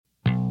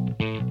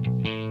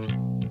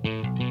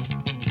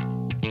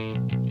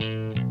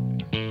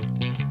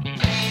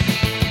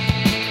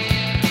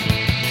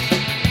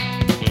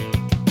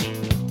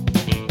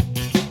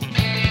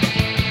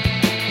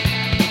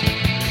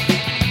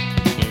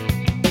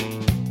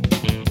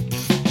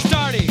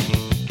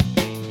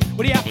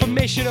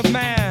creation of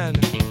man.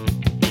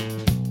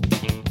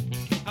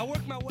 I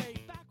work my way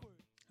backwards.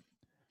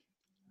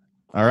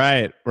 All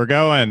right, we're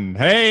going.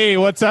 Hey,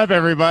 what's up,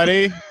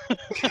 everybody?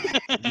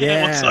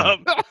 Yeah. What's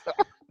up?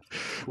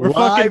 We're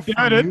Live fucking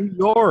from doing it. New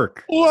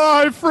York.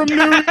 Live from New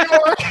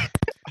York.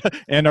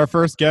 And our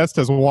first guest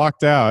has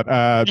walked out.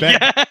 Ben.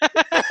 Yeah.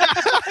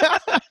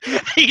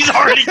 He's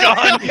already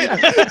gone.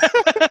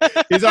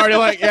 He's already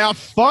like, yeah,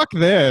 fuck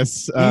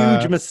this.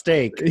 Huge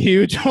mistake.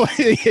 Huge.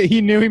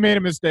 He knew he made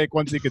a mistake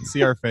once he could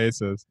see our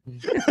faces.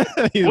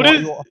 he What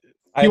is-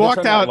 he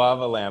walked out.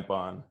 Lava lamp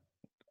on.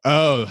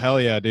 Oh, hell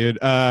yeah, dude.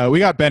 We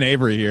got Ben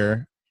Avery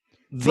here.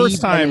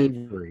 First time,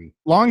 Avery.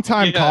 long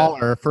time Yeah.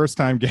 caller, first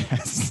time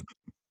guest.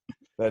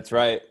 That's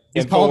right.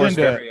 He's called InfoWars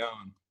into- very own.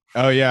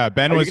 Oh yeah,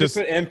 Ben Are was you just.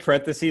 put in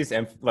parentheses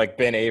like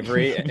Ben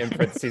Avery in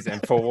parentheses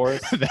InfoWars.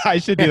 I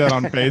should do that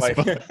on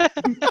Facebook.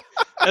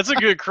 That's a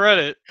good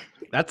credit.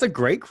 That's a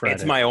great credit.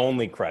 It's my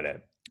only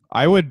credit.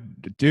 I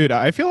would, dude.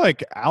 I feel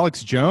like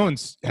Alex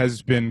Jones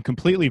has been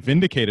completely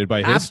vindicated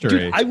by history.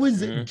 Dude, I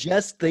was Mhm.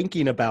 just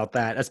thinking about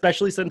that,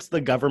 especially since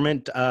the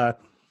government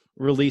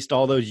released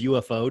all those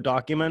UFO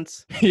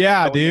documents.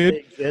 Yeah, How dude. they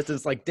exist.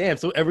 It's like, damn,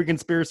 so every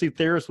conspiracy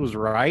theorist was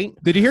right?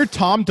 Did you hear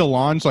Tom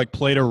DeLonge like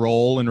played a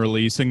role in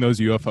releasing those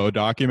UFO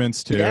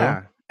documents too?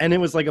 Yeah. And it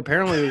was like,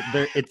 apparently,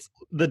 it's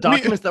the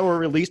documents that were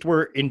released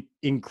were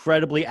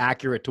incredibly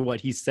accurate to what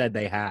he said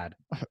they had.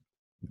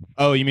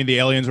 Oh, you mean the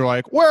aliens were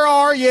like, "Where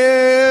are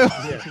you?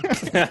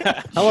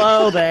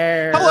 Hello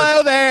there.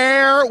 Hello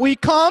there. We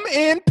come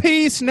in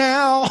peace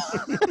now.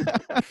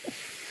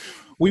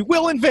 We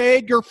will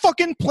invade your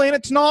fucking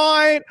planet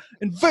tonight.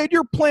 Invade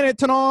your planet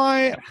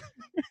tonight."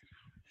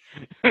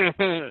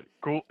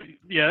 Cool.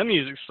 Yeah, that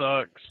music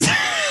sucks.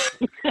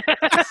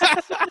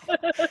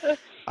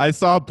 I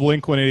saw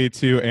Blink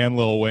 182 and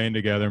Lil Wayne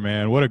together,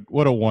 man. What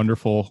a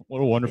wonderful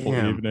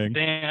Damn. evening.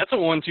 Damn, that's a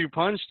 1-2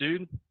 punch,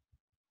 dude.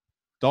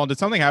 Dalton, did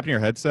something happen to your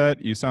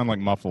headset? You sound like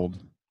muffled.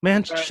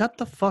 Man, shut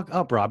the fuck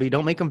up, Robbie.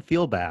 Don't make him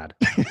feel bad.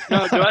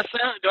 No, do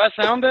I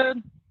sound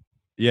bad?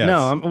 Yes.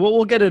 No,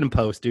 we'll get it in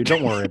post, dude.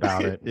 Don't worry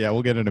about it. Yeah,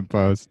 we'll get it in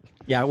post.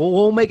 Yeah,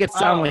 we'll make it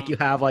sound like you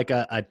have like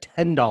a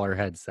 $10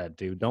 headset,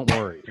 dude. Don't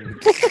worry.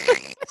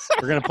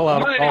 We're gonna pull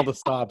out all the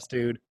stops,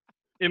 dude.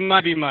 It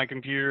might be my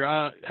computer.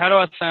 How do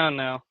I sound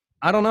now?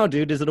 I don't know,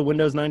 dude. Is it a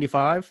Windows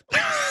 95?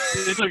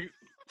 It's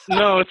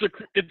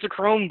a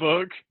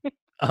Chromebook.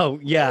 Oh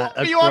yeah,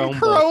 a You on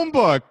Chromebook.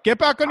 Chromebook? Get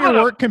back on your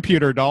work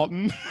computer,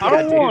 Dalton. I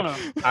don't dude. want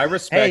to. I Hey,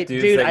 respect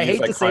dudes dude, that I use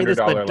hate like to say this,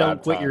 but $100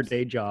 don't quit your laptops.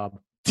 day job.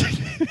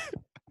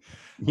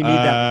 You need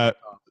that.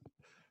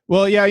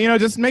 Well, yeah,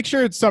 just make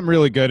sure it's something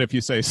really good if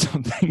you say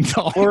something,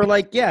 Dalton. Or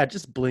like, yeah,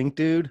 just blink,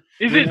 dude.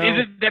 Is You it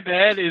know?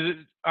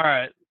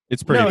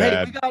 It's pretty no,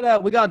 bad. hey,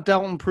 we got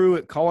Dalton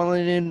Pruitt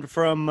calling in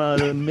from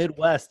the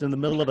Midwest in the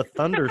middle of a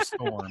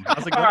thunderstorm.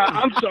 How's it All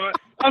going? right,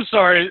 I'm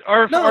sorry.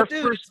 Our No,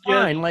 dude, first it's guest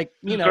fine. Like,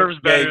 you know, deserves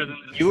better Yeah, than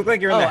this. you look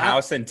like you're in Oh, the I-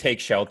 house and take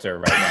shelter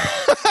right now.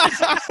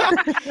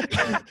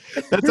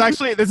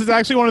 This is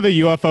actually one of the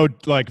UFO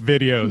like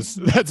videos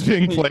that's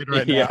being played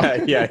right now.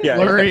 yeah.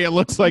 Blurry, it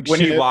looks like When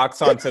shit. he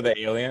walks onto the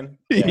alien.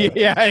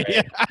 yeah.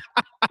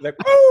 Like,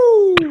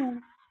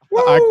 woo!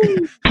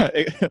 Woo!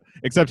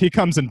 Except he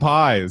comes in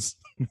pies.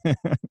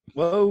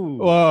 whoa.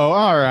 Whoa,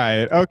 all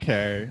right.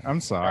 Okay. I'm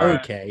sorry.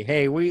 Okay.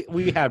 Hey, we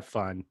had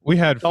fun. We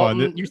had fun.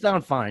 Dalton, you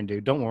sound fine,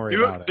 dude. Don't worry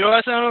about it. Do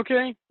I sound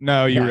okay?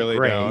 No, you Yeah, really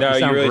great. don't. No, you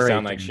sound really great,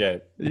 sound like dude.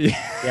 shit.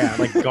 Yeah,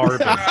 like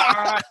garbage. All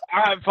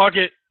right, fuck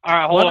it. All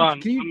right, hold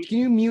on. Can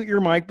you mute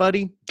your mic,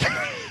 buddy?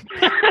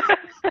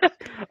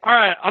 All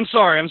right, I'm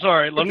sorry.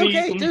 Let It's me.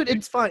 okay, dude.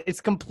 It's fine.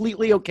 It's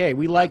completely okay.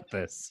 We like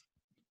this.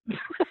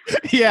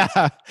 Yeah.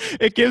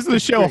 It gives the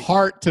show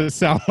heart to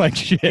sound like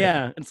shit.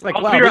 Yeah, it's like,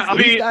 I'll wow, be right-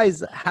 these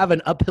guys have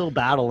an uphill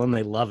battle and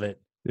they love it.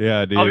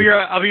 Yeah, dude.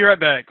 I'll be right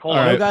back. Hold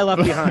All on. right. No guy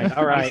left behind.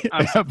 All right.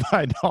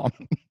 Bye,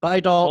 Dalton. Bye,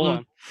 Hold Dalton.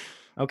 on.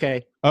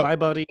 Okay. Oh. Bye,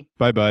 buddy.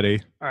 Bye,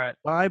 buddy. All right.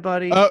 Bye,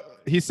 buddy. Oh,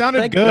 he sounded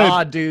Thank good.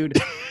 God, dude.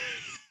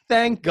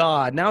 Thank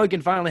God. Now we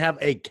can finally have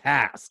a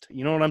cast.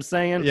 You know what I'm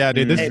saying? Yeah,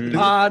 dude. Hey, This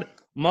pod,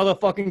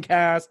 motherfucking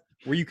cast,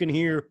 where you can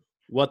hear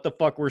what the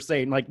fuck we're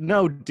saying. Like,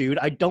 no, dude,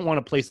 I don't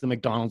want to place the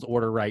McDonald's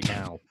order right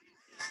now.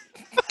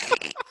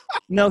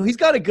 No, he's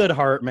got a good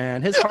heart,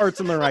 man. His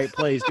heart's in the right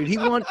place, dude.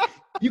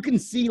 You can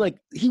see, like,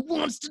 he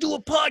wants to do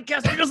a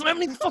podcast, but he doesn't have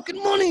any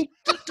fucking money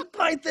to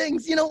buy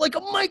things, like a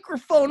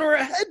microphone or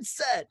a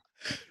headset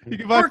you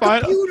can or buy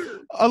a computer.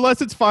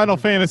 unless it's Final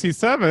Fantasy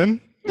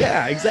VII.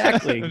 Yeah,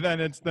 exactly.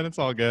 then it's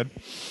all good.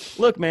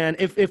 Look, man,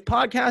 if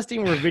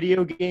podcasting were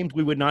video games,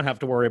 we would not have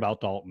to worry about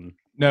Dalton.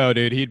 No,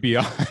 dude, he'd be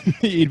on.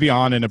 He'd be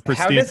on in a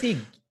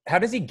pristine. How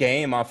does he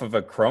game off of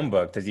a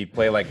Chromebook? Does he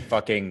play like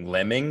fucking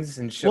Lemmings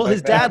and shit? Well, like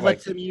his that? dad Like,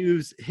 lets him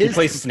use he his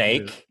plays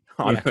computer. Snake.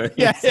 On it.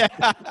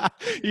 Yeah.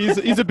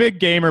 He's a big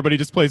gamer, but he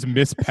just plays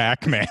Miss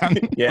Pac-Man.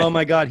 Yeah. Oh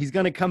my God, he's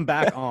gonna come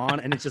back on,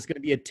 and it's just gonna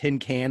be a tin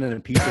can and a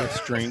piece of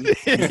string.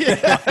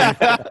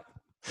 Yeah.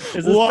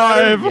 Is this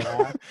Live, better?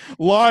 Yeah.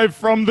 live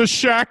from the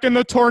shack in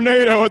the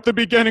tornado at the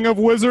beginning of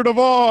Wizard of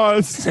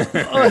Oz.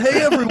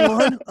 Hey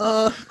everyone,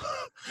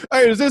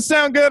 Hey, does this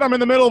sound good? I'm in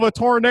the middle of a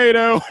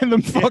tornado and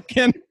the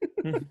fucking.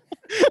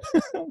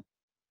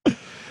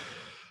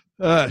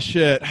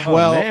 Shit. Oh,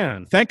 well,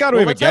 man. thank God we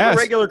have a Let's have guest.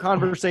 a regular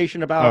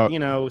conversation about,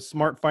 Oh.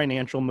 smart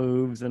financial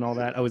moves and all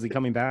that. Oh, is he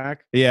coming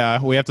back?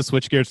 Yeah, we have to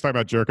switch gears to talk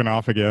about jerking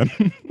off again.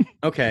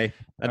 Okay,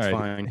 that's All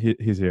right, fine.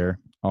 He's here.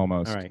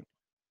 Almost. All right.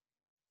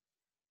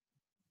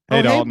 Hey,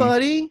 Hey, Dalton.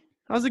 buddy.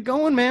 How's it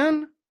going,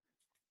 man?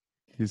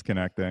 He's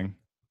connecting.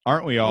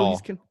 Aren't we Oh,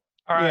 all?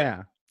 All right.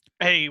 Yeah.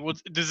 Hey,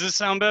 does this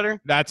sound better?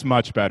 That's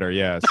much better,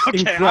 yes. Okay,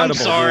 Incredible. I'm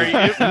sorry.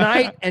 dude.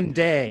 Night and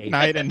day.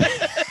 Night and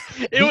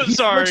It was He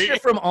sorry. switched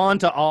it from on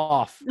to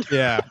off.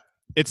 yeah.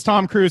 It's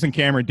Tom Cruise and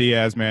Cameron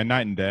Diaz, man.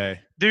 Night and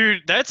day.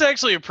 Dude, that's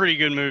actually a pretty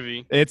good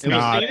movie. It's Have you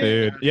not, seen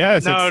it? dude.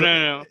 Yes. No, it's,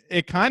 no.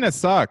 It kind of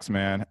sucks,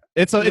 man.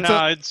 It's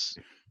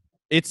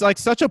like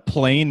such a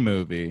plain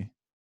movie.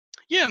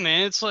 Yeah,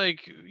 man. It's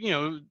like,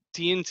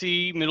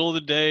 TNT, middle of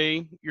the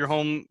day, you're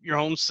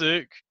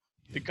homesick.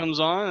 It comes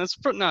on. That's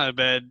not a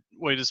bad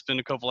way to spend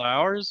a couple of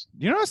hours.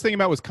 You know what I was thinking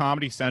about was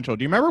Comedy Central.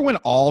 Do you remember when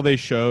all they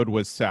showed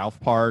was South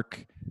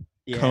Park,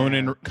 Yeah.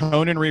 Conan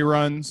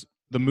reruns,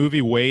 the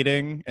movie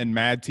Waiting, and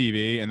Mad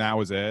TV, and that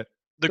was it?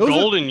 The Those are-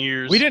 golden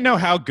years. We didn't know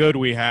how good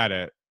we had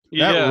it.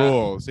 That Yeah.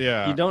 rules,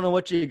 yeah. You don't know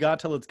what you got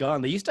till it's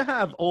gone. They used to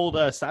have old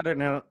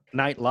Saturday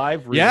Night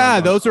Live. reruns Yeah,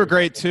 on those were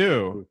Comedy great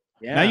Central. too.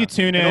 Yeah. Now you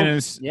tune in They don't- and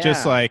it's yeah.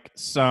 just like,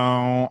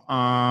 so,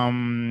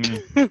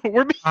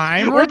 we're being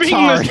I'm We're being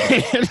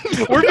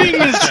retarded.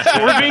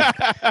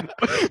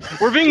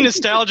 we're being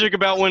nostalgic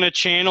about when a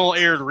channel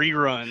aired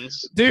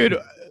reruns. Dude,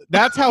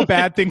 that's how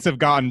bad things have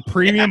gotten.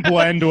 Premium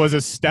Blend was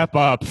a step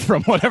up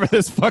from whatever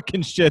this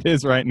fucking shit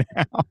is right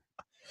now.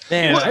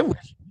 Man, What? I wish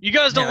You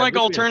guys don't Yeah, like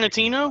I wish we had-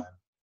 Alternatino?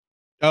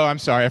 Oh, I'm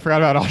sorry. I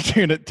forgot about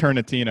alternate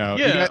Turnatino.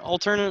 You Yeah, got-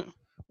 alternate.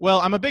 well,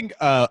 I'm a big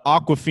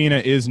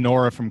Aquafina is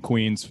Nora from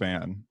Queens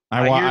fan.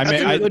 I hear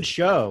that's I- a good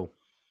show.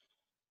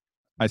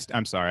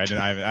 I'm sorry.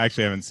 I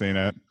actually haven't seen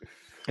it.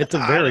 It's a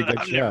very good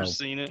I've show. never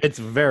seen it. It's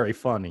very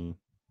funny.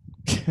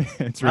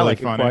 It's I really like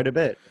funny. it quite a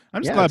bit.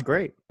 I'm just Yeah, glad. it's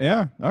great.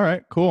 Yeah. All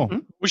right. Cool. Hmm?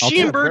 Was I'll she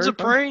in tell- Birds very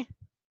of Prey?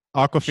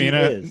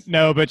 Aquafina. She is.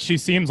 No, but she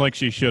seems like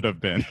she should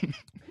have been.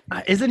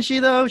 Isn't she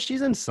though?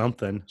 She's in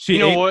something. She You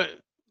know ate-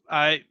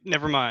 what?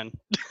 Never mind.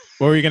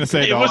 What were you gonna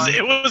say? It was Dalton?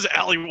 it was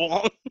Ali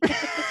Wong.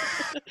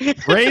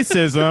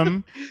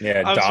 Racism.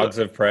 Yeah, I'm dogs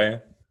of prey.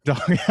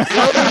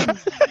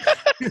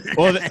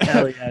 Well,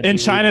 Hell yeah, in dude.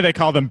 China they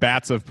call them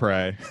bats of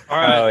prey. All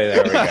right. Oh,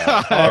 there we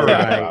go. All There we go,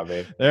 right.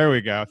 Bobby. There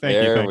we go. Thank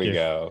you. There Thank we you.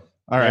 go.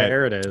 All right.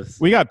 There it is.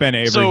 We got Ben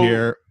Avery So-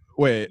 here.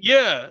 Wait.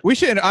 Yeah. We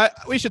should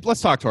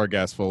let's talk to our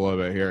guest for a little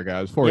bit here,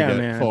 guys, before Yeah, we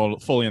get man.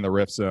 fully in the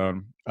riff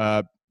zone.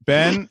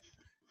 Ben,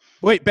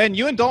 wait, Ben,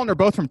 you and Dalton are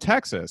both from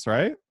Texas,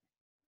 right?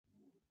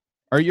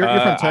 You're from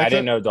Texas? I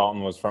didn't know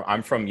Dalton was from. I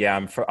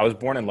was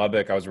born in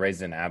Lubbock. I was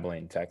raised in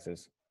Abilene,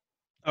 Texas.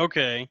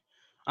 Okay.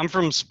 I'm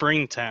from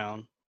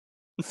Springtown.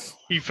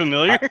 You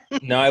familiar?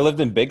 No, I lived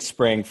in Big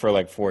Spring for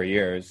like 4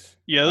 years.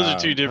 Yeah, those are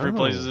two different oh.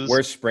 places.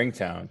 Where's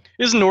Springtown?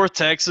 It's North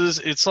Texas.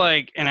 It's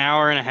like an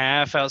hour and a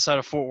half outside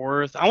of Fort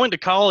Worth. I went to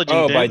college in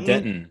Oh, Denton. by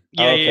Denton.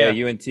 Yeah, Oh, okay,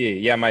 yeah. UNT.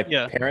 Yeah, my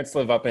Yeah. parents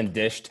live up in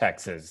Dish,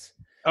 Texas.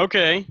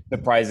 Okay.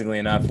 Surprisingly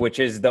enough, which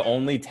is the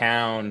only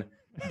town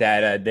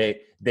that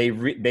they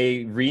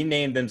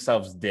renamed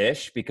themselves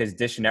Dish because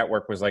Dish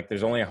Network was like,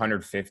 there's only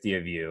 150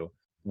 of you.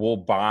 We'll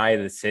buy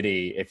the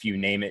city if you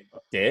name it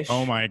Dish.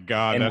 Oh my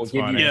God, and we'll that's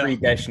give funny. you Yeah. free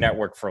Dish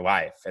Network for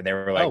life. And they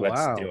were like, Oh, let's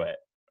wow. do it.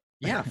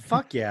 Yeah,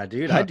 fuck yeah,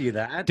 dude. I do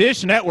that.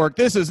 Dish Network,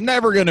 this is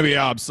never going to be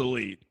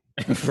obsolete.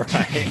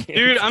 Right.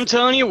 Dude, I'm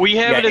telling you, we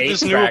have it at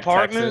this new 8-track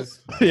apartment.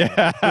 Texas.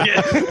 Yeah.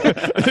 Yeah.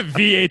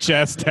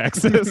 VHS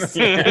Texas.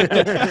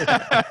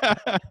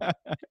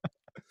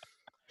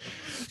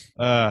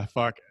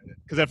 Fuck.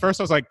 Because at first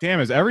I was like, damn,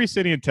 is every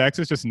city in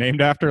Texas just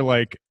named after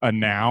like a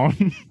noun?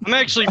 I'm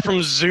actually from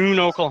Zune,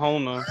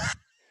 Oklahoma.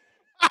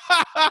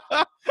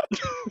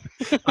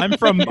 I'm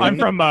from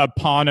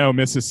Pono,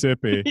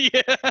 Mississippi.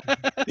 Yeah.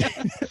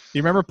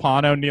 You remember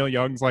Pono, Neil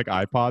Young's like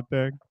iPod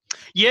thing?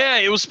 Yeah,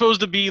 it was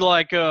supposed to be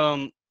like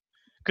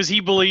because he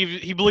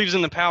believes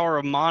in the power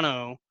of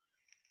mono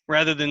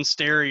rather than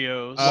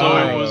stereo. So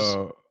it was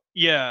Oh,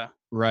 yeah.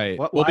 right.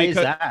 What, Well, why is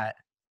because that?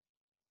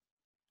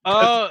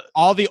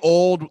 all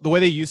the way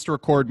they used to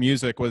record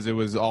music was it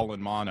was all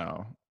in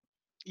mono.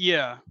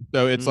 Yeah.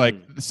 So it's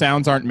like the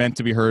sounds aren't meant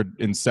to be heard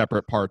in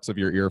separate parts of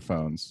your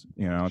earphones.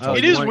 You know, it's Oh,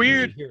 It you is want-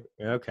 weird,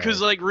 Okay.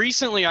 Because like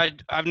recently,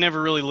 I've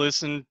never really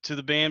listened to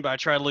the band, but I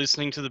tried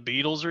listening to the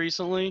Beatles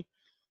recently.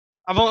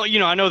 I've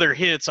only, I know their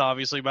hits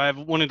obviously, but I've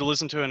wanted to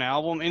listen to an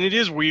album, and it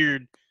is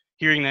weird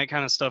hearing that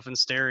kind of stuff in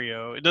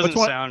stereo. It doesn't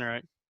one- sound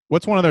right.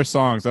 what's one of their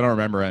songs? I don't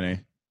remember any.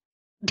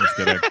 Just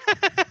kidding.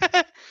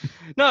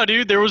 No,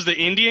 dude, there was the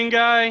Indian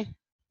guy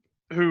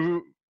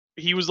who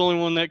he was the only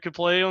one that could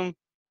play them.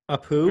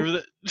 Apu?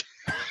 Remember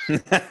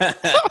that?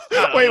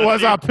 Wait,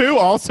 was Apu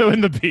also in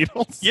the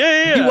Beatles?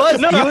 Yeah. He was.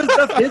 No, He was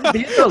the fifth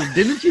Beatle.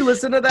 Didn't you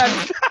listen to that?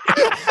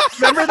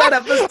 Remember that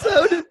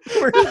episode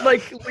where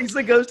like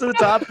Lisa goes to the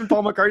top and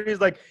Paul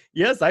McCartney's like,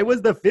 "Yes, I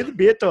was the fifth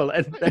Beatle,"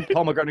 and then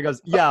Paul McCartney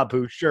goes, "Yeah,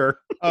 Apu, sure."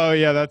 Oh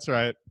yeah, that's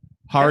right.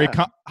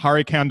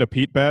 Harikanda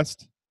Pete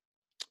Best.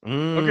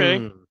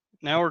 Okay.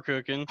 Now we're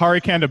cooking.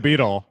 Harikanda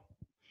Beetle.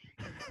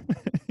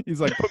 He's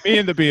like, put me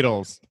in the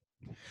Beatles.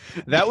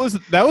 That was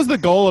the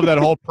goal of that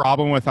whole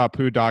problem with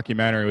Apu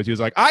documentary. Was he was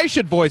like, I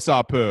should voice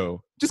Apu.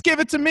 Just give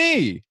it to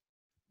me.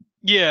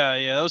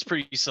 Yeah, that was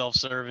pretty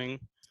self-serving.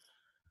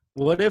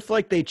 What if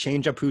like they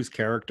change up who's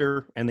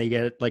character and they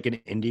get like an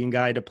Indian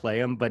guy to play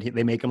him, but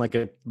they make him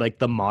like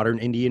the modern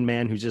Indian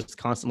man who's just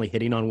constantly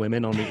hitting on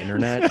women on the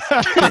internet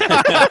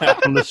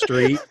on the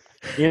street?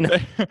 You know?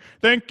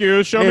 Thank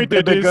you. Show me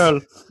baby titties.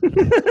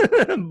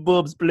 girl.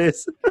 Boobs,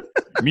 please.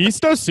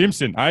 Mr.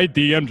 Simpson, I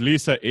DM'd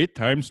Lisa 8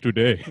 times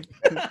today.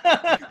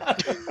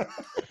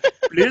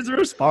 Please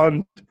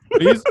respond.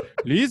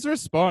 Please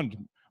respond.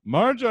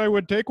 Marge, I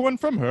would take one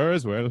from her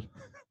as well.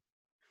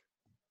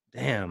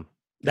 Damn.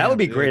 That would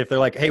be great if they're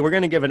like, hey, we're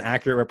going to give an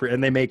accurate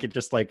and they make it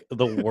just like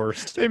the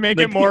worst. They make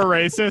it more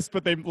racist,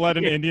 but they let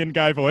an Indian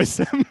guy voice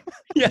him.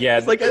 Yeah,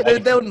 it's like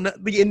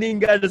the Indian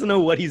guy doesn't know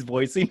what he's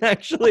voicing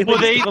actually. Well,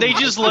 they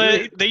just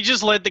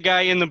let the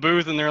guy in the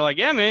booth and they're like,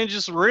 yeah, man,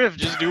 just riff,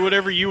 just do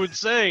whatever you would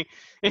say.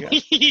 And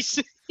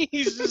he's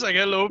just like,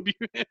 hello,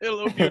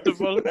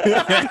 beautiful.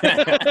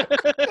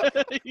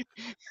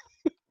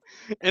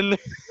 And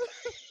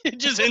it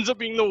just ends up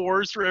being the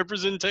worst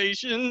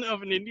representation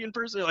of an Indian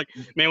person. They're like,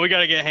 man, we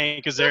got to get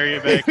Hank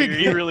Azaria back here.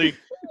 He really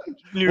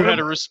knew how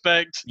to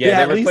respect.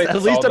 Yeah, at least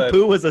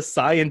Apu was a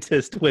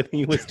scientist when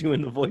he was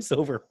doing the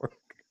voiceover work.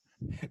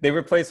 They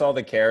replace all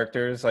the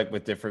characters like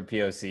with different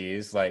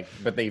POCs, like,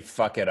 but they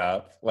fuck it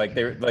up. Like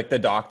they're like the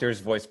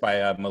doctor's voiced by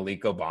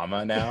Malik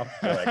Obama now.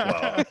 They're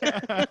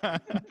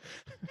like,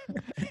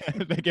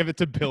 well, they give it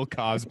to Bill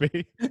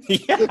Cosby.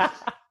 Yeah.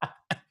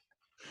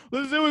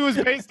 This is who he was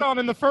based on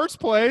in the first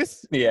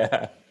place.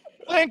 Yeah.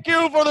 Thank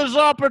you for this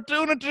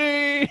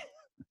opportunity.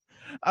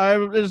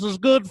 This is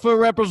good for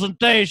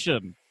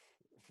representation.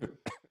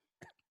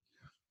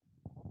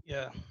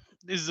 Yeah.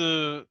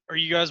 Are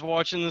you guys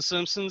watching The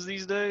Simpsons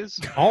these days?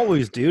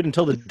 Always, dude,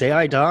 until the day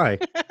I die.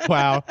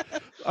 Wow.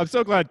 I'm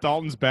so glad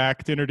Dalton's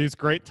back to introduce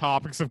great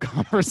topics of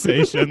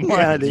conversation.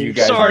 Yeah, dude. You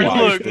guys Sorry, watch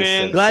look, The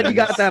man. Simpsons. Glad you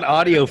got that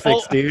audio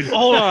fixed, dude.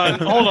 Hold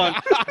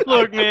on.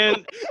 Look,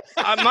 man,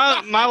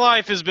 my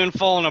life has been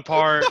falling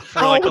apart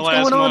for like the what's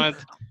last going on?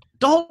 month.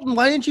 Dalton,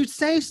 why didn't you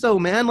say so,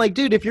 man? Like,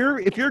 dude, if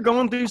you're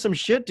going through some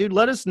shit, dude,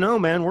 let us know,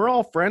 man. We're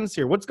all friends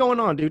here. What's going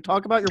on, dude?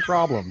 Talk about your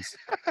problems.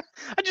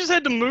 I just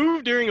had to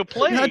move during a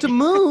play. You had to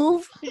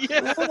move?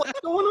 Yeah. What's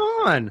going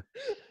on?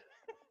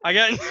 I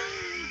got.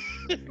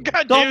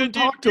 God damn Dalton, it, dude.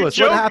 talk to You're us.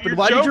 What happened?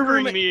 Why did your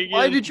jokering roommate? me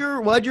Why again. did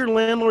your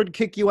landlord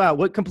kick you out?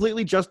 What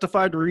completely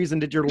justified reason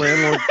did your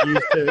landlord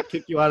use to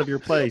kick you out of your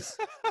place?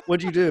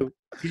 What'd you do?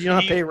 Did you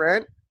not pay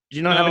rent? Did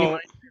you not have any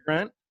money to pay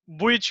rent?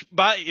 Which,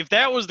 if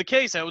that was the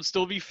case, that would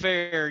still be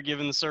fair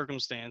given the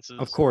circumstances.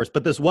 Of course,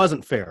 but this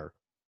wasn't fair.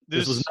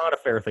 This was not a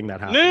fair thing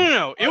that happened.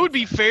 No. It would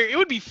be fair. It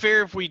would be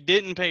fair if we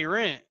didn't pay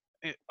rent.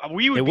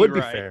 We would. It would be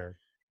right. fair.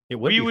 It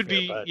would. We would fair,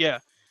 be. but Yeah.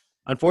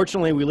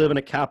 Unfortunately, we live in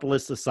a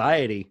capitalist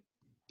society.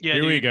 Yeah.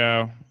 Here we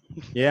go.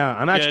 Yeah,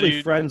 I'm actually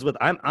dude. friends with.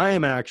 I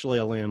am actually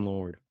a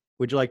landlord.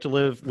 Would you like to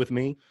live with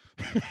me?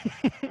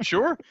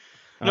 Sure.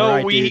 All No,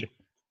 right, dude.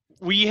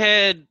 we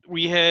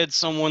had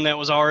someone that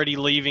was already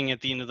leaving at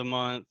the end of the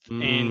month,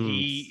 and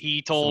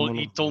he told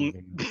me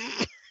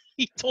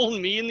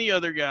and the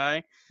other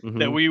guy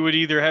that we would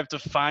either have to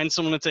find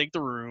someone to take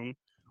the room,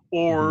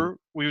 or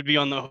we would be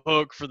on the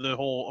hook for the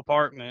whole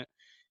apartment.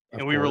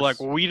 And we were like,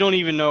 well, we don't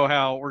even know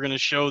how we're going to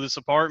show this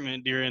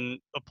apartment during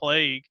a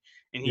plague.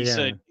 And he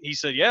said,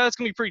 yeah, it's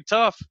going to be pretty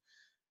tough.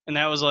 And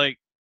that was like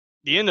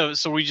the end of it.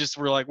 So we just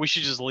were like, we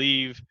should just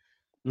leave.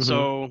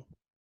 So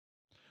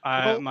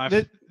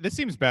this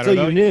seems better. So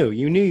though.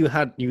 you knew you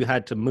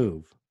had to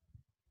move.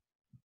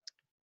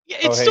 Yeah,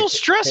 it's still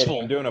stressful.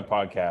 Hey, I'm doing a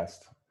podcast.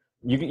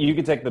 You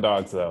can take the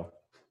dogs though.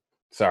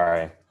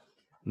 Sorry.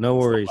 No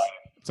worries.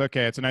 It's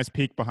okay. It's a nice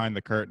peek behind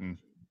the curtain.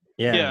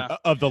 Yeah.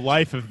 Of the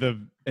life of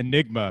the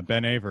enigma,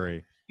 Ben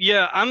Avery.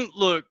 Yeah, I'm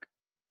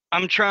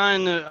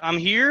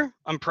here.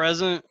 I'm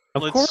present.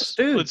 Of course,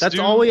 dude. That's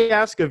all we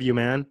ask of you,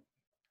 man.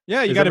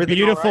 Yeah, you Is got a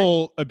everything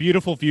all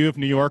beautiful view of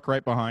New York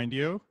right behind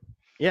you.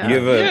 Yeah. You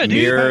have a dude.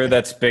 mirror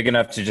that's big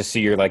enough to just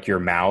see your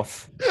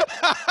mouth.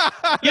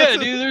 Yeah,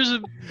 dude. There's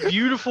a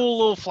beautiful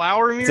little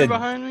flower mirror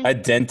behind me. A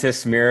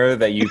dentist mirror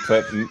that you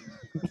put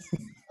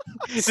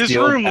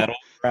steel room- metal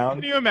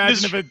around. Can you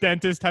imagine if a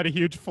dentist had a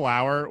huge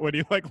flower when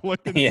he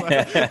looked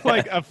inside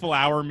like a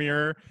flower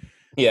mirror?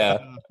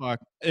 Yeah. Fuck.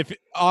 If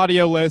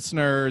audio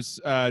listeners,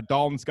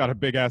 Dalton's got a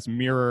big ass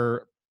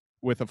mirror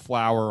with a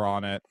flower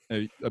on it,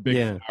 a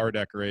big flower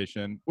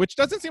decoration, which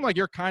doesn't seem like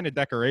your kind of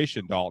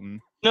decoration, Dalton.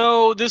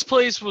 No, this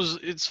place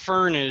it's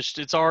furnished.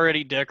 It's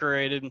already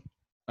decorated.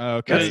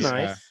 Okay. That's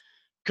nice.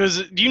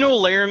 Because do you know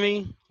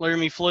Laramie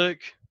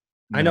Flick?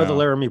 I know the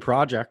Laramie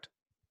Project.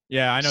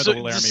 Yeah, I know the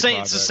Laramie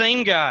Project. It's the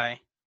same guy.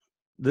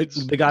 The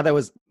guy that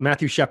was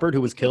Matthew Shepard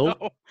who was killed.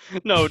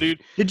 No,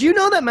 dude. Did you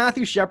know that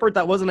Matthew Shepard,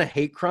 that wasn't a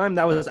hate crime?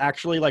 That was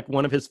actually like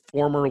one of his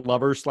former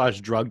lovers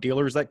 / drug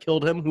dealers that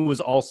killed him, who was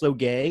also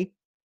gay.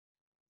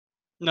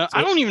 No,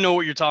 I don't even know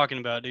what you're talking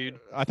about, dude.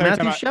 I thought you were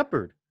talking Matthew about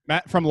Shepard.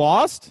 Matt from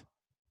Lost.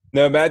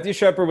 No, Matthew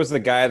Shepard was the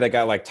guy that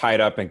got like tied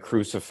up and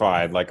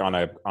crucified like on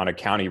a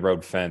county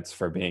road fence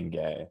for being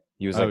gay.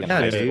 He was like Oh, in yeah,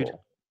 high dude.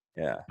 school.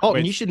 Yeah.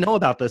 Colton, Wait. you should know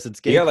about this. It's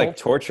gay. He got like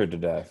culture. tortured to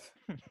death.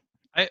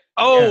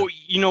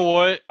 You know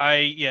what?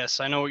 I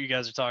know what you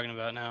guys are talking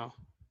about now.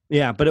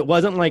 Yeah, but it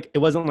wasn't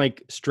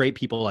like straight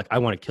people like I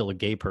want to kill a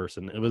gay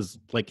person. It was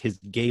like his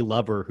gay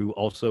lover who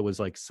also was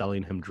like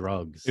selling him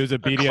drugs. It was a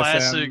BDSM.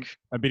 Classic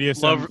A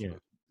BDSM lover-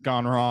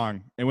 gone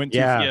wrong. It went too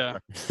Yeah.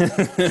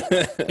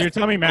 Yeah. You're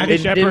telling me Matthew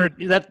Shepard?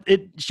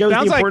 It shows the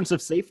Sounds like- importance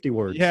of safety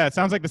words. Yeah, it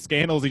sounds like the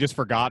scandals. He just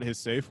forgot his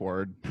safe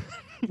word.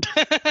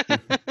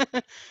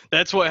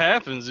 That's what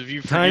happens if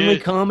you forget. Timely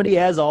comedy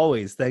as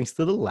always, thanks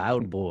to the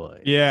Loud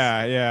Boy.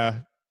 Yeah, yeah.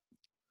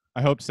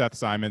 I hope Seth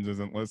Simons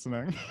isn't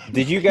listening.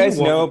 Did you guys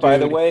won't, know, by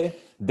the dude. way,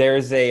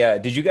 there's a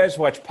did you guys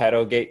watch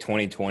Pedogate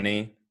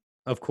 2020?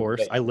 Of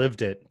course, I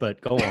lived it, but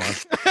go on.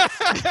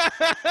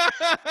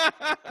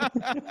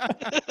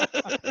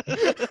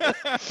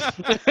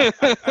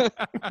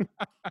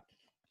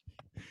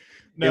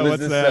 No,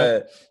 what's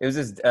that? It was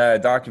this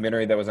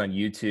documentary that was on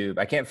YouTube.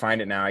 I can't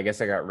find it now. I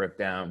guess I got ripped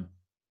down.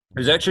 It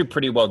was actually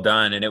pretty well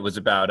done, and it was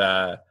about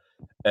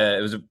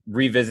it was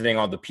revisiting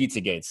all the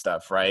Pizzagate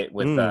stuff, right?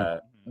 With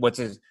what's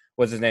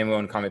his name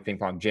on Comet Ping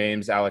Pong?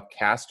 James Alec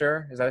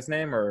Castor, is that his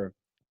name? Or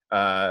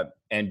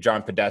and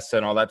John Podesta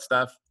and all that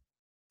stuff.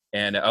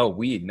 And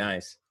weed,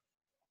 nice.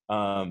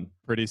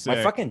 Pretty sick.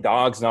 My fucking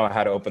dogs know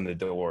how to open the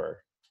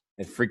door.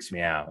 It freaks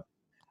me out.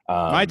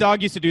 My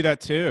dog used to do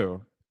that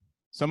too.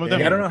 Some of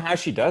them, I don't know how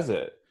she does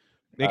it.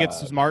 they get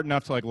smart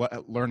enough to like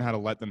learn how to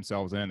let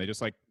themselves in. They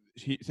just like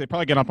they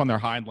probably get up on their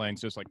hind legs,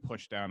 just like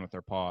push down with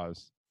their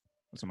paws.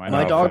 That's what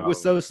My dog found.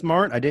 was so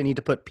smart, I didn't need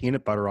to put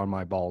peanut butter on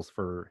my balls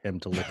for him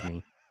to lick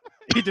me.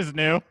 He just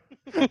knew.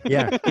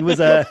 Yeah, he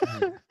was a.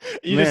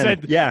 You just Man,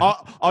 said yeah.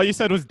 All you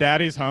said was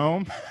 "Daddy's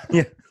home."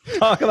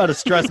 Talk about a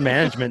stress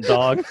management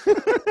dog.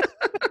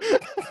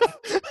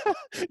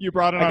 You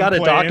brought it. I on got a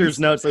planes. doctor's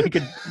note so he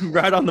could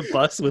ride on the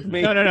bus with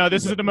me. No.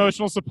 This is an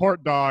emotional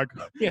support dog.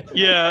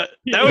 Yeah,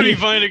 that would be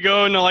funny to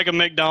go into like a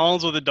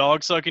McDonald's with a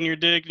dog sucking your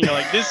dick, and you're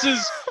like, "This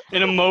is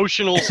an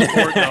emotional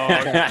support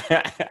dog."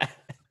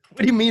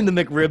 What do you mean the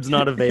McRib's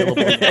not available?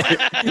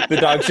 The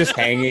dog's just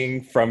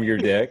hanging from your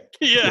dick.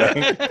 Yeah.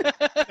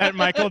 That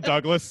Michael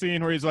Douglas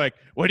scene where he's like,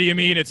 "What do you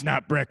mean it's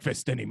not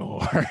breakfast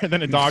anymore?" And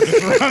then a dog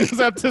just runs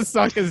up to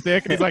suck his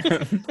dick, and he's like,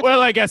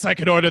 "Well, I guess I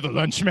could order the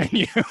lunch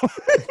menu."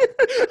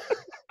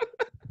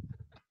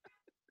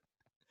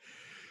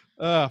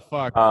 Oh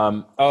fuck.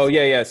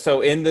 Yeah.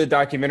 So in the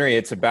documentary,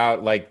 it's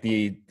about like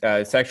the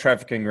sex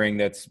trafficking ring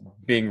that's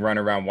being run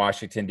around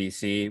Washington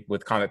D.C.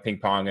 with Comet Ping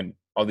Pong and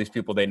all these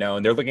people they know,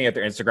 and they're looking at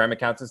their Instagram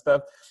accounts and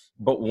stuff.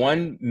 But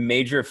one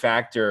major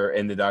factor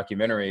in the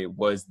documentary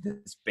was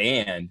this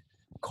band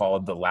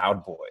called the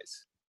Loud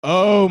Boys.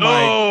 Oh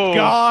my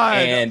god.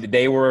 And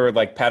they were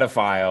like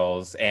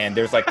pedophiles, and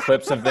there's like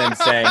clips of them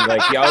saying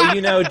like, "Yo,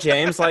 you know,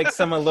 James likes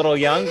some a little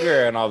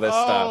younger," and all this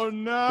stuff. Oh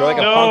no. They're like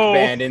a punk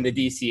band in the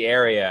DC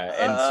area,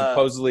 and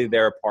supposedly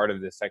they're a part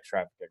of the sex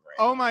trafficking ring.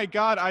 Oh my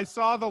god, I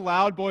saw the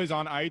Loud Boys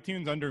on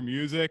iTunes under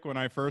music when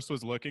I first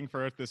was looking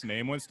for if this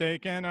name was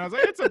taken. I was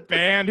like, it's a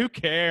band, who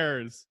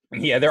cares?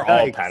 Yeah, they're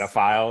all Yikes.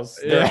 pedophiles.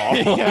 They're all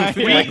Yeah,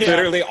 like yeah.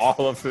 literally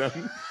all of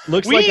them.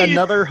 Looks like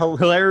another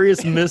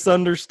hilarious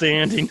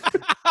misunderstanding.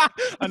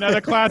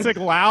 Another classic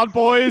Loud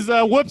Boys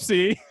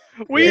whoopsie.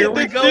 Here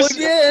we go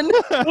again.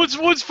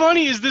 What's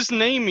funny is this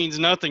name means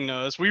nothing to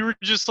us. We were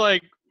just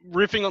like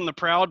riffing on the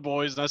Proud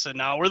Boys, and I said,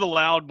 "No, we're the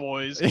Loud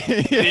Boys."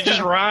 It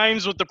just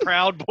rhymes with the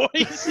Proud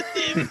Boys.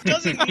 It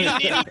doesn't mean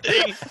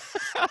anything.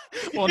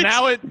 Well,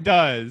 now it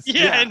does.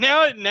 Yeah,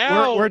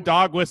 now We're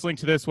dog whistling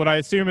to this, what I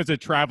assume is a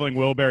Traveling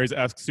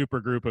Wilburys-esque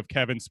supergroup of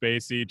Kevin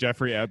Spacey,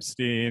 Jeffrey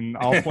Epstein,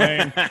 all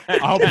playing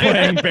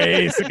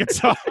bass and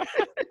guitar.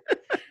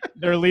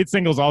 Their lead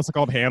single is also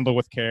called "Handle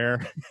with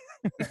Care."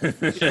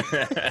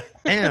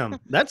 Damn,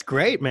 that's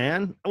great,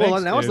 man. Well,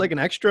 Thanks, now it's dude. like an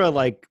extra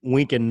like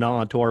wink and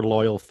nod to our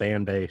loyal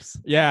fan base.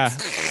 Yeah.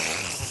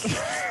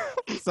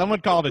 Some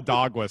would call it a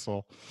dog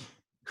whistle,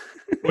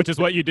 which is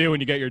what you do when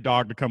you get your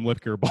dog to come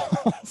lick your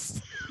balls.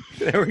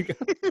 There we go.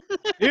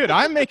 Dude,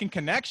 I'm making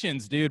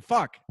connections, dude.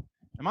 Fuck.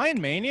 Am I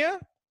in Mania?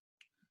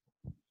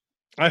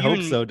 I You hope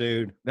in- so,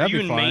 dude. Are That'd you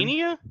be in fun.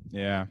 Mania?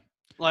 Yeah.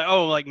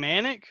 Like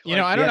manic? You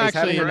know, Like- I don't Yeah, he's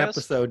actually. having an rest?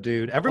 episode,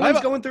 dude. Everyone's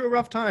Well, going through a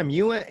rough time.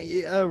 You,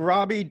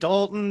 Robbie,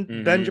 Dalton,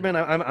 Mhm. Benjamin.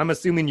 I'm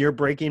assuming you're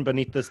breaking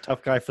beneath this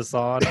tough guy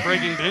facade.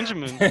 Breaking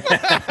Benjamin.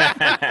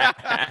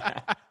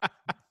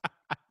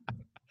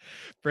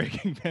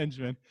 Breaking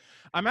Benjamin.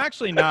 I'm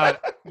actually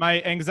not.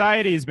 My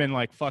anxiety has been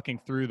like fucking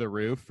through the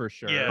roof for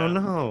sure. Yeah. Oh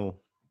no.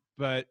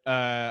 But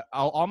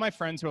all my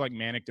friends who are like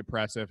manic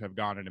depressive have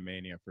gone into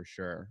mania for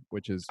sure,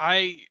 which is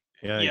I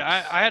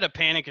Yeah. I had a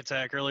panic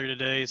attack earlier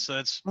today, so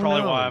that's Oh,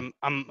 probably no. why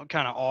I'm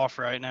kind of off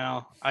right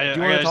now. Do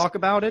you want to talk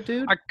about it,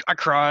 dude? I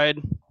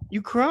cried.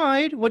 You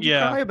cried? What'd you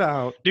Yeah. cry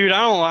about? Dude, I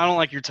don't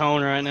like your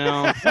tone right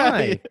now.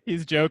 Why?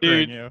 He's jokering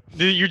Dude, you.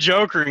 dude, you're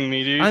jokering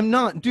me, dude. I'm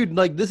not, dude.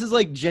 Like, this is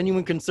like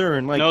genuine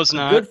concern. Like, No, it's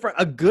not.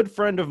 a good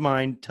friend of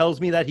mine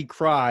tells me that he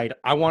cried.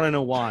 I want to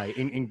know why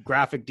in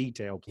graphic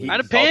detail, please. I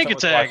had a He also panic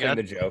was attack. watching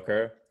the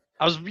Joker.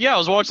 I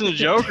was watching the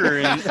Joker,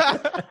 and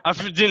I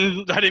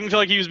didn't feel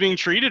like he was being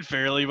treated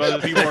fairly by the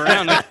people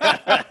around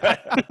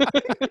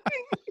him.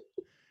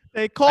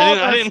 They called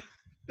I us didn't.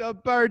 the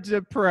birds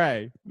of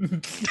prey.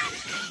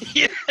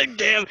 Yeah,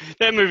 damn,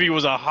 that movie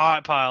was a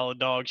hot pile of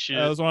dog shit.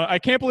 That was one. I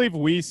can't believe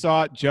we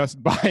saw it just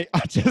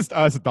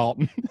us,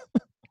 Dalton.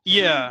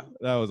 Yeah,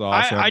 That was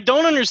awesome. I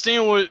don't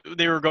understand what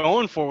they were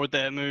going for with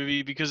that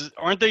movie because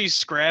aren't they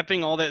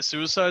scrapping all that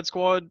Suicide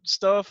Squad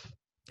stuff?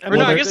 Or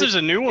no, I guess there's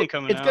a new one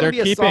coming It's out. gonna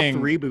They're be a soft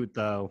keeping- reboot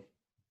though.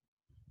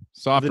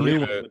 Soft The new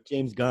one reboot. with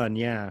James Gunn.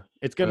 Yeah,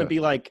 it's gonna Uh. be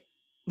like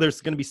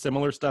there's gonna be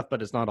similar stuff,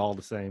 but it's not all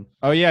the same.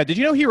 Oh yeah, did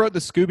you know he wrote the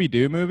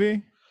Scooby-Doo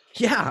movie?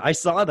 Yeah, I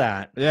saw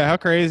that. Yeah, how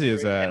crazy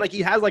is And that? like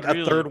he has like a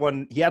Really? third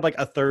one. He had like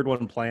a third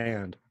one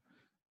planned.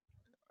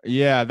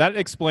 Yeah, that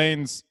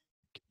explains.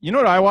 You know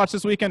what I watched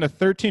this weekend? A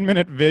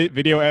 13-minute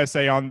video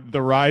essay on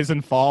the rise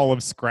and fall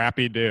of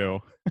Scrappy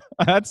Doo.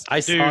 That's I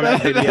saw Dude,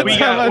 that video. we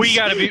That's-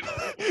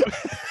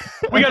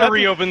 gotta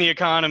reopen the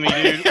economy,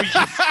 dude.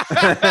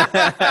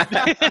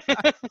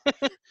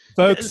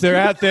 folks. They're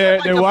out there.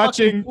 Like They're a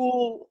watching fucking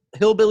cool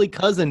hillbilly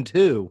cousin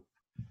too.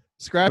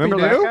 Scrappy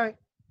Remember that Doo. guy?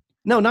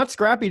 No, not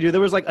Scrappy Doo. There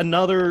was like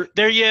another.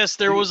 there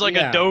was like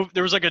Yeah.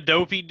 a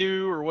dopey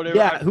do or whatever.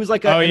 Yeah, who's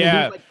like a. Oh, and he was,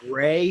 yeah. like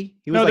gray.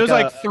 He was No, there's a-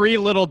 like 3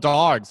 little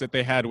dogs that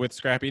they had with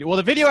Scrappy. Well,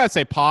 the video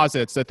essay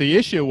posits that the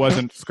issue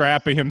wasn't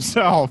Scrappy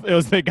himself. It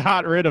was they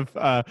got rid of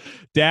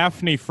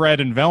Daphne, Fred,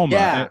 and Velma.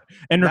 Yeah,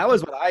 and that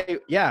was what I.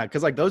 Yeah,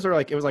 because like those are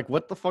like it was like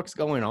what the fuck's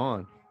going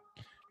on?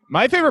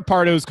 my favorite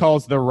part it was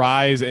called the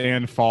rise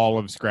and fall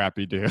of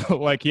Scrappy Doo.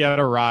 Like he had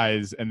a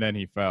rise and then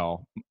he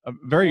fell.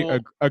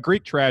 A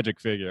Greek tragic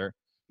figure.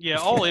 Yeah,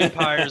 all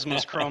empires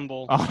must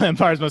crumble. All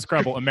empires must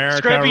crumble. America,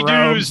 Scrappy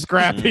Rome, Doo's-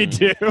 Scrappy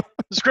Doo.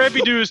 Scrappy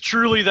Doo is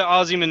truly the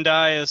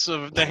Ozymandias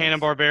of the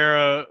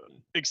Hanna-Barbera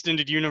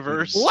extended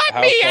universe. Let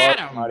How me far at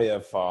him. might he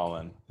have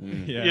fallen?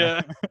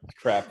 Yeah.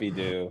 Crappy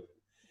do.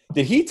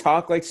 Did he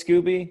talk like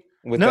Scooby?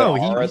 With No,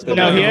 the R he's at the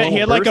No, end? he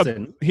had like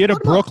person. he had a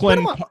Put him up, put Brooklyn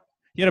him up.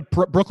 he had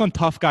a Brooklyn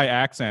tough guy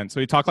accent, so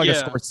he talked like a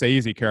Yeah.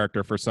 Scorsese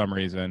character for some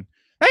reason.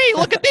 Hey,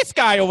 look at this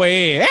guy over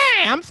here.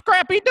 Hey, I'm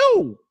Scrappy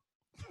Doo.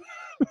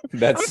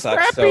 That I'm sucks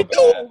so Scrappy bad.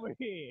 Doo over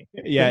here.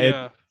 Yeah,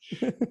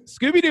 Yeah.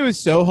 Scooby Doo is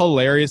so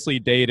hilariously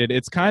dated.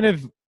 It's kind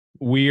of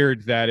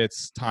weird that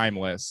it's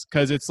timeless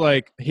because it's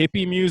like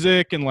hippie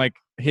music and like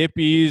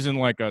hippies and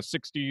like a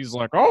 60s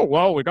like, oh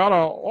well, we gotta,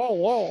 oh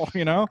whoa,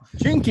 you know.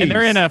 Jinkies. And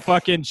they're in a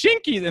fucking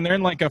Shinkies and they're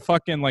in like a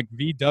fucking like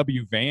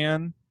VW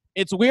van.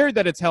 It's weird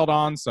that it's held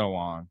on so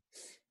long.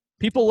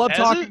 People love Has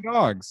talking it?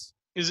 dogs.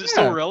 Is it Yeah.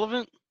 still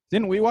relevant?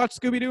 Didn't we watch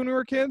Scooby Doo when we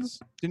were kids?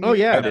 Didn't Oh we?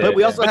 yeah, I did, but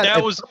we yeah. also But had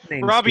that a was pup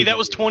named Robbie, that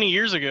was Scooby-Doo. 20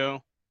 years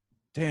ago.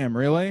 Damn,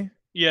 really?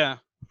 Yeah.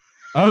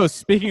 Oh,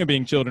 speaking of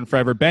being children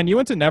forever, Ben, you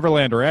went to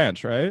Neverland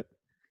Ranch, right?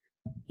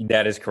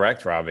 That is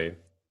correct, Robbie.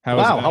 How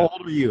was Wow, that? how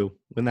old were you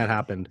when that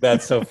happened?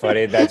 That's so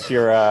funny. That's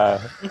your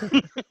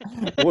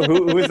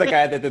who was the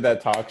guy that did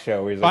that talk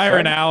show? Where he's like,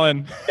 Byron "Oh."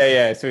 Allen.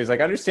 Yeah. So he's like,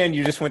 I understand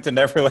you just went to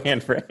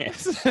Neverland Ranch.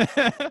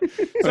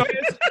 so,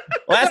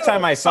 Last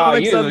time I saw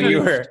Comic you, subject. you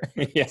were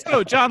yeah.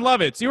 so, John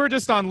Lovitz, you were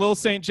just on Little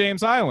St.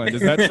 James Island.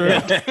 Is that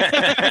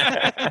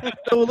true?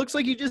 So it looks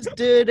like you just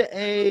did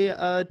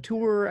a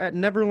tour at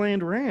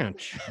Neverland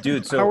Ranch.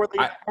 Dude, so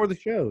how are the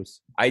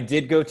shows? I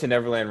did go to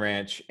Neverland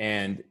Ranch,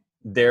 and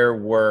there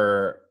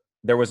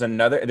was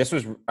another. This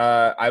was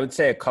I would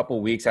say a couple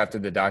weeks after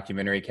the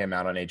documentary came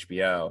out on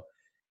HBO,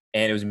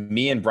 and it was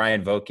me and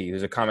Brian Vokey,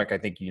 who's a comic I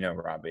think you know,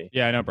 Robbie.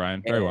 Yeah, I know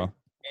Brian very well.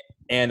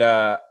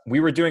 And we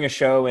were doing a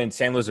show in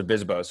San Luis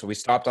Obispo, so we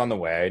stopped on the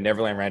way.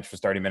 Neverland Ranch was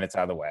 30 minutes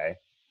out of the way,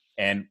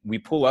 and we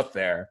pull up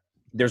there.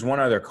 There's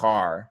one other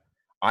car.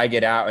 I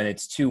get out, and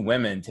it's 2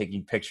 women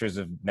taking pictures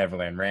of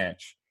Neverland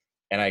Ranch,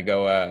 and I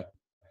go,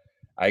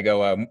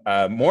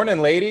 morning,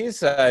 ladies.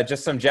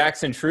 Just some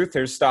Jackson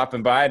Truthers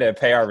stopping by to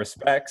pay our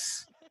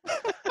respects.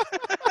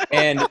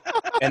 and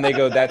they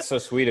go, that's so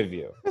sweet of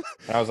you.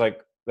 And I was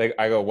like,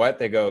 I go, what?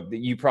 They go,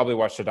 you probably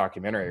watched the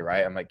documentary,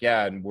 right? I'm like,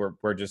 yeah. And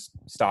we're just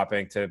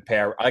stopping to pay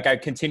our, like, I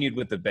continued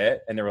with the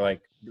bit, and they're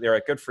like,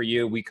 good for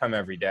you. We come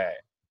every day.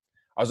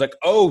 I was like,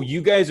 oh,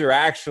 you guys are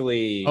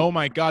actually, Oh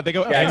my God, they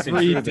go Jackson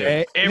every Truthers.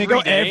 day. Every They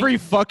go day? every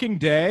fucking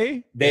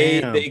day.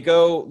 Damn. they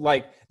go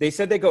like, they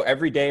said they go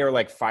every day or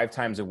like 5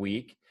 times a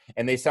week.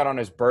 And they said on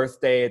his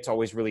birthday, it's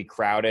always really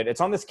crowded. It's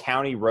on this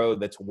county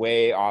road that's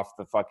way off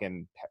the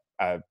fucking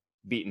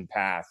beaten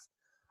path.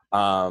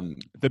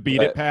 The beat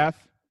But- it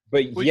path.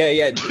 But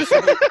yeah,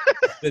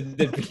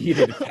 the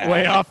beaten path.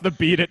 Way off the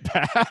beat it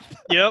path.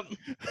 Yep.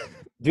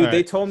 Dude, All they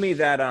right. told me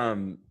that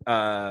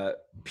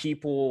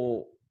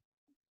people.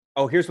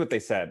 Oh, here's what they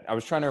said. I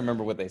was trying to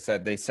remember what they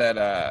said. They said,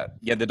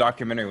 yeah, the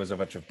documentary was a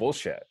bunch of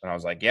bullshit. And I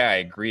was like, yeah, I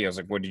agree. I was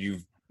like, what did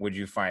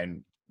you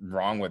find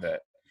wrong with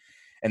it?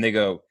 And they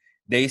go,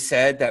 They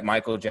said that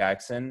Michael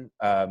Jackson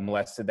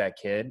molested that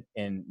kid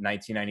in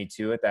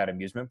 1992 at that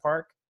amusement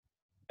park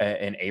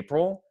in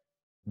April.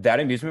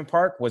 That amusement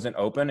park wasn't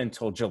open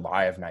until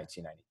July of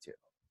 1992.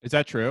 Is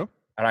that true?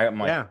 And I'm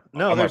like, Yeah.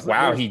 No, I'm like,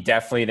 wow, there's- he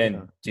definitely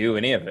didn't do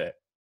any of it.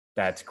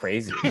 That's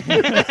crazy. Case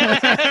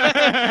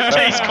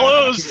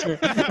closed. We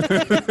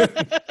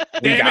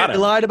Damn got They him.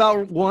 lied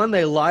about one.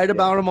 They lied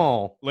about them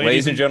all.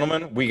 Ladies and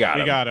gentlemen, we got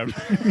we him. got him.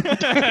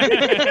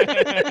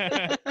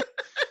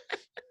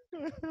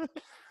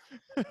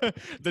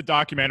 The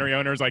documentary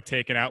owner is like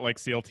taking out like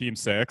SEAL Team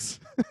 6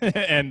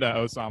 and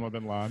Osama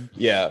bin Laden.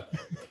 Yeah.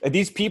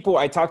 These people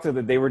I talked to,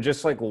 they were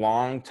just like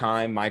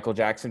long-time Michael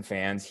Jackson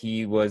fans.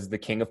 He was the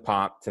king of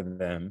pop to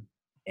them.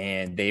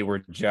 And they were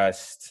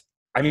just,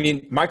 I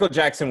mean, Michael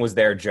Jackson was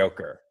their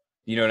Joker.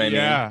 You know what I mean?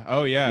 Yeah.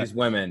 Oh, yeah. These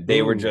women,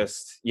 they were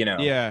just, you know,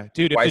 Yeah.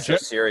 Dude, why if so the,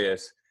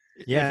 serious?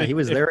 Yeah, he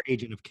was their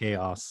agent of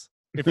chaos.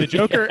 if the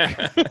Joker...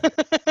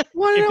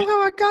 Want to know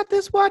how I got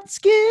this white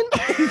skin?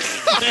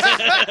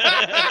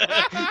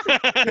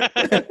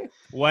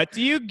 What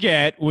do you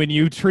get when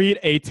you treat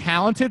a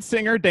talented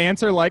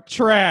singer-dancer like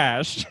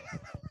trash?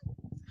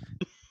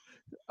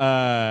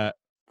 Do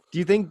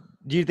you think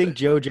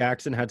Joe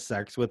Jackson had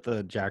sex with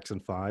the Jackson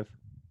 5?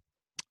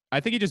 I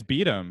think he just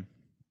beat him.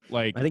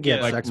 Like, I think he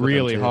had like sex with him,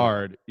 really too.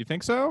 hard. You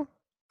think so?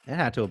 It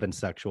had to have been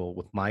sexual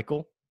with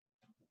Michael.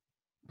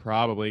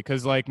 Probably,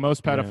 because like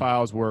most Yeah.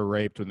 pedophiles were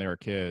raped when they were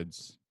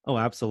kids. Oh,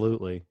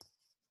 absolutely.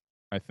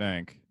 I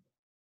think.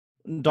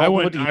 Dalton, I what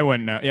wouldn't. do you- I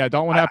wouldn't know. Yeah,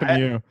 Dalton, what happened to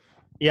you?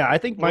 yeah, I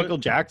think What- Michael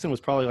Jackson was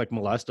probably like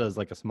molested as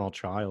like a small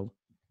child.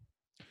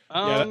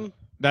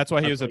 That's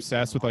why he was That's like-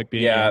 obsessed with like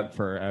being Yeah. young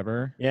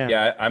forever. Yeah,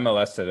 Yeah, I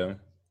molested him.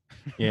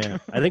 yeah.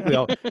 I think we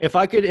all. If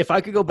I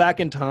could go back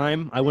in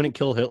time, I wouldn't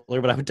kill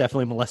Hitler, but I would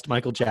definitely molest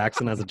Michael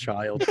Jackson as a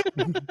child.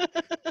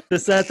 To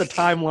set the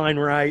timeline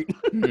right.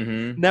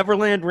 Mhm.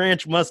 Neverland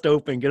Ranch must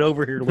open. Get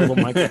over here, little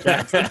Michael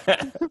Jackson.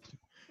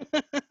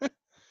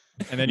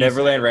 And then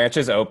Neverland Ranch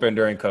is open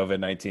during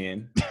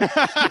COVID-19.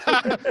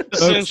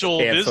 Essential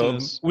Canceled.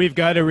 business. We've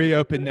got to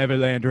reopen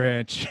Neverland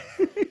Ranch.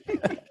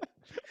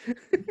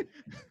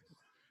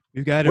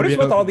 We've got to. What is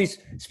with all these?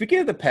 Speaking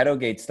of the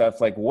pedogate stuff,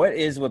 like what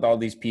is with all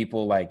these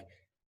people? Like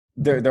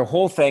their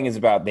whole thing is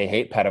about they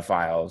hate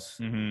pedophiles.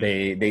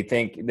 Mhm. They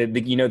think that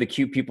the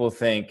cute people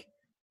think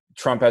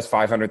Trump has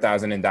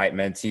 500,000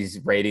 indictments. He's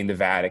raiding the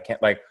Vatican.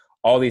 Like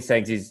all these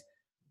things.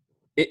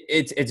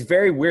 It's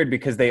very weird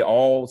because they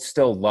all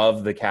still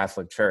love the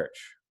Catholic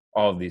Church.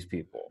 All of these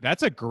people.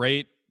 That's a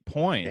great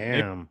point.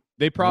 Damn.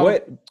 They probably.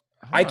 What?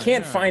 I Oh,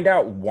 can't yeah. find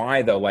out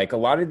why though. Like a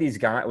lot of these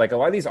guys, like a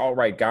lot of these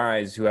alt-right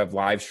guys who have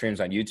live streams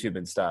on YouTube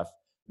and stuff,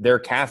 they're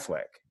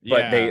Catholic,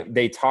 but Yeah.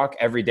 they talk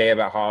every day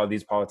about how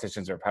these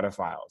politicians are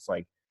pedophiles.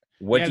 Like,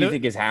 what Yeah, do you tho-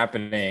 think is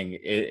happening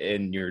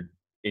in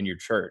your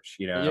church?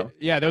 You know,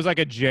 Yeah, there was like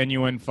a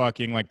genuine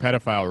fucking like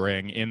pedophile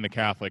ring in the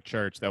Catholic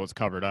Church that was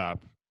covered up.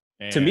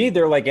 to me,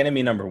 they're like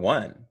enemy number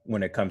one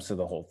when it comes to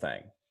the whole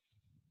thing.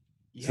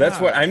 yeah. So that's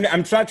what I'm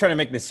not trying to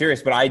make this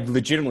serious, but I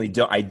legitimately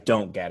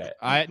don't get it.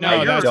 I No, no,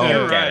 you're, that's don't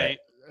you're get right. it.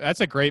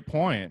 that's a great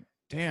point.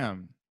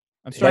 Damn,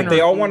 I'm starting Like they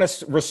to. all want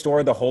to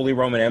restore the Holy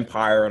Roman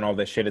Empire and all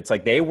this shit. It's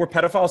like they were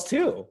pedophiles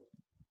too.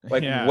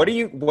 Like, Yeah. what do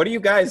you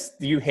guys,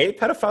 do you hate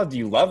pedophiles? Do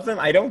you love them?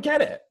 I don't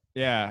get it.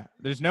 Yeah,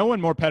 there's no one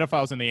more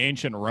pedophiles than the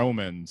ancient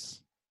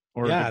Romans.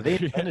 Or Yeah, the-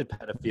 they invented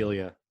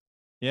pedophilia.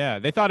 yeah,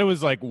 they thought it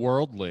was like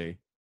worldly.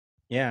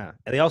 Yeah,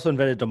 and they also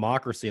invented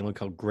democracy, and look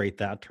how great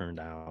that turned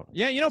out.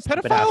 Yeah, you know,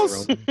 Stupid ass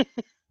pedophiles, Romans.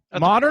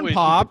 modern Wait,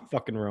 pop,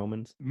 Fucking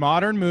Romans.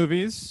 modern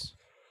movies,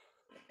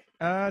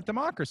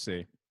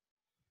 democracy.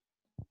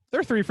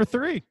 They're 3 for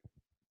 3.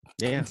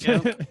 Yeah.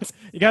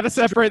 You got to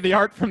separate the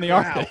art from the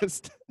Wow.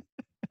 artist.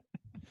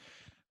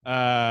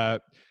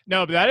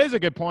 No, but that is a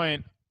good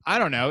point. I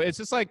don't know. It's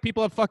just like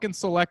people have fucking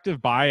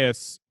selective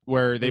bias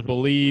where they Mhm.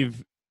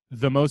 believe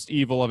the most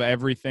evil of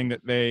everything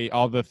that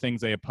all the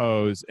things they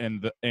oppose,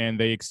 and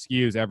they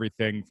excuse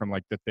everything from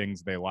like the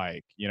things they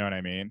like. You know what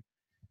I mean?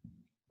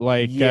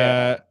 Like,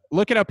 Yeah.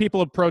 look at how people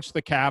approach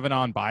the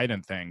Kavanaugh and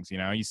Biden things. You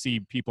know, you see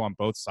people on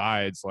both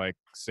sides like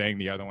saying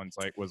the other one's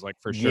like was like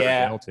for sure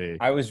Yeah. guilty.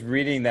 I was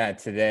reading that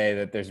today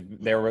that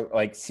there were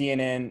like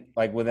CNN,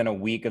 like within a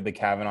week of the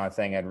Kavanaugh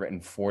thing, had written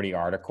 40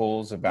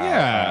 articles about,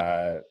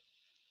 Yeah.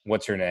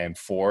 What's her name?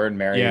 Ford,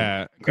 Mary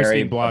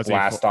Christine Blasey.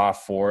 Blast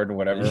off Ford,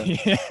 whatever.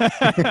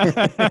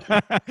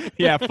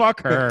 Yeah,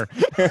 fuck her.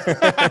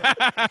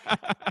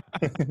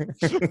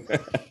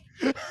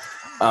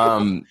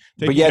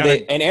 But yeah, got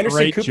a and Anderson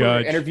great Cooper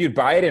judge. interviewed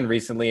Biden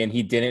recently, and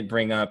he didn't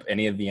bring up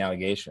any of the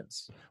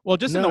allegations. Well,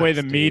 just in the way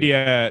Nuts,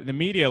 dude. the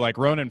media, like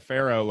Ronan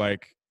Farrow,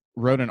 like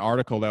wrote an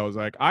article that was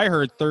like, I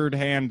heard third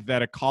hand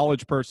that a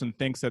college person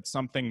thinks that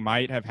something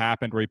might have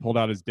happened where he pulled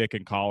out his dick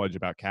in college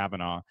about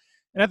Kavanaugh.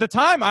 And at the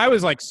time, I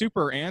was like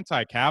super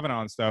anti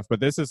Kavanaugh and stuff, but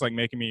this is like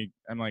making me.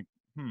 I'm like,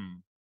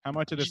 how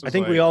much of this? I was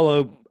think like, we all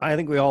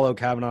owe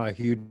Kavanaugh a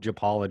huge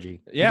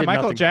apology. He Yeah, did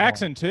Michael nothing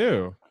Jackson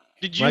too.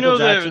 Did you Michael know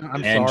Jackson, that?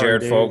 I'm And sorry,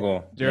 Jared dude.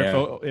 Fogel. Jared Yeah.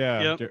 Fogel,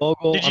 yeah. Yep. Jared-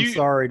 Fogel, Did I'm you-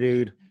 sorry,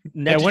 dude.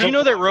 Yeah, Did when- you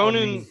know that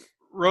Ronan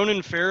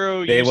Ronan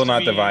Farrow. They used will to not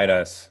be- divide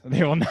us.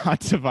 They will not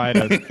divide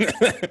us.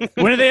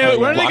 When are they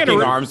Locking going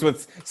to? arms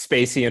with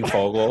Spacey and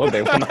Fogel.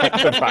 They will not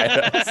divide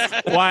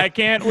us. Why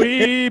can't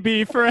we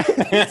be friends?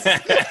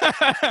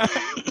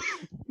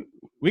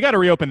 We got to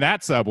reopen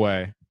that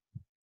Subway.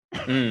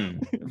 Mm.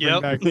 Bring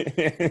Yep. back-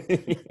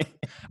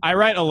 I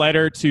write a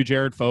letter to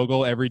Jared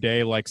Fogle every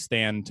day, like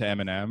Stan to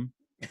Eminem.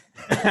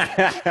 It's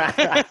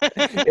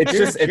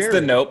the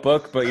Jared.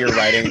 Notebook, but you're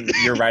writing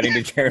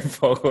to Jared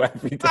Fogle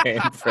every day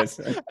in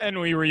prison. And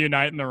we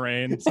reunite in the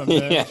rain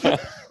someday.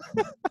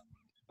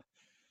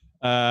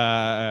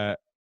 Yeah.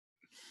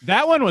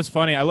 That one was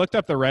funny. I looked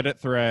up the Reddit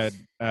thread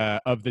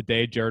of the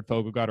day Jared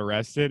Fogle got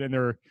arrested,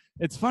 and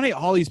it's funny.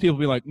 All these people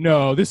be like,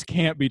 "No, this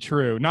can't be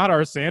true. Not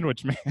our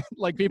sandwich man."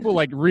 Like people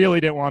like really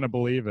didn't want to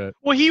believe it.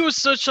 Well, he was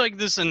such like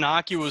this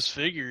innocuous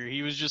figure.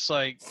 He was just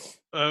like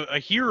a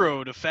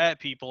hero to fat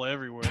people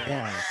everywhere.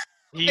 Yeah.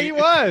 He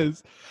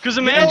was. Because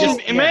just-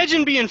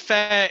 imagine being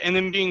fat and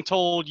then being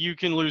told you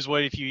can lose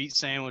weight if you eat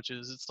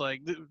sandwiches. It's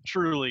like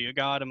truly a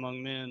god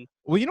among men.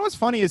 Well, you know what's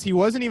funny is he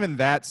wasn't even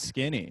that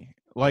skinny.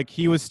 Like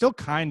he was still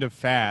kind of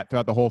fat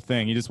throughout the whole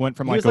thing. He just went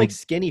from He like was like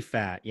skinny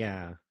fat.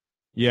 Yeah.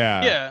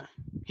 yeah. Yeah,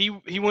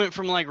 he went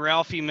from like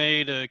Ralphie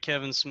May to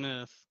Kevin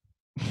Smith.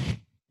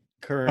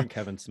 Current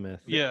Kevin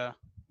Smith. Yeah,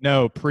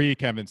 No, pre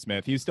Kevin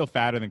Smith. He's still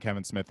fatter than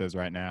Kevin Smith is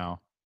right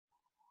now.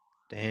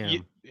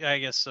 Damn. I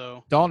guess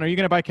so. Dalton, are you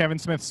gonna buy Kevin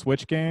Smith's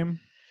Switch game?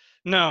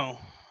 No,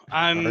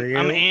 I'm Are you?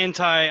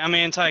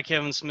 anti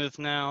Kevin Smith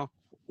now.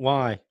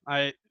 Why?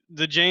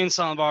 The Jane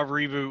Silent Bob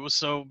reboot was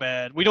so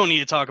bad. We don't need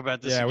to talk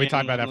about this. Yeah, we again.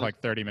 talked about that for like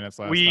 30 minutes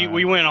last we time.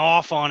 we went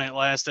off on it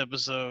last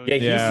episode. Yeah,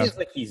 he Yeah. seems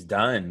like he's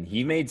done.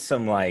 He made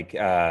some like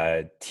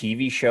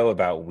TV show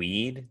about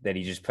weed that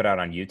he just put out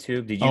on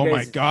YouTube. Did you Oh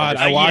guys my God,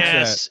 ever I see watched that?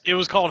 yes, it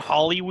was called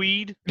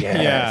Hollyweed. Yes.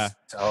 Yeah.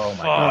 Oh my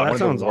Fuck. god, that one of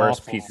sounds the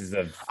worst awful. pieces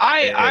of.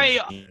 I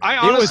It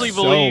honestly was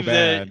so believe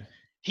that bad.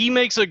 he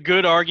makes a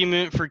good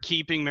argument for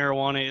keeping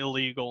marijuana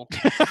illegal.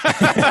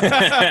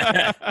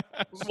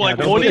 Like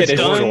don't what look it's at his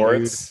done.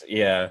 shorts.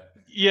 Yeah.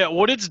 Yeah,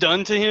 what it's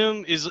done to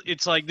him is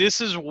it's like this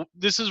is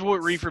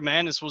what Reefer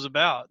Madness was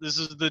about. This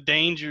is the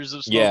dangers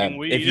of Yeah. smoking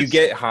weed. If you It's-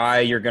 get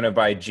high, you're gonna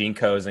buy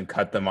Jinkos and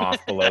cut them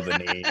off below the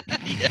knee.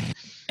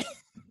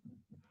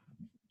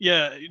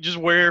 yeah, just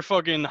wear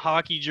fucking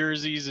hockey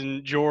jerseys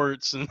and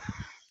jorts and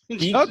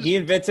He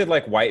invented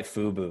like white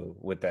FUBU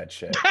with that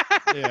shit.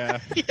 Yeah.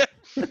 Yeah.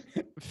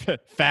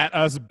 Fat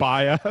us,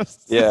 buy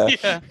us. Yeah.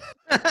 yeah,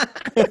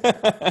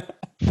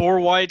 for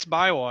whites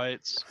by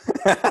whites.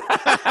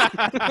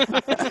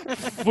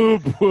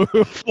 Foob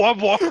whoop. Wah,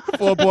 wah.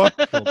 Flub,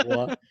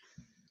 whoop.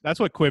 That's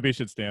what Quibi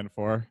should stand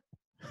for.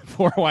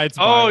 For whites.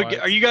 Oh, by whites.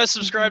 are you guys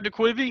subscribed to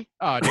Quibi?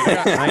 Oh, dude,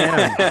 I, I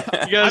am.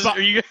 You guys bought-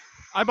 are you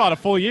I bought a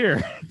full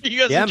year.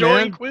 Yeah,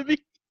 enjoying man. Quibi?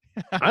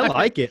 I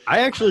like it. I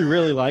actually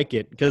really like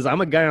it because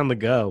I'm a guy on the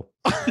go.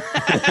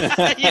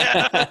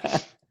 Yeah.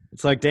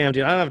 It's like, damn,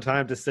 dude, I don't have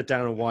time to sit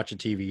down and watch a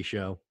TV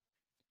show.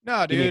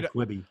 No, Give me dude.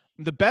 Quibi.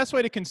 The best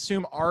way to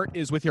consume art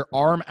is with your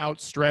arm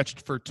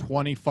outstretched for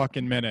 20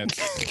 fucking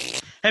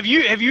minutes. Have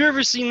you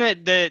ever seen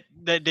that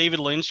David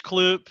Lynch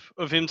clip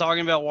of him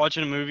talking about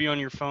watching a movie on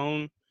your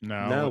phone?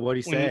 No,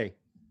 what'd he when- say?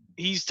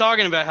 He's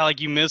talking about how like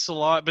you miss a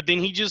lot, but then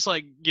he just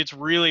like gets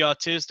really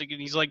autistic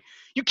and he's like,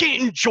 you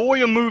can't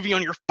enjoy a movie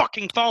on your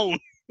fucking phone.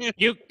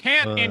 You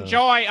can't Uh.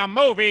 enjoy a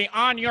movie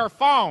on your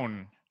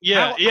phone.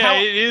 Yeah, How-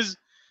 it is.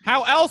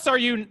 How else are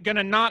you going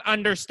to not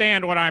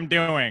understand what I'm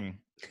doing?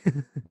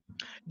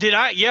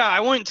 I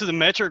went to the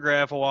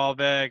Metrograph a while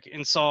back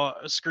and saw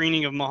a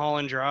screening of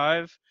Mulholland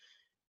Drive,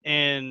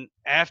 and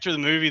after the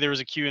movie there was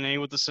a Q&A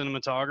with the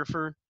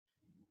cinematographer.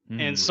 Hmm.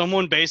 And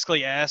someone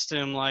basically asked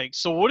him, like,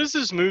 so what is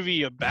this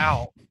movie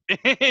about?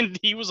 And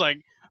he was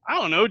like, I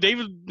don't know.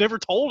 David never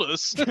told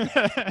us.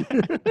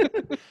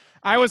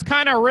 I was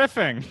kind of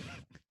riffing.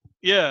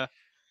 Yeah.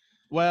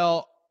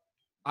 Well,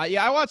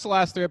 I watched the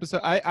last 3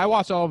 episodes. I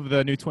watched all of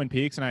the new Twin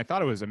Peaks, and I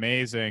thought it was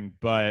amazing.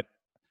 But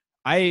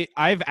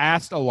I've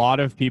asked a lot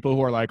of people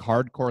who are like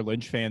hardcore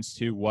Lynch fans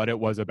too what it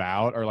was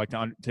about, or like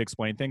to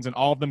explain things, and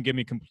all of them give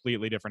me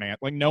completely different answers.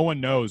 Like no one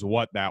knows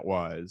what that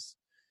was.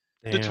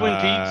 The Damn. Twin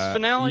Peaks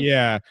finale?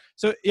 Yeah.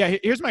 So yeah,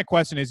 here's my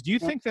question: is do you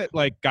think that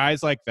like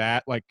guys like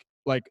that, like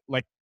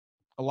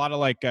a lot of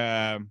like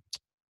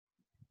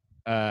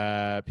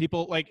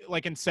people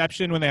like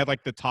Inception when they had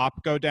like the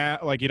top go down,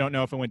 like you don't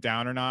know if it went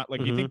down or not.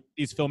 Like you think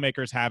these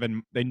filmmakers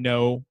they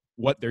know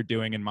what they're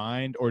doing in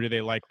mind, or do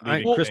they like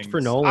leaving Christopher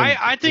things- Nolan.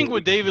 I think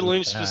with David completely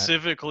Lynch did that.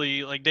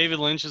 specifically, like David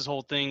Lynch's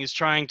whole thing is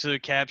trying to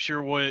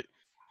capture what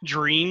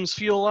dreams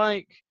feel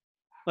like.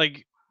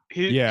 Like,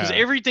 because Yeah.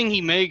 everything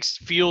he makes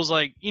feels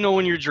like, you know,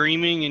 when you're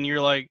dreaming and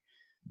you're like,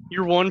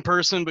 you're one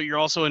person, but you're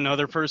also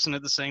another person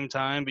at the same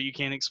time, but you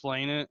can't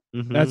explain it.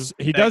 Mhm.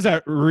 He does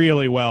that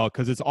really well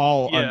because it's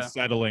all Yeah.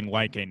 unsettling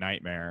like a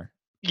nightmare.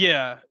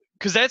 Yeah,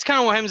 because that's kind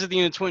of what happens at the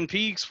end of Twin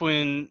Peaks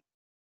when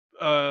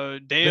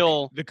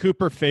Dale. The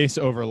Cooper face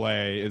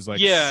overlay is like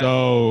Yeah.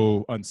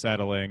 so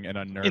unsettling and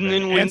unnerving, And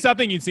then when-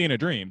 something you'd see in a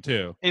dream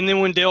too. And then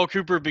when Dale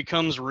Cooper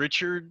becomes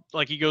Richard,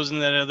 like he goes in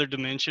that other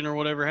dimension or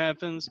whatever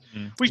happens.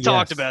 Mhm. We've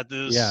talked about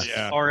this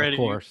Yeah. already. Of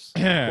course.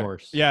 Of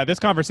course. Yeah, this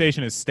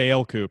conversation is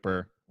stale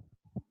Cooper.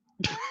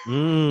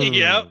 Mm.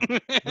 Yep.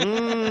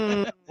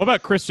 Mm. What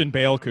about Christian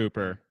Bale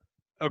Cooper?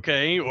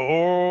 Okay.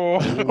 Oh.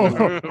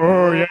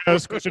 Oh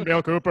yes, Christian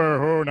Bale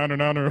Cooper. Oh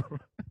no.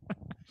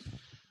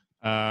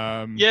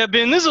 Yeah,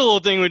 Ben, this is a little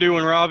thing we do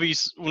when Robbie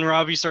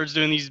starts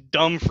doing these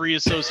dumb free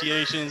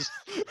associations.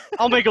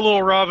 I'll make a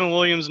little Robin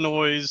Williams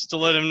noise to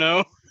let him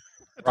know.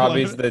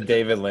 Robbie's the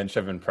David Lynch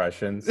of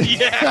impressions.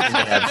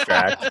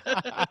 Abstract.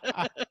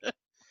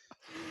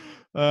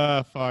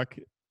 Fuck.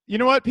 You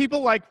know what?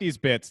 People like these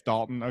bits,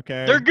 Dalton.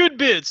 Okay, They're good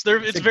bits.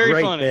 It's a very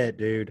great funny. bit,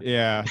 dude.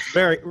 Yeah.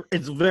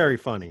 It's very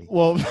funny.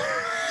 Well,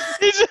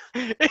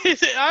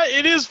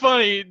 It is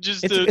funny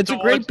just It's to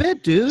a great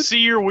bit, dude. see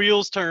your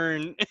wheels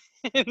turn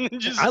and then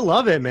just I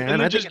love it, man. and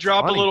then I just think it's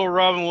drop funny. a little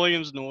Robin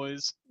Williams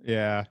noise.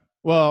 yeah.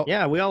 Well,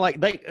 Yeah, we all like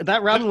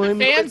that. Robin The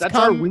Williams. fans That's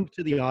our come- wink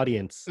to the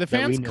audience. the that we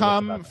fans know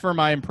come about for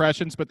my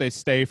impressions, but they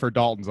stay for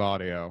Dalton's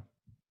audio.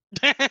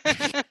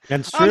 that.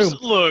 That's true.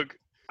 Look,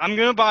 I'm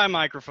gonna buy a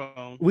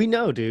microphone. We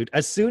know, dude.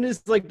 As soon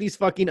as like these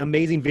fucking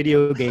amazing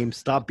video games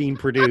stop being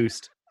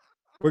produced,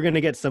 we're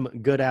gonna get some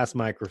good ass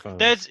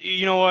microphones.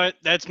 You know what?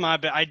 That's my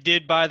bad. I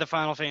did buy the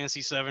Final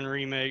Fantasy VII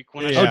remake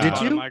when I Oh, should have did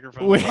bought you? a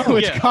microphone.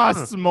 Which Yeah.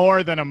 costs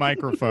more than a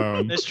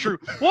microphone. That's true.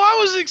 Well, I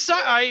was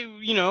excited.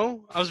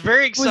 I was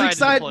very I excited. was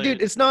excited, to play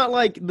dude. it. It's not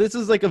like this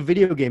is like a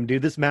video game,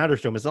 dude. This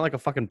matters to him. It's not like a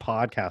fucking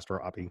podcast,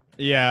 Robbie.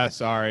 Yeah,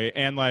 sorry.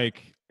 And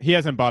like he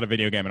hasn't bought a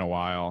video game in a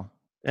while.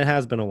 It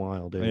has been a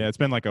while, dude. Yeah, it's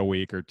been like a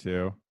week or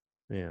two.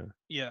 Yeah.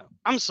 Yeah,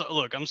 I'm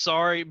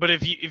sorry, but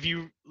if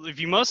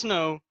you must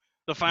know,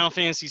 the Final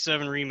Fantasy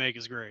VII remake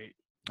is great.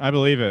 I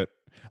believe it.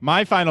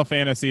 My Final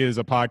Fantasy is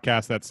a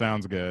podcast that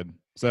sounds good.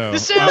 So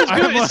This sounds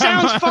good. It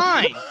sounds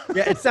fine.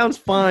 Yeah, it sounds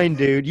fine,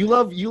 dude. You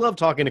love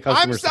talking to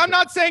customers. I'm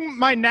not saying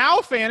my now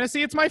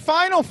fantasy. It's my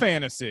Final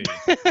Fantasy.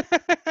 All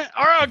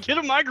right, I'll get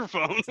a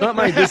microphone. It's not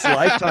my this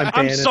lifetime I'm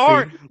fantasy.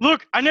 sorry.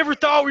 Look, I never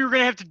thought we were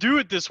gonna have to do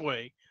it this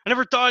way. I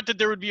never thought that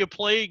there would be a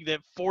plague that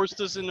forced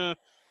us into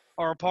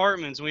our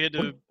apartments. We had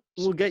to.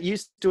 We'll get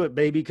used to it,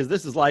 baby, because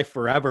this is life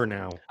forever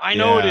now. I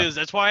know it Yeah. is.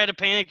 That's why I had a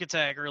panic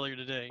attack earlier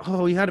today.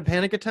 Oh, you had a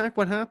panic attack?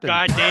 What happened?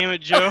 God damn it,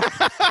 Joe.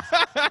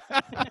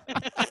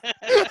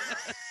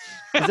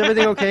 Is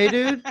everything okay,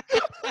 dude?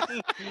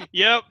 Yep.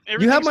 You have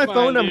everything's my fine,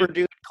 phone number, dude.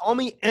 dude. Call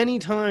me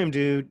anytime,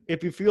 dude.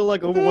 If you feel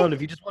like overwhelmed,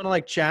 if you just want to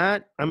like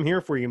chat, I'm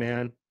here for you,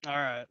 man. All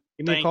right.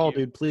 Give me a Thank call, you.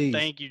 dude, please.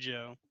 Thank you,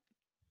 Joe.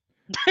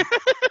 You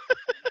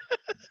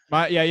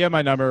have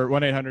my number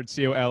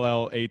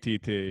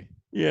 1-800-COLLATT.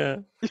 Yeah.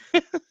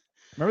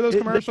 Remember those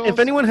commercials? If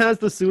anyone has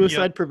the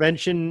suicide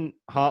prevention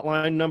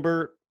hotline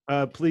number,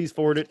 please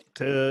forward it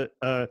to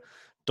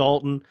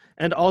Dalton.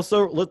 And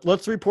also,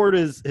 let's report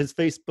his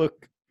Facebook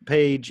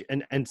page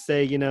and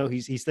say, you know,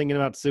 he's thinking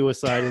about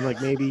suicide and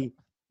like maybe he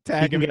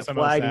Tag can him in get some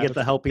of those flagged and get the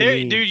statuses. help he There,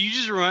 needs. dude, you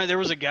just remind. There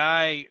was a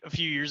guy a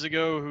few years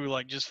ago who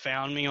like just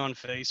found me on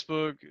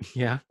Facebook.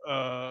 Yeah.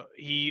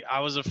 I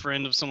was a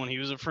friend of someone he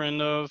was a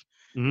friend of.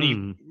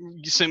 Mm.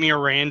 He sent me a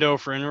rando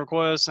friend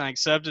request and I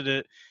accepted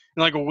it.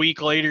 And like a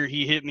week later,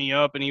 he hit me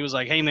up and he was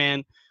like, "Hey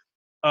man,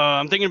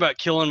 I'm thinking about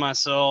killing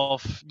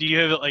myself. Do you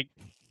have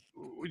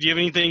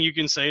anything you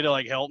can say to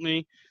like help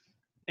me?"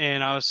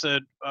 And I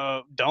said,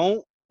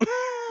 "Don't."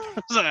 I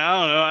was like, I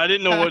don't know. I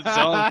didn't know what to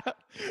tell him.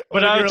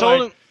 But I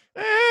told him.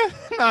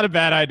 Not a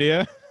bad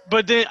idea.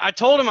 But then I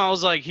told him, I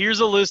was like, here's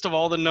a list of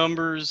all the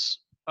numbers,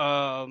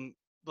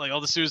 like all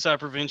the suicide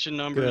prevention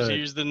numbers. Good.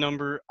 Here's the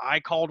number. I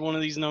called one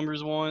of these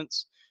numbers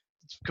once.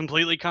 It's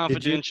completely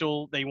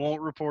confidential. They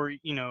won't report,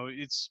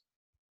 if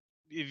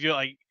you're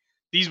like,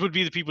 these would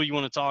be the people you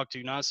want to talk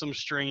to, not some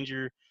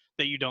stranger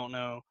that you don't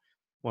know.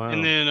 Wow.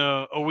 And then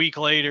a week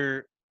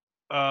later,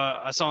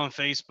 I saw on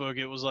Facebook,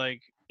 it was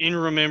like, in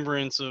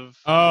remembrance of.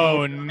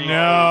 Oh You couldn't do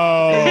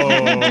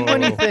no!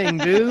 anything,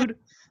 dude.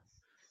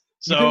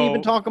 So, You couldn't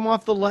even talk him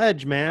off the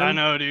ledge, man. I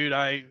know, dude.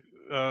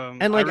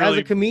 And like I really, as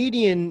a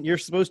comedian, you're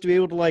supposed to be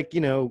able to like,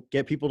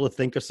 get people to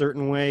think a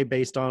certain way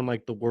based on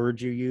like the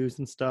words you use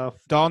and stuff.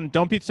 Don,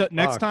 don't be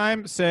next Fuck.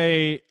 time.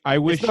 Say I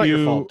wish It's not you.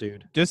 your fault,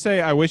 dude. Just say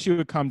I wish you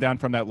would come down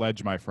from that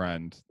ledge, my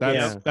friend.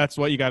 That's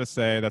what you got to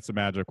say. That's the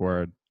magic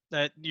word.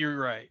 that you're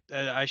right.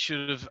 I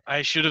should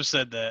have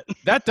said that.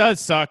 That does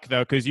suck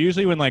though, because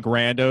usually when like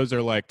randos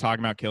are like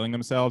talking about killing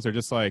themselves, they're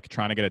just like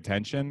trying to get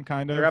attention,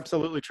 kind of. They're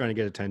absolutely trying to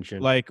get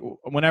attention. Like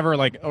whenever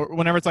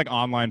it's like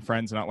online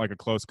friends, not like a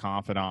close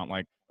confidant.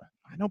 Like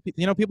I know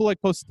people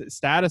like post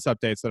status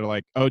updates that are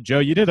like, "Oh, Joe,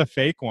 you did a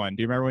fake one.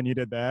 Do you remember when you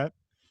did that?"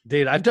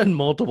 Dude, I've done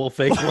multiple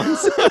fake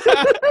ones.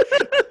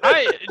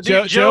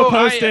 Joe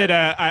posted,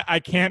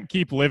 I can't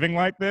keep living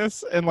like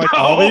this, and like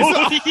all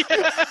these.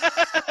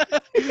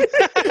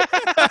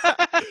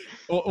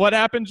 What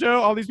happened,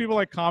 Joe? All these people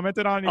like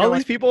commented on it. All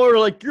these people are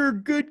like, "You're a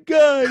good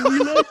guy. We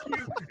like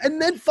you." And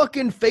then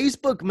fucking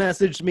Facebook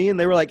messaged me, and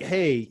they were like,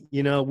 "Hey,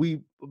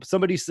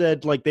 somebody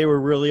said like they were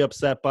really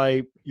upset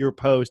by your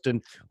post,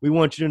 and we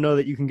want you to know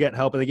that you can get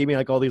help. And they gave me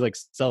like all these like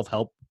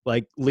self-help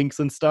like links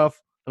and stuff.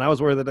 And I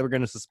was worried that they were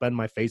going to suspend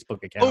my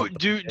Facebook account. Oh,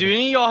 do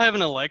any of y'all have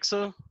an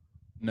Alexa?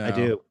 No. I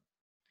do.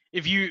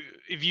 If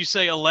you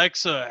say,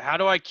 Alexa, how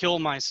do I kill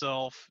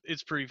myself?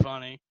 It's pretty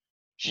funny.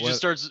 She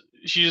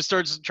just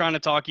starts trying to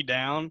talk you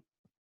down.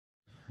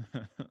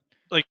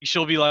 Like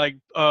she'll be like,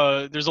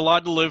 there's a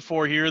lot to live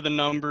for. Here are the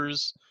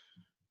numbers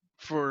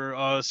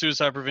for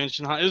suicide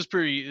prevention.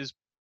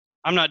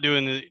 I'm not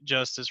doing it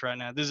justice right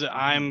now.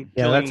 I'm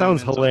Yeah, killing that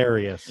sounds momentum.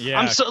 hilarious.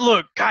 Yeah.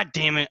 Look, god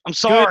damn it. I'm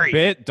sorry.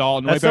 Good bit,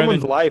 Dalton. That's way better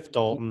someone's than, life,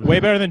 Dalton. way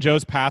better than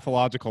Joe's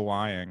pathological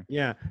lying.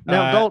 Yeah.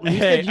 Now, Dalton, you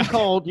hey.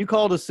 said you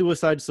called a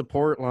suicide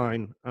support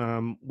line.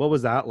 What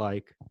was that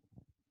like?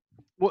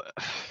 What?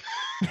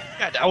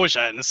 God, I wish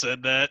I hadn't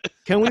said that.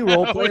 Can we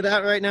role I play wish-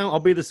 that right now? I'll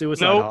be the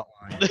suicide Nope.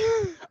 hotline.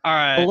 All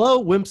right.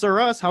 Hello, Wimps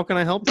Are Us. How can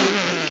I help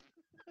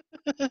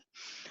you?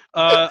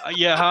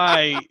 Yeah,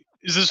 hi.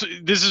 This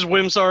is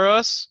Wimps Are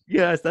Us?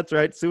 Yes, that's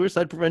right.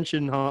 Suicide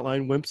prevention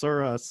hotline. Wimps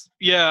Are Us.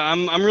 Yeah,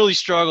 I'm really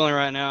struggling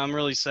right now. I'm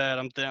really sad.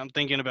 I'm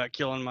thinking about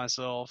killing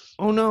myself.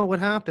 Oh no, what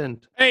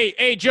happened?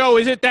 Hey, Joe,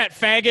 is it that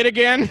faggot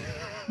again?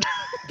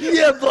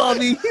 Yeah,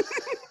 Bobby.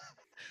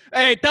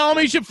 Hey, tell him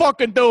he should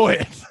fucking do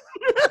it.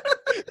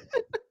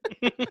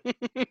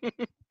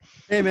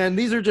 Hey man,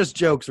 these are just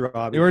jokes,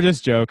 Robbie. We were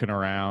just joking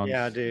around.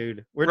 Yeah,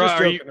 dude. We're Rob,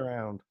 just are you- joking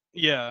around.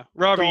 Yeah,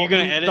 Rob, are you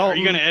gonna edit? Are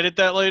you Dalton. gonna edit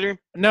that later?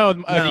 No,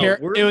 we're-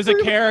 it was a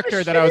we're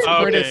character that I was shitting.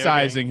 Okay,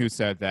 criticizing who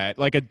said that.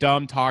 Like a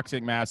dumb,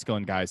 toxic,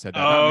 masculine guy said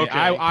that. Oh, not me.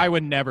 okay. I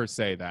would never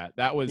say that.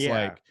 That was Yeah.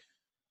 like,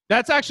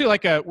 that's actually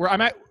like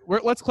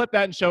let's clip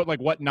that and show it like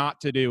what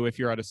not to do if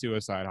you're at a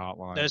suicide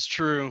hotline. That's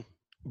true.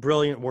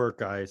 Brilliant work,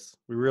 guys.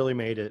 We really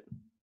made it.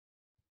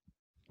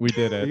 We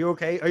did Are it. you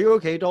okay? Are you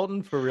okay,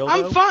 Dalton? For real?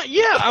 I'm though? fine.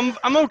 Yeah,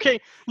 I'm okay.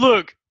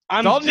 Look,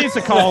 Dalton needs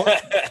to call.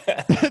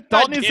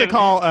 Dalton needs to damn it.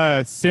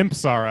 call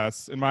Simps Are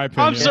Us, in my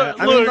opinion. I'm so-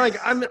 I mean,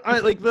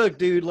 Look. like, look,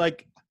 dude,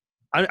 like,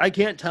 I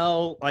can't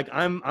tell. Like,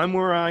 I'm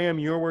where I am.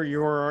 You're where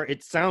you are.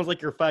 It sounds like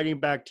you're fighting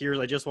back tears.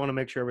 I just want to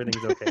make sure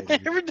everything's okay.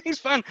 dude. Everything's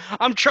fine.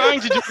 I'm trying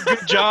to do a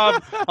good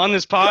job on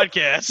this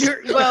podcast.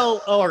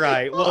 Well, all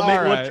right. Well, All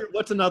maybe right.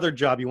 what's another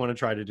job you want to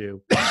try to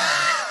do?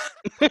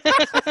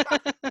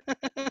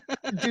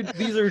 Dude,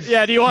 these are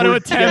Yeah, do you want to we're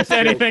attempt just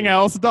anything joking.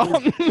 else,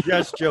 Dalton?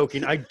 Just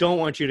joking. I don't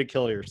want you to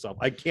kill yourself.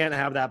 I can't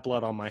have that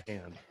blood on my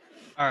hand.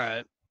 All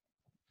right.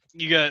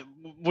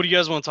 What do you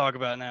guys want to talk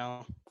about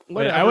now?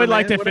 I would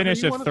like to Whatever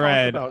finish you a wanna talk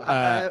thread.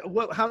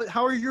 about.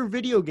 How are your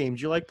video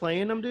games? You like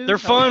playing them, dude? They're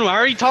fun. I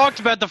already talked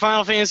about the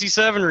Final Fantasy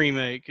VII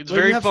remake. It's Well,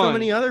 very you have fun. so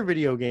many other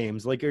video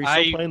games. Like, are you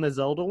still playing the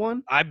Zelda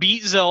one? I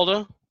beat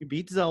Zelda. You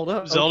beat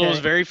Zelda. Zelda was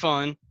Okay. very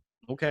fun.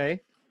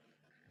 Okay.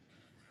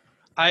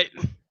 All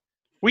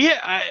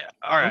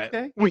right.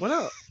 Okay. We- What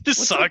up? This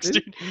What's up, sucks,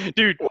 dude?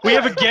 dude. We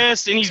have a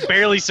guest, and he's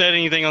barely said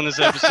anything on this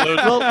episode.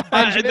 Well,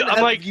 Benjamin, I'm have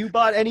like, you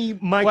bought any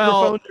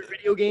microphones or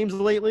video games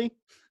lately?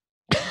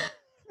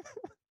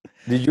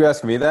 Did you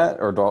ask me that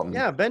or Dalton?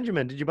 Yeah,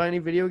 Benjamin, did you buy any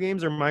video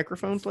games or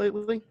microphones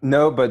lately?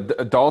 No,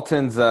 but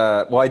Dalton's.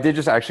 Well, I did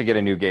just actually get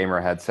a new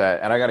gamer headset,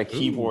 and I got a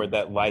keyboard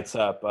that lights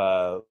up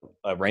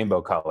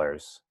rainbow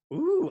colors.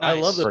 Ooh, I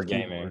Nice. love those For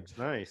gaming. keyboards.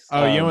 Nice.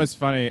 Oh, you know what's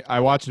funny?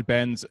 I watched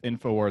Ben's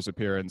InfoWars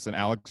appearance, and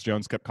Alex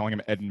Jones kept calling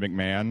him Ed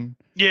McMahon.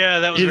 yeah,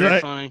 that was He's very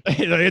like- funny.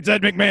 He's like, it's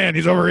Ed McMahon.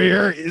 He's over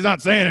here. He's not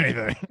saying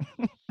anything.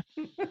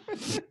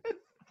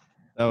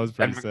 That was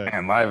pretty sick.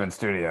 And live in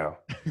studio.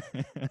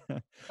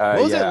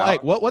 What was it yeah.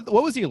 like? What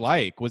was he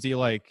like? Was he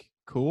like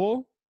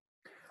cool?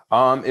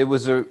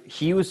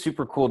 He was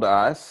super cool to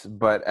us,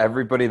 but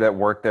everybody that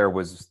worked there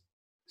was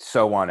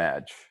so on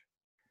edge.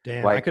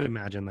 Damn, I like- could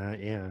imagine that.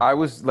 Yeah. I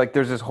was like,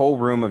 there's this whole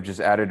room of just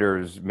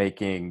editors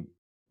making,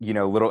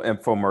 little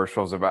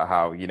infomercials about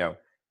how,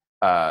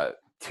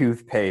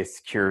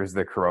 toothpaste cures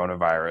the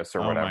coronavirus or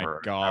Oh my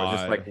whatever. I was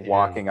just like God.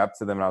 walking up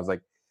to them and I was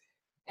like,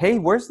 hey,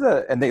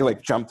 and they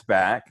like jumped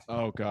back.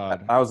 Oh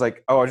God. I was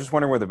like, oh, I was just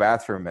wondering where the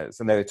bathroom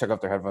is. And they took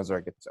off their headphones. They're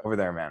like, it's over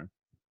there, man.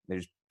 They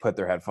just put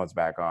their headphones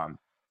back on.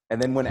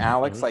 And then when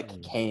Alex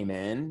like came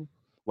in,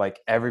 like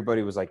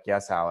everybody was like,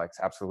 yes, Alex,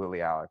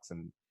 absolutely, Alex.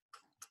 And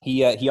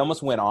he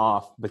almost went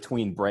off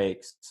between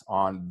breaks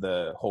on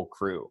the whole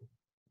crew. He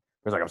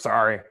was like, I'm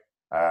sorry.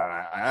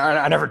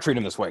 I never treat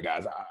him this way,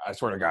 guys. I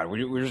swear to God,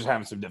 we're just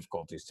having some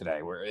difficulties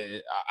today.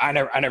 I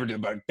never do,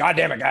 but God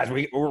damn it, guys,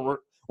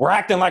 we're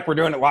acting like we're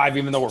doing it live,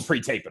 even though we're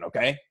pre-taping.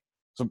 Okay,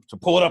 so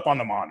pull it up on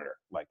the monitor.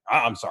 Like,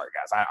 I'm sorry,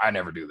 guys, I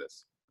never do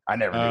this. I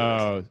never do this.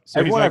 Oh, so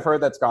Everyone he's I've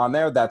heard that's gone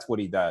there, that's what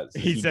he does.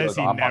 he says goes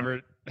he off on-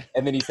 never.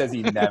 and then he says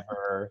he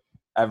never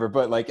ever.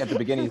 But like at the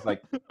beginning, he's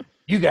like,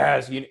 "You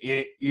guys,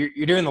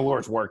 you're doing the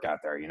Lord's work out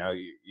there.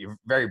 You're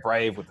very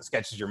brave with the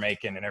sketches you're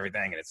making and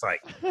everything." And it's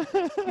like,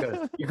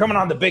 you're coming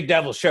on the Big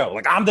Devil show.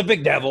 Like, I'm the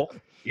Big Devil.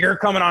 You're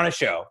coming on a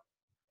show,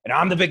 and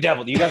I'm the Big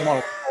Devil. Do you guys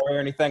want to or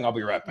anything? I'll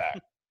be right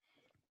back.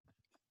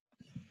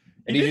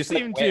 And He he just just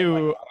like, seemed went,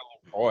 to. like,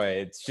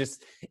 Boy,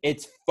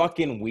 it's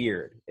fucking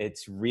weird.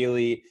 It's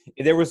really,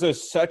 there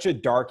was such a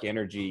dark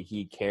energy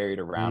he carried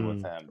around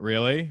with him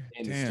Really?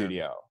 in the Damn.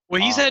 studio.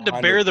 Well, he's had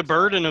to bear the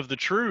burden of the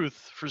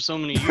truth for so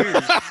many years.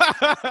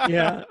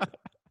 Yeah.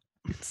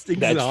 It's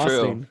That's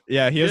exhausting. true.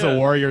 Yeah, he has a Yeah.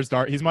 warrior's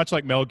dark. He's much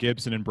like Mel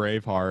Gibson in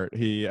Braveheart.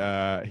 He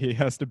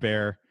has to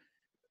bear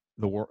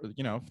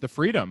the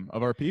freedom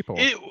of our people.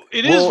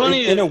 It is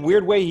funny. In a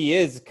weird way, he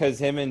is, because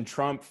him and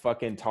Trump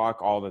fucking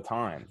talk all the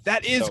time.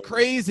 That is So-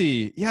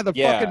 crazy. Yeah, the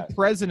Yeah. fucking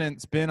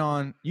president's been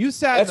on. You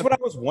sat. That's what I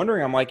was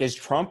wondering. I'm like, is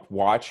Trump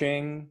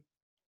watching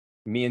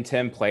me and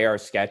Tim play our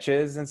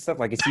sketches and stuff?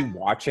 Like, is he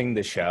watching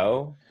the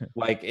show?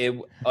 Like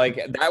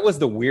that was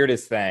the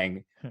weirdest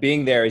thing.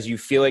 Being there is you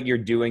feel like you're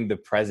doing the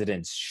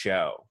president's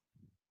show.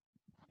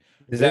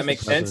 Does that make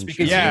sense?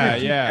 Because show. Yeah, you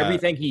repeat yeah.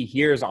 everything he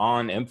hears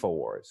on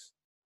InfoWars.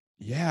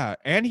 Yeah,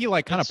 and he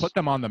like kind of It's- put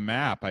them on the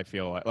map. I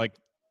feel like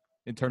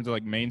in terms of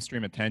like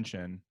mainstream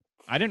attention.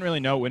 I didn't really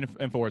know what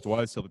InfoWars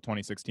was till the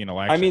 2016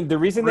 election. I mean, the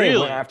reason they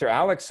Really? went after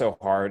Alex so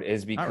hard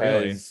is Not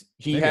really. because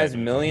he Maybe I has did.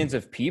 millions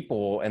of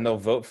people and they'll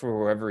vote for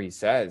whoever he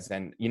says.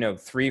 And,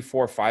 3,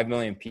 4, 5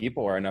 million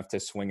people are enough to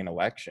swing an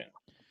election.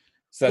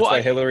 So that's Well,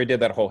 why Hillary did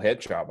that whole hit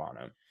job on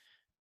him.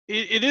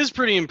 It is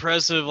pretty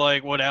impressive,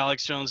 like what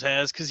Alex Jones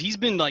has, because he's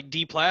been like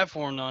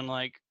deplatformed on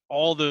like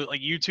all the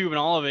like YouTube and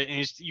all of it,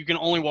 and you can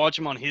only watch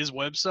him on his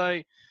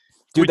website.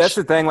 Dude, Which- that's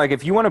the thing. Like,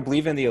 if you want to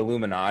believe in the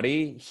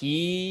Illuminati,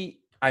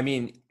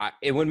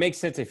 it would make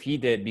sense if he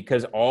did,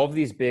 because all of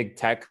these big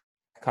tech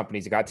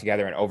companies got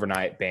together and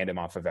overnight banned him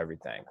off of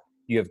everything.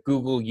 You have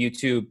Google,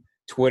 YouTube,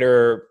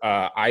 Twitter,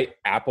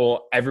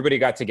 Apple. Everybody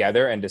got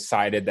together and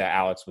decided that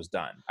Alex was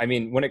done. I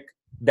mean,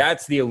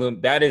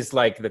 that is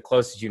like the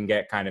closest you can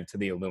get kind of to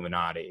the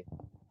Illuminati,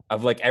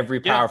 of like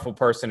every Yeah. powerful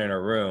person in a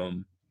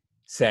room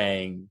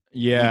saying,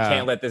 yeah, you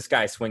can't let this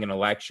guy swing an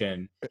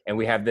election, and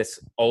we have this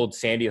old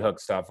Sandy Hook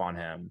stuff on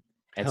him,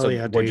 and Hell so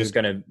yeah, we're just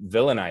dude. gonna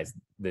villainize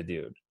the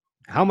dude.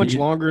 How much You-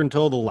 longer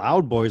until the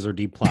Loud Boys are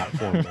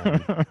deplatformed?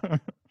 then?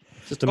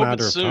 It's just a Hope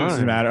matter it's of soon. Doesn't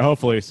time. matter.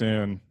 Hopefully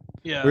soon.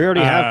 Yeah. We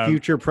already have Um,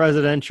 future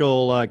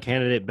presidential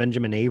candidate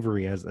Benjamin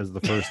Avery as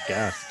the first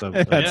guest. Of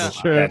That's the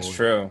Yeah. true. That's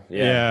true.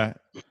 Yeah.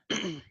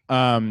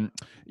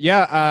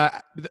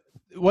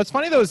 What's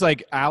funny though is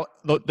like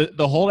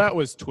the holdout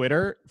was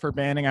Twitter for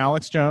banning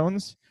Alex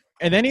Jones,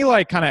 and then he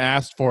like kind of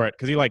asked for it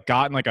because he like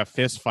got in like a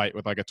fist fight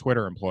with like a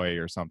Twitter employee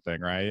or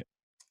something, right?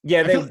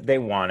 Yeah, I feel- they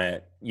want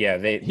it. Yeah,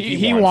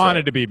 He wants wanted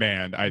it. to be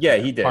banned. Yeah,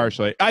 he did.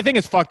 partially. I think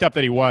it's fucked up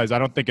that he was. I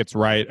don't think it's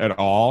right at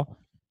all.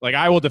 Like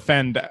I will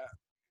defend.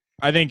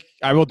 I think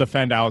I will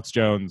defend Alex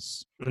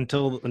Jones.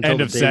 until End the of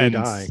day we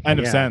sentence. die. End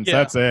of Yeah. sentence. Yeah.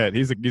 That's it.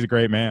 He's a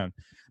great man.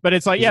 But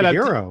it's like He's yeah, a that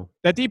hero.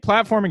 that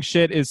deplatforming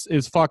shit is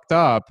fucked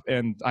up,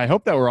 and I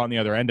hope that we're on the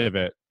other end of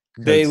it.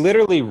 They 'Cause-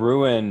 literally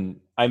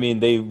ruin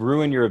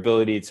your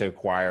ability to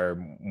acquire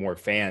more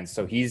fans.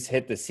 So he's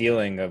hit the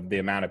ceiling of the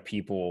amount of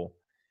people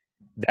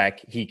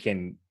that he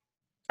can.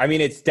 I mean,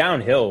 it's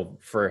downhill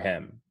for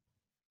him.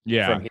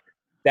 yeah, From here.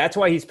 That's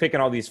why he's picking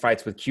all these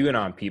fights with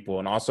QAnon people,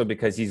 and also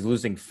because he's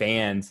losing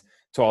fans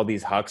to all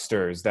these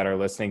hucksters that are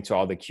listening to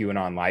all the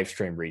QAnon live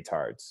stream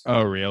retards.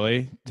 Oh,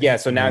 really? Yeah,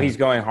 so now he's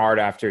going hard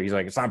after. He's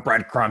like, it's not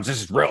breadcrumbs.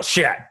 This is real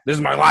shit. This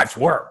is my life's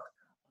work.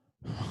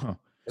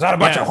 It's not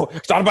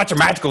a bunch of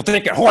magical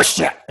thinking horse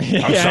shit. I'm Yeah,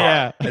 sorry.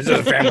 yeah. This is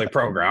a family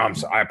program.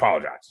 I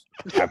apologize.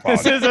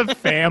 This is a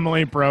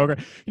family program.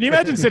 Can you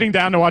imagine sitting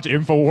down to watch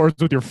InfoWars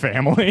with your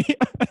family?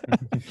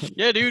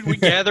 Yeah, dude, we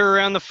gather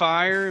around the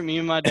fire, me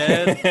and my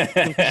dad.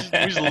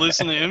 We just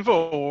listen to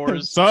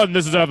InfoWars. Son,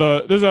 this is how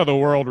the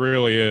world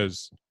really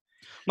is.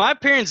 My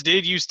parents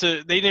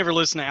they never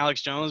listened to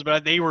Alex Jones,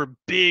 but they were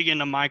big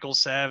into Michael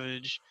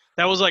Savage.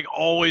 That was like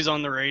always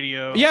on the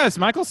radio. Yes,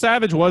 Michael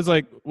Savage was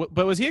like,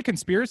 but was he a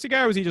conspiracy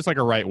guy or was he just like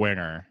a right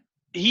winger?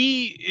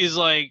 He is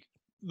like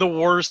the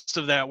worst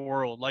of that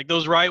world. Like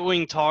those right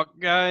wing talk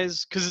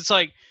guys, because it's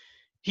like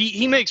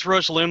he makes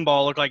Rush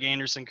Limbaugh look like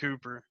Anderson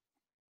Cooper.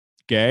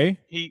 Gay?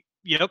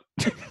 Yep.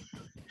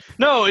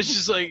 No, it's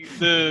just like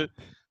the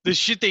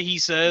shit that he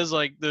says,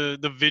 like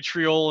the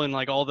vitriol and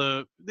like all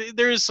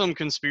there is some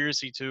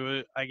conspiracy to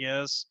it, I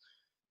guess.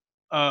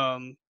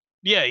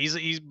 Yeah,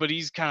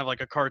 he's kind of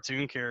like a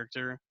cartoon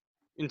character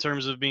in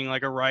terms of being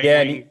like a right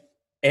Yeah, wing.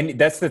 and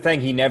that's the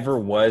thing. He never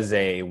was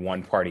a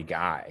one-party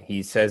guy.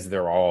 He says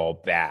they're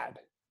all bad.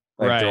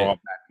 Like they're Right. all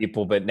bad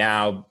people. But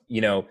now,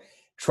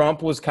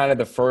 Trump was kind of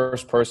the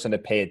first person to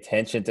pay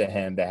attention to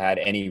him that had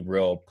any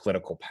real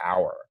political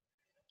power.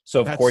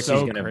 So of That's course so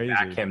he's going to crazy.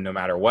 back him no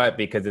matter what,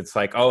 because it's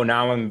like, oh,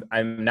 now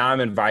I'm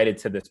invited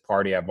to this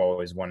party I've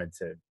always wanted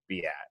to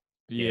be at.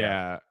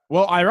 Yeah.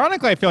 Well,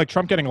 ironically, I feel like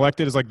Trump getting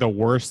elected is like the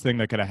worst thing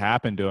that could have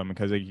happened to him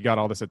because like, he got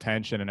all this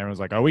attention and everyone's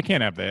like, oh, we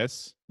can't have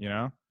this,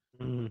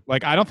 Mm.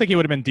 Like, I don't think he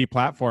would have been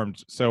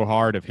deplatformed so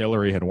hard if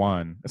Hillary had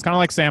won. It's kind of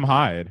like Sam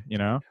Hyde,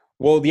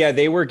 Well, yeah,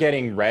 they were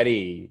getting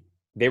ready.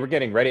 I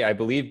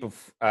believe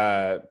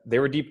they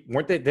were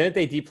didn't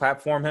they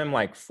deplatform him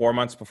like 4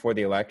 months before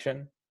the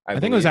election? I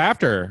think it was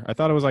after. I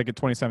thought it was like in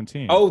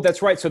 2017. Oh,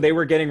 that's right. So they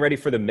were getting ready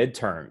for the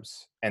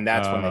midterms, and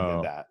that's when they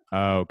did that.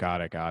 Oh, got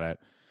it.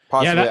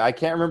 Possibly. that- I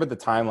can't remember the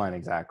timeline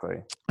exactly.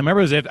 I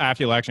remember it was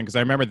after the election because I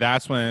remember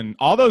that's when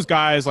all those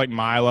guys like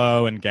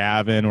Milo and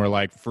Gavin were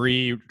like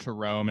free to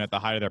roam at the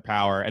height of their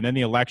power, and then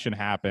the election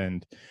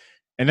happened,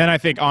 and then I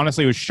think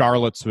honestly it was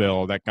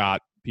Charlottesville that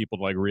got people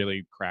to like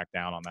really crack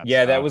down on that.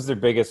 Yeah, that stuff. was their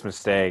biggest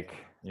mistake.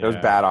 It was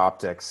Yeah. bad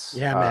optics.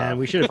 Yeah, man,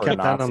 we should have for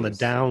kept that on the Nazis.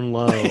 down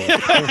low.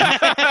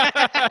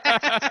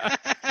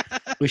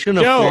 We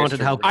shouldn't have Joe, flaunted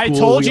how cool I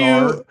told we you,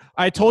 are.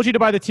 I told you to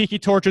buy the tiki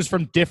torches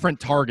from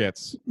different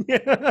targets. Yeah,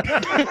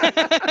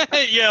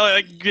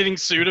 like getting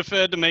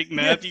Sudafed to make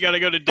meth. You got to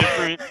go to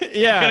different.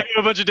 Yeah, Gotta go to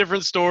a bunch of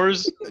different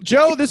stores.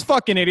 Joe, this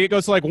fucking idiot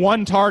goes to like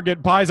one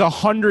Target, buys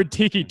 100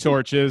 tiki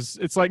torches.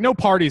 It's like no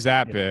party's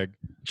that big.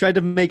 Tried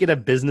to make it a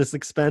business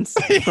expense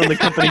on the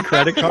company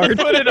credit card.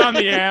 Put it on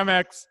the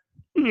Amex.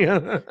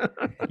 Yeah.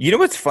 You know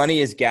what's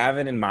funny is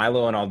Gavin and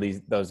Milo and all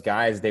those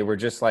guys, they were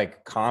just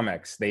like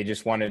comics. They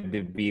just wanted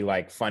to be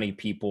like funny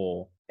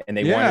people and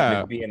they wanted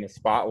to be in the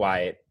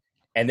spotlight.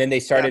 And then they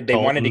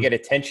wanted to get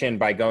attention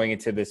by going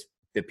into the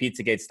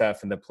Pizzagate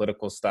stuff and the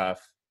political stuff.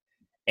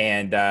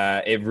 And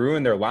it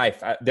ruined their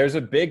life. There's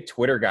a big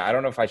Twitter guy. I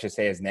don't know if I should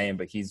say his name,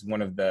 but he's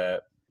one of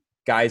the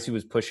guys who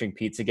was pushing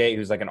Pizzagate,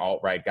 who's like an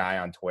alt-right guy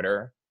on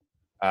Twitter.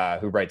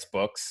 Who writes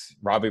books.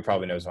 Robbie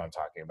probably knows what I'm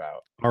talking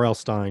about. R.L.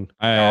 Stein.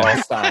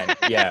 R.L. Stein,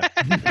 yeah.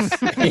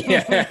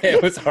 Yeah,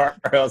 it was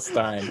R.L.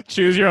 Stein.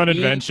 Choose your own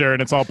adventure,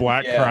 and it's all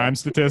black crime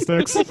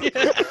statistics.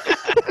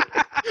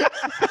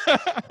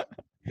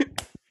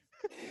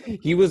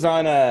 He was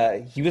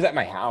at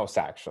my house,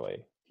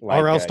 actually. Like,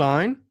 R.L.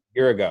 Stein? A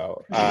year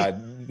ago.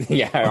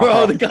 Yeah.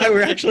 Oh, the guy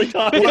we're actually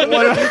talking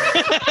about.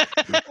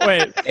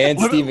 Wait. And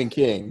Stephen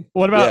King.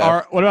 What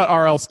about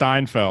R.L.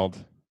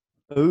 Steinfeld?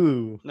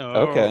 Ooh. No.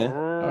 Okay.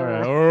 All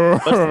right.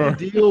 What's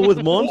the deal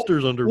with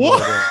monsters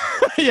underwater?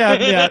 yeah.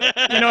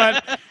 You know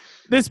what?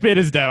 This bit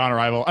is dead on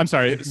arrival. I'm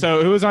sorry.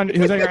 So who was at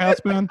your house,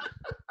 man?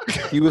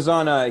 He was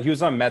on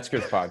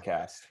Metzger's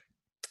podcast.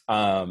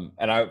 And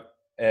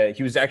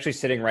he was actually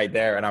sitting right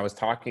there, and I was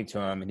talking to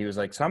him, and he was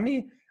like, "So how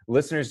many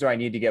listeners do I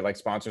need to get like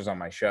sponsors on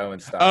my show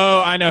and stuff?"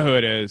 Oh, I know who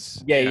it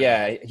is.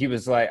 Yeah. He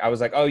was like, I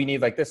was like, "Oh, you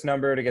need like this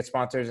number to get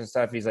sponsors and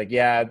stuff." He's like,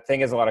 "Yeah, the thing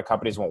is, a lot of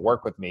companies won't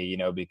work with me,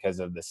 because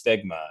of the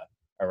stigma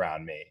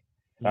around me."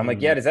 And I'm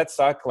like, "Yeah, does that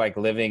suck? Like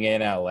living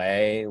in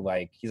LA?"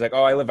 Like, he's like,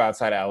 "Oh, I live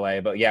outside of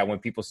LA, but yeah, when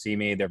people see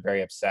me, they're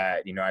very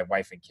upset. I have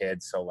wife and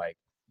kids, so like,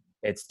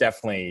 it's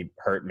definitely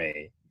hurt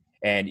me."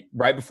 And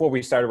right before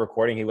we started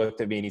recording, he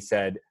looked at me and he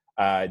said,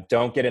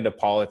 "Don't get into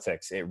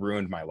politics. It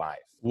ruined my life."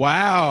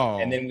 Wow.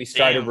 And then we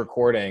started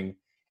recording,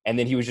 and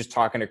then he was just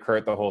talking to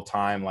Kurt the whole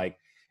time. Like,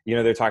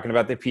 they're talking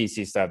about the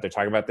PC stuff. They're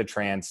talking about the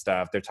trans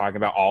stuff. They're talking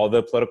about all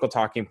the political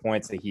talking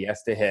points that he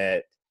has to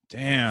hit.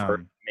 Damn.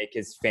 To make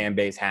his fan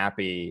base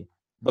happy.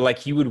 But like,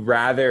 he would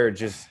rather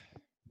just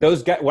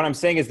those guys. What I'm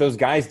saying is those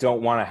guys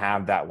don't want to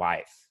have that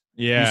life.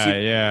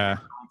 Yeah.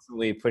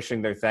 Constantly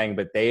pushing their thing,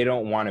 but they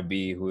don't want to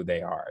be who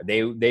they are.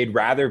 They'd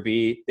rather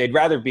be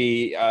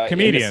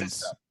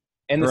comedians.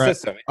 In the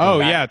system. Oh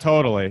yeah,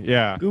 totally.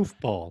 Yeah.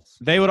 Goofballs.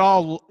 They would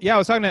all. Yeah, I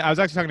was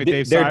actually talking to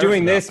Dave. They're Cyrus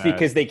doing about this that.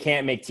 because they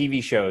can't make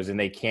TV shows, and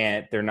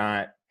they're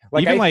not.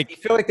 Like, I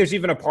feel like there's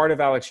even a part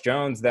of Alex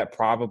Jones that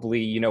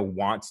probably,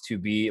 wants to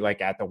be like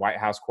at the White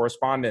House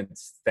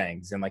correspondence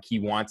things. And like, he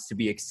wants to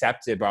be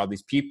accepted by all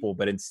these people,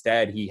 but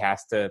instead he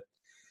has to,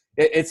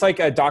 it's like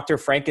a Dr.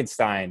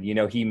 Frankenstein,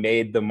 he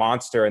made the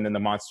monster and then the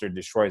monster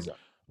destroys him.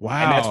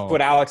 Wow. And that's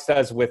what Alex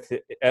does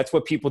that's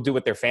what people do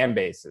with their fan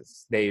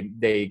bases. They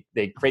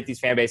create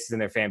these fan bases in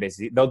their fan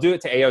bases. They'll do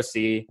it to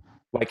AOC.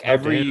 Like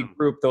every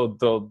group,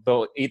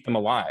 they'll eat them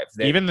alive.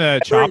 Even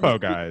the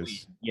Chapo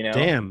guys.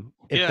 Damn.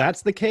 If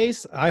that's the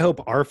case, I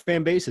hope our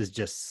fan base is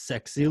just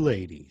sexy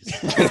ladies.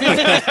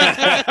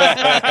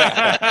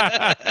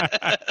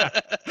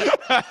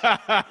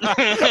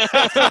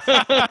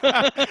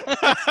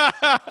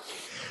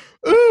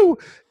 Ooh.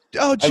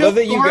 Oh, I love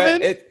that you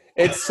got it.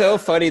 It's so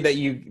funny that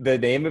the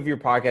name of your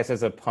podcast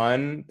has a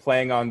pun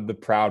playing on the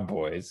Proud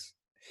Boys.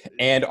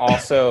 And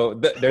also,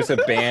 there's a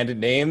band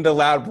named the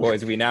Loud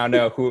Boys. We now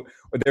know who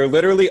they're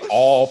literally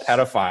all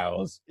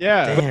pedophiles.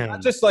 Yeah, damn.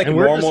 Not just like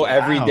normal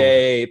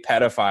everyday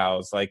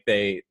pedophiles. Like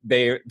they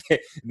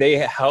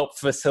help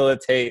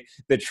facilitate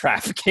the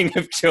trafficking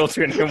of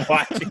children in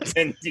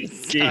Washington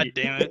D.C. God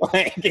damn it!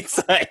 Like, it's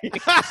like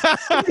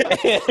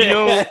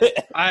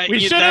we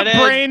should have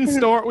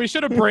brainstormed. We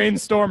should have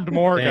brainstormed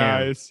more,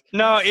 guys.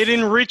 No, it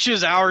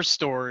enriches our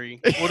story.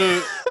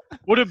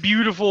 What a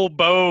beautiful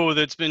bow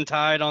that's been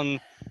tied on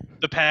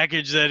the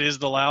package that is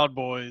the Loud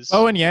Boys.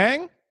 Oh, and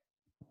Yang?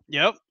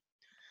 Yep.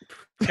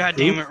 God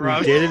damn it,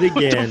 Rob. Did it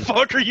again. What the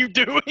fuck are you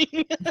doing?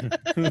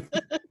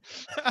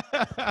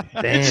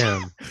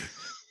 Damn.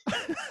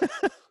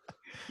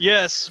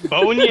 Yes,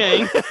 Bo and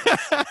Yang.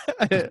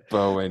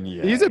 Bo and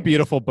Yang. He's a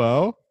beautiful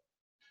bow.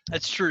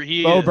 That's true.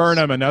 He Bo is.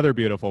 Burnham, another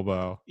beautiful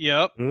bow.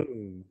 Yep.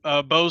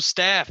 Bo's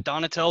staff,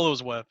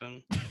 Donatello's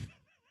weapon.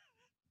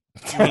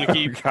 You want to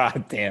keep?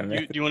 God damn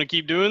it! Do you want to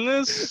keep doing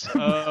this?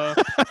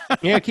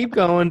 Yeah, keep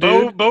going,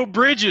 dude. Bo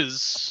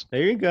Bridges.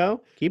 There you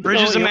go. Keep it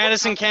Bridges going. in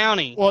Madison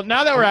County. Well,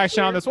 now that we're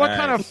actually on this, what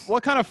Nice.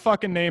 kind of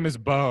fucking name is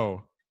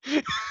Bo?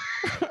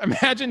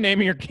 Imagine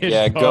naming your kid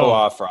Yeah, Bo. go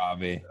off,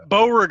 Robbie.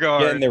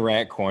 Beauregard. Get in the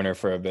rant corner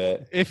for a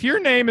bit. If your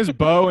name is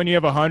Bo and you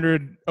have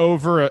 100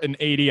 over an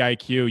 80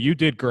 IQ, you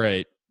did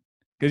great.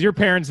 Because your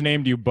parents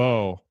named you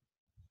Bo.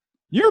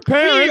 Your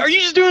parents. Are you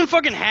just doing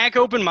fucking hack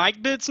open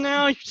mic bits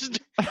now?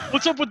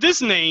 What's up with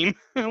this name?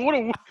 What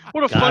a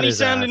Got funny his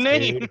sounding ass,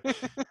 name.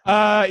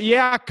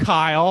 Yeah,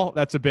 Kyle.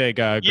 That's a big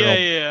girl.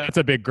 Yeah. That's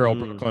a big girl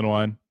Brooklyn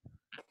one.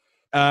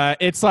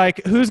 It's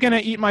like, who's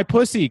gonna eat my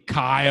pussy,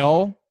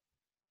 Kyle?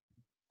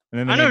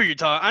 And I know who you're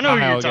talking. I know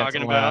who you're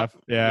talking about.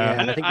 Yeah.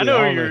 I think I we know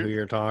all know who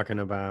you're talking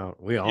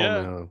about. We all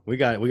know. We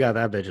got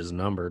that bitch's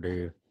number,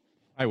 dude.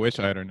 I wish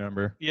I had her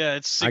number. Yeah,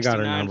 it's I got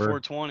her 69 number.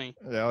 420.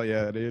 Hell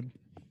yeah, dude.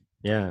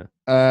 Yeah.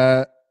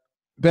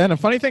 Ben,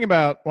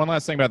 one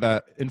last thing about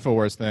that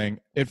InfoWars thing.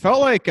 It felt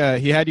like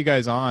he had you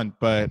guys on,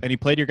 and he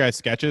played your guys'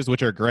 sketches,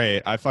 which are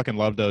great. I fucking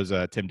love those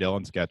Tim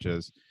Dillon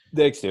sketches.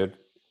 Thanks, dude.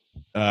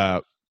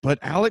 But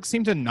Alex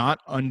seemed to not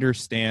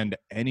understand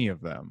any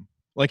of them.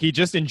 Like, he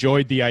just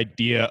enjoyed the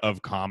idea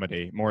of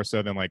comedy more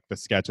so than, like, the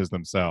sketches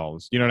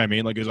themselves. You know what I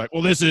mean? Like, he was like,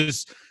 well, this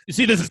is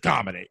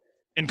comedy.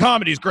 And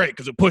comedy's great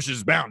because it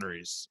pushes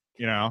boundaries,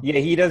 you know? Yeah,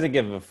 he doesn't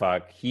give a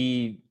fuck.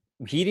 He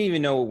didn't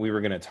even know what we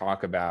were going to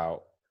talk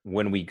about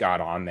when we got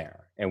on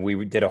there. And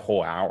we did a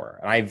whole hour.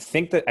 And I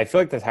feel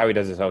like that's how he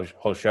does his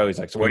whole show. He's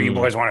like, so what do you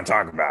boys want to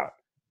talk about?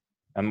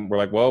 And we're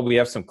like, well, we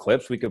have some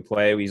clips we could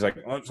play. He's like,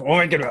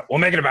 we'll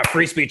make it about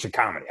free speech and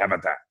comedy. How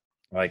about that?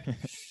 We're like,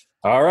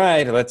 all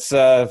right, let's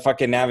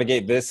fucking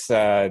navigate these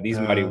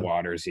muddy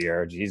waters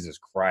here. Jesus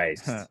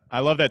Christ. I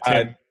love that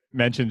Tim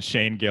mentioned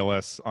Shane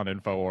Gillis on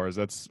InfoWars.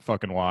 That's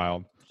fucking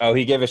wild. Oh,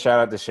 he gave a shout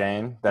out to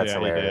Shane? That's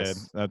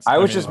hilarious.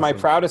 My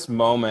proudest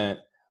moment.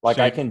 Like,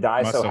 Shane, I can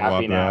die so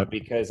happy now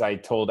because I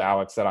told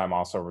Alex that I'm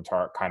also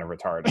kind of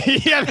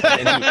retarded. Yeah.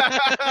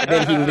 and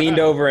then he leaned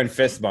over and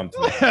fist bumped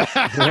me.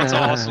 That's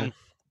awesome.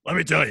 Let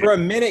me tell you. For a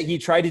minute, he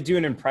tried to do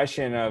an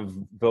impression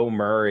of Bill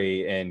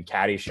Murray in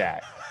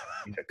Caddyshack.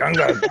 He's like,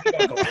 Gunga,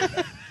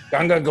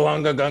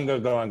 Galunga, Gunga,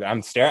 Galunga.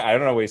 I'm staring. I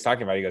don't know what he's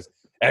talking about. He goes,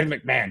 Ed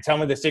McMahon, tell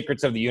me the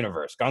secrets of the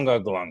universe.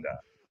 Gunga, Galunga.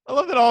 I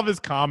love that all of his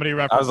comedy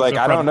references. I was like,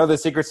 I don't know the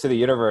secrets to the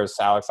universe,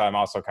 Alex. I'm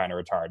also kind of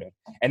retarded.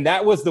 And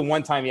that was the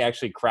one time he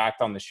actually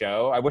cracked on the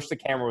show. I wish the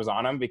camera was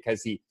on him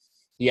because he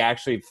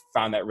actually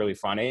found that really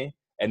funny.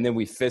 And then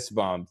we fist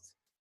bumped.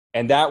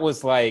 And that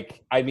was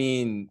like, I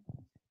mean,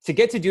 to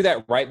get to do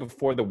that right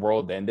before the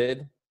world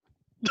ended,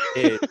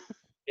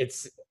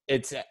 it's.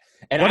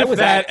 And what I if was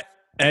that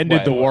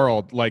ended the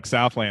world like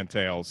Southland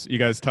Tales? You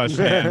guys touched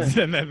hands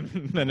and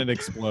then it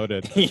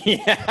exploded.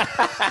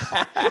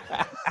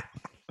 Yeah.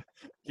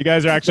 You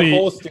guys are actually the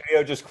whole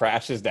studio just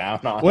crashes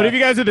down on. What if you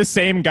guys are the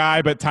same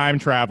guy but time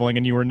traveling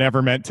and you were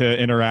never meant to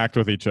interact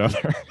with each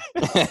other?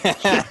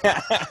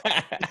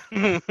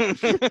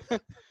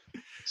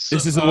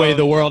 This is the way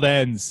the world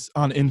ends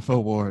on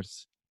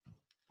InfoWars.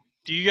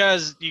 Do you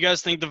guys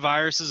think the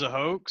virus is a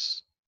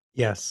hoax?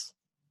 Yes.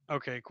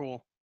 Okay,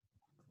 cool.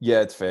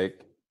 Yeah, it's fake.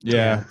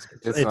 Yeah.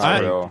 It's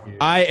not real.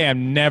 I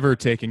am never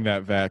taking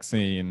that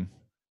vaccine.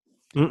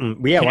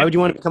 Yeah, why would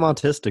you want to become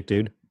autistic,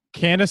 dude?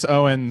 Candace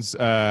Owens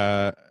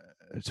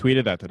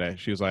tweeted that today.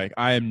 She was like,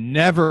 I am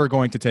never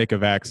going to take a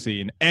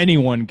vaccine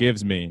anyone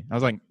gives me. I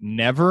was like,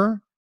 never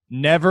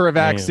a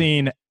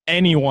vaccine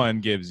anyone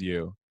gives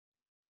you.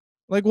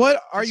 Like,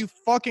 what are you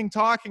fucking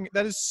talking?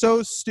 That is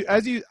so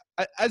stupid.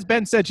 As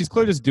Ben said, she's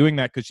clearly just doing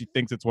that because she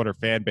thinks it's what her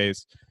fan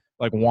base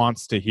like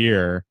wants to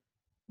hear.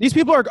 These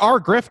people are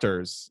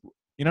grifters.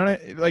 You know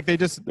what like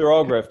they're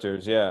all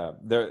grifters. Yeah.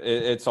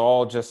 It's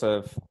all just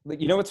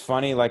you know, what's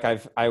funny? Like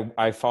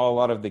I follow a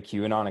lot of the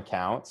QAnon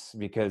accounts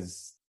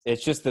because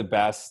it's just the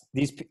best.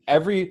 I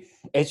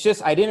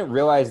didn't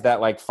realize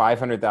that like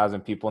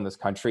 500,000 people in this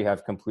country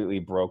have completely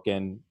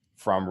broken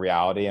from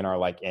reality and are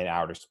like in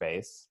outer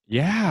space.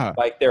 Yeah.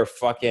 Like they're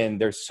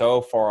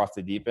so far off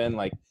the deep end.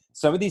 Like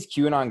some of these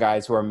QAnon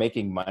guys who are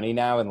making money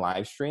now in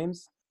live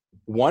streams,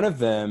 one of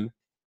them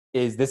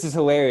this is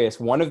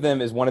hilarious. One of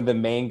them is one of the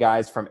main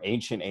guys from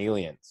Ancient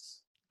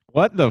Aliens.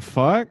 What the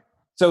fuck?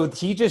 So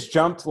he just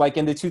jumped like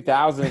in the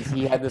 2000s.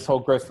 He had this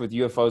whole grift with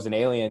UFOs and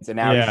aliens, and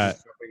now he's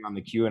just jumping on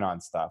the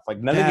QAnon stuff. Like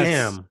none of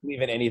this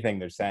believe in anything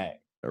they're saying.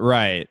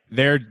 Right.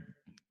 They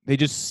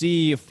just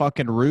see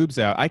fucking rubes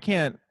out. I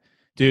can't.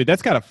 Dude,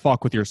 that's got to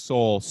fuck with your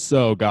soul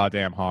so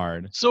goddamn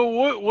hard.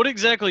 So what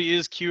exactly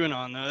is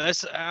QAnon though?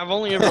 I've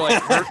only ever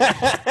like heard.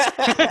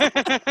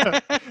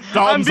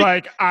 Dalton's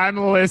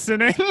I'm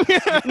listening.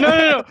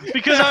 No,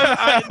 because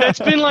that's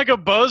been like a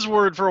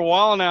buzzword for a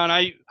while now,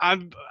 and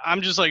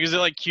I'm just like, is it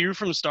like Q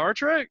from Star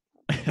Trek?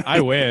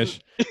 I wish.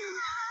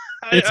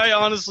 I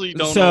honestly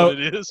don't know what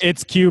it is.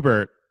 It's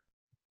Qbert.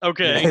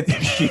 Okay. It's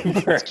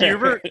Qbert. It's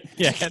Qbert?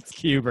 Yeah, it's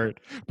Qbert.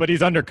 But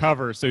he's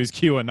undercover, so he's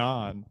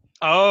QAnon.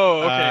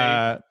 Oh,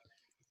 okay.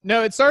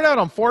 No, it started out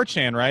on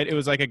 4chan, right? It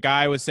was like a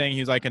guy was saying he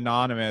was like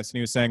anonymous, and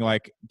he was saying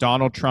like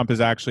Donald Trump is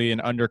actually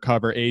an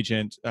undercover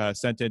agent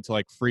sent in to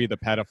like free the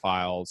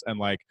pedophiles, and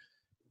like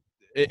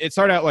it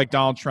started out like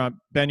Donald Trump.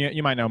 Ben,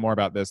 you might know more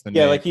about this than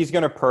Yeah, me. like he's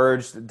going to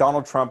purge.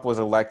 Donald Trump was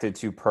elected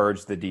to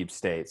purge the deep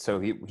state. So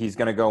he's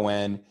going to go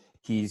in.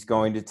 He's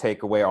going to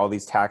take away all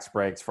these tax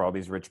breaks for all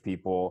these rich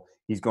people.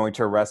 He's going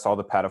to arrest all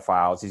the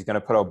pedophiles. He's going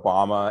to put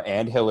Obama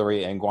and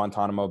Hillary in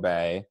Guantanamo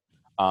Bay.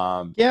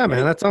 Yeah,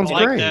 man, that I sounds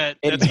like great. that.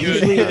 It That's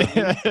good.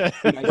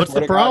 usually- What's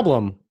the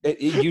problem?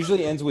 It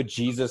usually ends with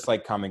Jesus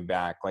like coming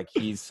back. Like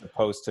he's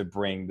supposed to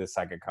bring the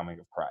second coming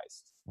of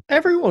Christ.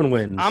 Everyone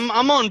wins.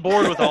 I'm on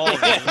board with all of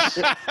this.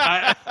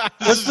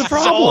 What's the this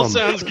all problem?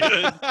 sounds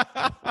good.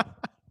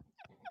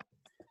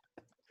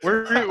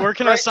 Where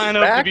can I Christ sign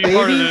is up back, to be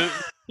part of baby. it?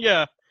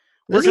 Yeah.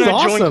 Where This can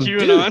is I join awesome, QAnon?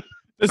 dude.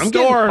 The I'm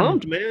storm. getting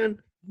pumped, man.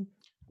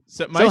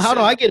 So, So how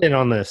do I get in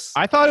on this?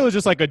 I thought it was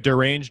just like a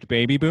deranged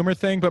baby boomer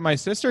thing, but my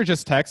sister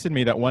just texted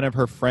me that one of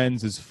her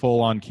friends is full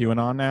on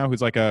QAnon now,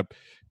 who's like a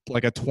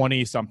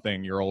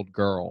 20-something-year-old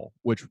girl,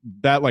 which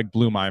that like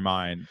blew my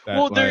mind. That,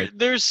 Well, like,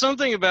 there's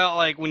something about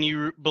like when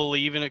you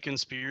believe in a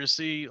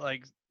conspiracy,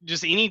 like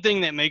just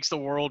anything that makes the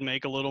world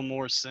make a little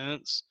more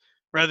sense,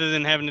 rather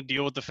than having to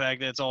deal with the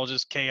fact that it's all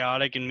just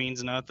chaotic and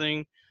means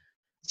nothing.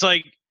 It's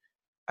like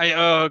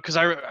because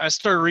I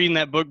started reading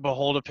that book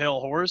Behold a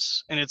Pale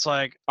Horse, and it's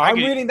like I'm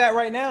reading that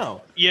right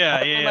now. Yeah, I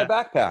have it in my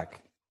backpack.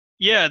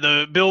 yeah,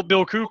 the Bill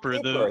Cooper,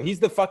 Cooper, he's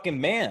the fucking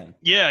man.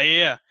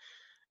 yeah,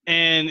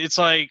 and it's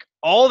like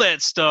all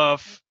that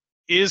stuff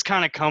is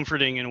kind of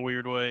comforting in a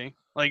weird way.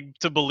 Like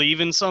to believe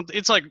in something,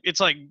 it's like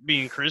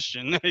being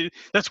Christian.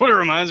 That's what it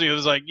reminds me of.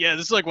 It's like, yeah,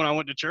 this is like when I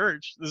went to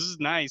church. This is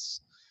nice.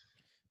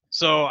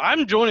 So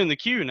I'm joining the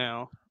queue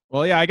now.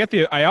 well, yeah,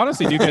 I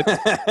honestly do get.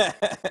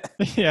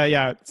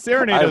 yeah.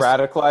 Serenade I us.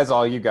 radicalize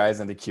all you guys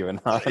into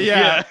QAnon.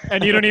 Yeah,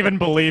 and you don't even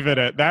believe in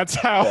it. That's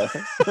how.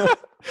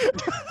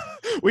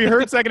 We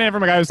heard secondhand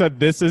from a guy who said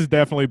this is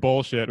definitely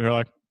bullshit. We were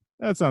like,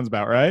 that sounds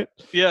about right.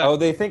 Yeah. Oh,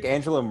 they think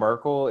Angela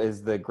Merkel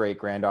is the great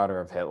granddaughter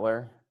of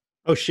Hitler.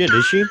 Oh shit,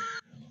 is she?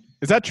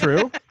 Is that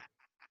true?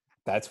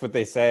 That's what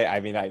they say. I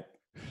mean, That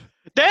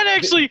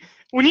actually,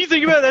 when you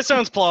think about it, that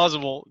sounds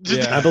plausible.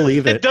 Yeah. I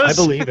believe it. does-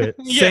 I believe it.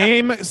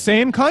 Yeah.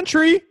 Same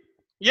country.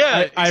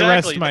 Yeah, I exactly.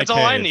 rest my That's all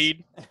I case.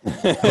 need.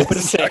 Open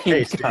same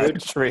case, dude.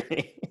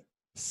 country.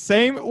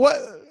 Same.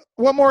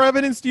 What more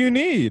evidence do you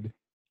need?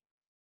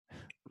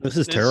 This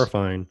is This-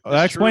 terrifying. Well,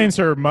 that explains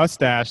her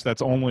mustache.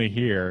 That's only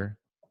here.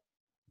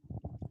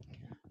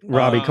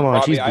 Robbie, come on,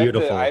 Robbie, she's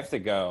beautiful. I have to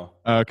go.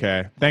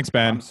 Okay. Thanks,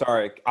 Ben. I'm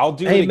sorry. I'll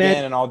do Hey, it again,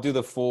 man. and I'll do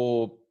the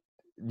full.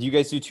 Do you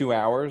guys do 2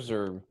 hours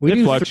or? We It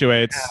do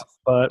fluctuates. 3.5,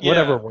 but Yeah.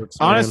 whatever works.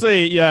 man.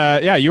 Honestly,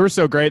 yeah. You were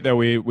so great that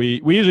we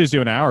usually just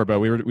do an hour, but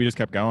we just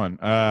kept going.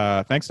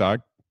 Thanks,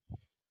 dog.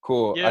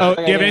 Cool. Yeah. I Oh, think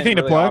do I you have didn't anything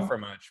to really plug? offer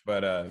much,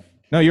 but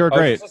No, you were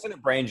great. Just listen to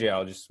Brain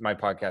Jail, just my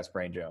podcast,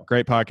 Brain Jail.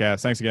 Great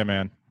podcast. Thanks again,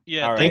 man.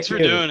 Yeah, All right. thanks for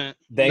Thank you. doing it.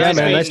 Thanks, Yeah, man.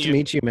 meeting Nice to you.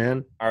 meet you,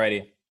 man.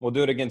 Alrighty, we'll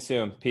do it again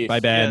soon. Peace. Bye,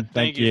 Ben. Yeah, thank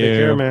thank you. you. Take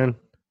care, man.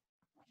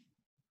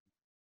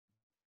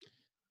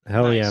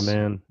 Hell yeah, Nice.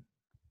 man.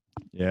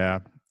 Yeah.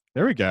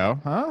 There we go.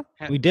 Huh?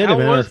 We did how it,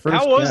 man. Our Was, first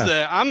how was guest.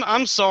 that?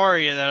 I'm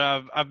sorry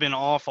that I've been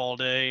off all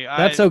day.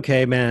 That's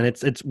okay, man.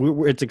 It's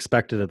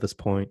expected at this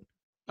point.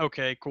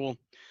 Okay, cool.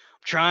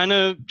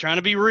 I'm trying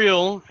to be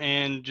real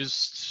and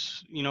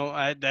just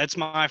that's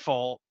my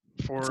fault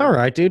for. It's all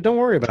right, dude. Don't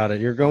worry about it.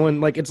 You're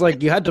going it's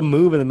like you had to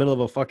move in the middle of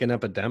a fucking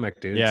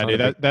epidemic, dude. Yeah, It's dude.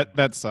 not a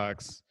That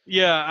sucks.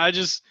 Yeah,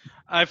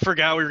 I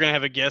forgot we were gonna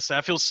have a guest.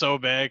 I feel so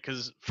bad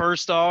because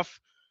first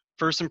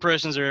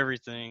impressions are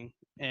everything,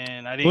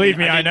 and I didn't. Believe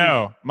me, I didn't-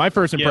 know. My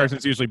first Yeah. impression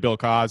is usually Bill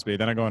Cosby.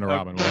 Then I go into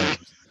Robin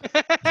Williams.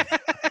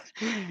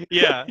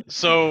 Yeah.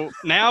 So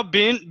now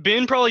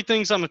Ben probably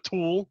thinks I'm a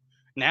tool.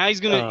 Now he's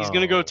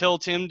gonna go Oh. tell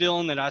Tim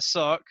Dillon that I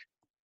suck.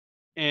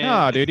 And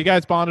No, dude. You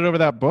guys bonded over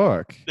that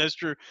book. that's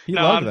true. He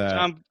No, loved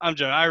I'm that. I'm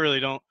joking. I really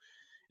don't.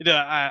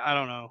 I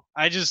don't know.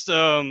 I just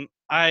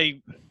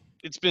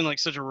it's been like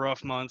such a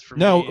rough month for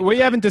No, me. we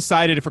haven't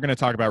decided if we're going to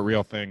talk about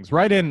real things.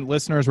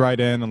 Listeners, write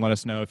in and let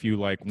us know if you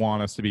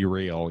want us to be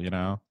real.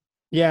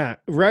 Yeah,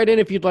 write in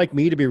if you'd like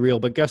me to be real,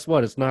 but guess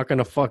what? It's not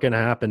gonna fucking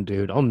happen,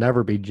 dude. I'll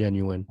never be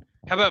genuine.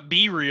 How about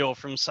Be Real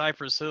from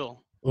Cypress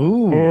Hill?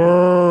 Ooh.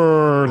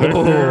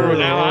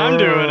 Now I'm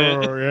doing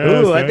it.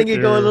 Ooh, I think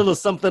you go a little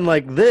something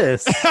like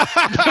this.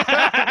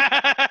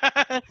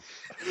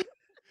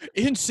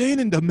 Insane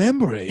in the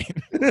memory.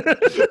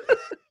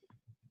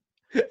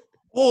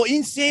 Oh,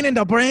 insane in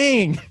the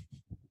brain.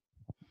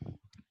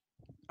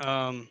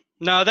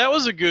 No, that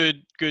was a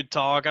good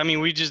talk. I mean,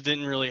 we just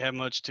didn't really have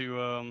much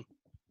to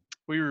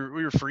we were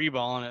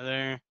freeballing it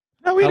there.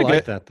 No, we I did like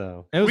good. that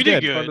though. It was We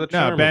did good. good. Part of the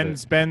charm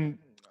of Ben.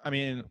 I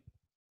mean,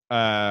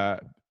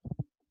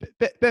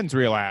 Ben's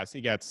real ass.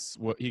 He gets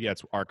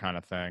our kind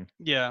of thing.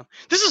 Yeah.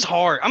 This is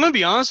hard. I'm going to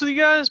be honest with you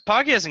guys.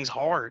 Podcasting's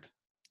hard.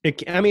 It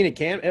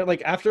can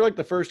after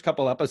the first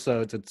couple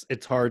episodes,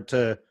 it's hard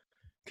to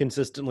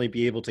consistently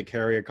be able to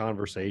carry a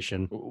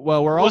conversation.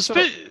 Well, we're Well, also.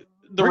 the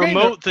we're getting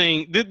remote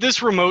thing,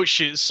 this remote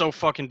shit is so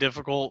fucking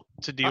difficult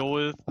to deal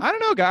with. I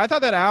don't know, guy. I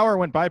thought that hour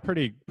went by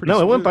pretty.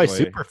 No, it went by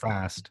smoothly. super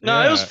fast. No,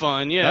 it was Yeah.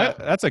 fun. Yeah.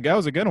 That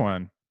was a good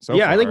one. So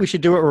yeah, I think far. we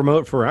should do it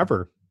remote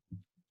forever.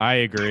 I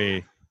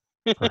agree.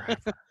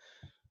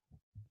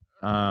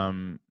 I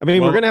mean,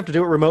 we're well, gonna have to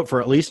do it remote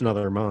for at least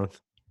another month.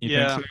 You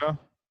Yeah. think so?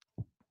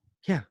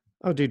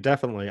 Oh, dude,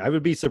 definitely. I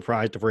would be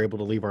surprised if we're able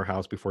to leave our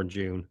house before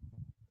June.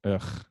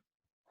 Ugh.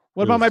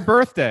 What about my Ugh.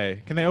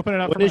 birthday? Can they open it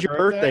up? When for is my your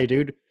birthday,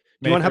 dude? Do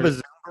May you want to have a 30th.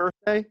 Zoom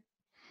birthday?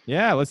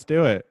 Yeah, let's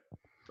do it,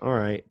 All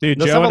right, dude.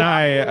 Let's Joe have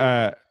and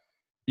a- I.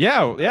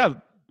 Yeah.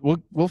 We'll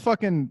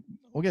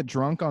get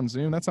drunk on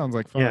Zoom. That sounds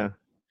like fun. Yeah.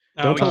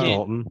 No, Don't we tell can't.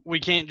 Dalton. We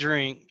can't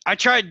drink. I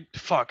tried.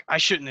 Fuck. I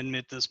shouldn't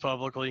admit this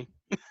publicly.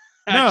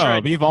 I No,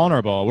 tried. be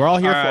vulnerable. We're all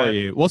here All for right.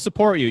 you. We'll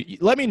support you.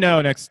 Let me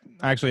know next.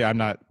 Actually, I'm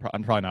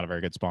probably not a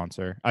very good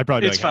sponsor. I'd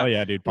probably be It's like, hell fine.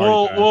 yeah, dude.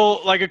 Party time.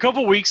 Well, like a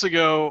couple weeks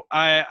ago,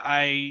 I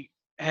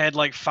had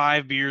like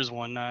 5 beers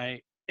one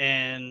night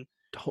and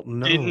Dalton,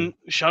 no. didn't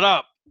shut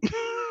up.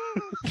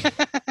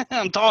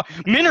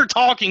 Men are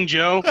talking,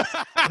 Joe.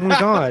 Oh my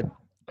god,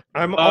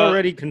 I'm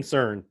already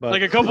concerned. But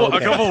Like a couple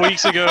okay.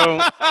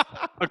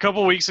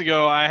 weeks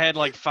ago, I had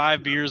like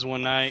 5 beers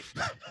one night,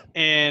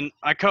 and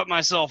I cut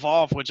myself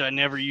off, which I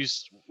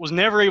was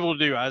never able to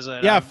do. I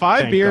said, Yeah, 5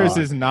 Thank beers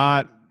God. is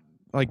not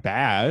like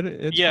bad.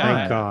 It's yeah, Thank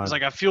fine. God. I was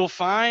like, I feel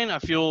fine. I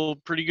feel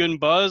pretty good and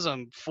buzz.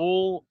 I'm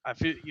full. I'm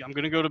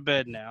gonna go to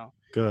bed now.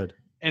 Good.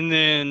 And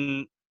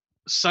then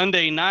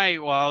Sunday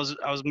night, while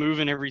I was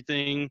moving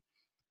everything,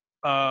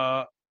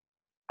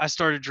 I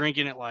started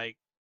drinking at like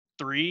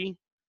 3.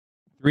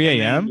 3 And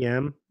then- a.m.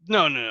 PM.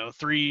 No,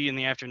 3 in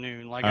the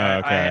afternoon. Like Oh,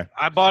 okay.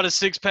 I bought a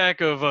 6-pack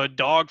of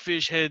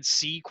Dogfish Head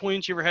Sea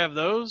Quench. You ever have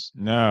those?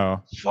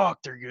 No, Fuck,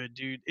 they're good,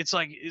 dude. It's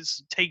like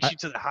takes I- you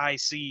to the high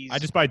seas. I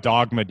just buy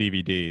Dogma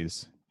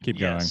DVDs. Keep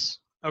yes.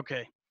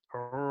 Okay.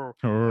 going.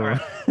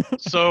 right.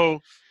 So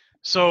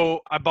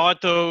I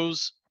bought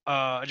those.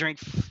 I drank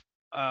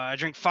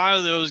 5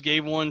 of those.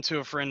 Gave one to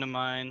a friend of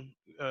mine.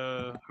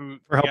 Who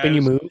For helping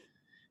you move.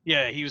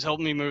 Yeah, he was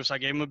helping me move, so I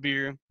gave him a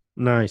beer.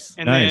 Nice.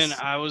 And Nice. then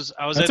I was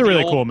That's at a the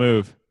really old, cool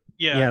move.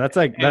 Yeah, that's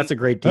a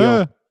great deal.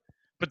 Uh,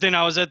 But then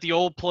I was at the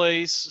old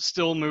place,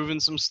 still moving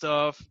some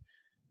stuff,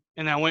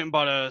 and I went and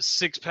bought a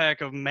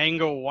 6-pack of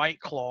Mango White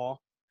Claw.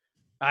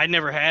 I'd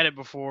never had it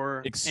before.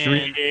 And,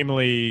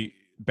 extremely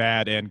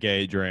bad and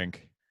gay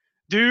drink.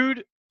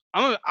 dude,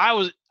 I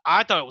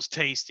thought it was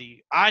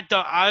tasty.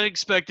 I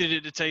expected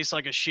it to taste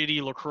like a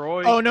shitty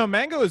LaCroix. Oh no,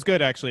 mango is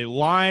good actually.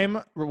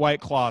 Lime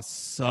White Claw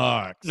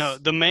sucks. No,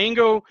 the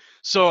mango.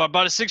 So I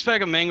bought a 6-pack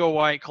of Mango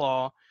White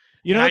Claw.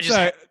 you know and I what's,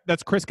 just-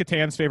 that's Chris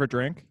Kattan's favorite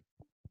drink.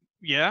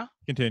 Yeah,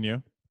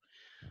 Continue.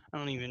 I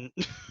don't even.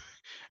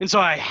 And so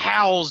I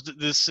housed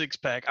this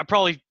 6-pack. I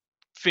probably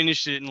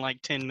finished it in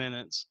like 10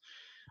 minutes.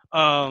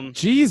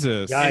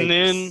 Jesus. Yikes. And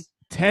then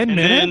 10 and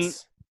then-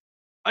 minutes?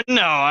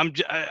 no,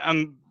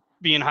 I'm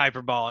being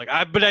hyperbolic.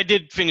 But I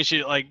did finish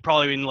it like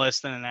probably in less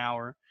than an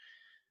hour.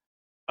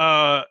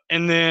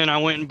 And then I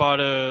went and bought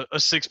a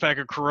 6-pack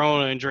of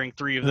Corona and drank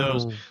 3 of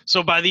those. No.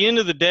 So by the end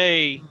of the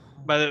day,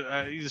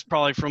 it was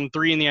probably from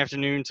 3 in the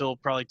afternoon till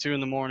probably 2 in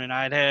the morning.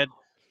 I had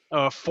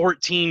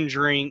 14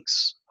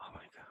 drinks, Oh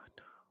my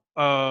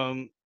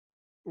god.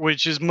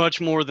 which is much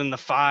more than the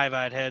 5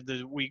 I'd had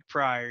the week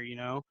prior. You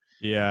know,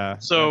 Yeah.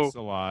 So- that's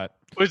a lot.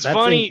 it's That's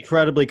funny.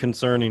 incredibly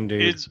concerning,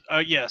 dude. It's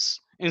yes.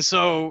 And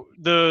so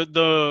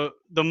the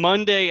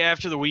Monday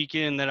after the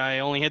weekend that I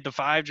only had the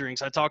 5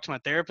 drinks, I talked to my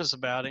therapist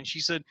about it, and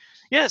she said,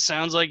 "Yeah, it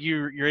sounds like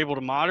you're able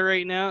to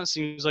moderate now. It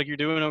seems like you're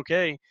doing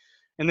okay."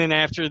 And then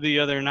after the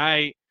other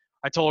night,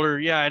 I told her,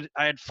 "Yeah,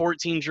 I had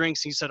 14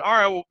 drinks." He said, "All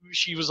right." Well,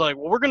 she was like,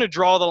 "Well, we're gonna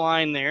draw the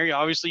line there.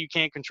 Obviously, you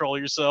can't control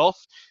yourself,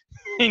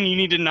 and you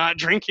need to not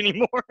drink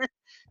anymore."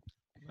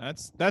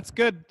 That's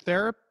good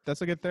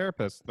that's a good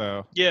therapist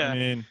though. Yeah. I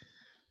mean,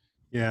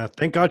 Yeah,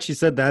 thank God she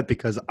said that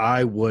because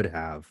I would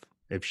have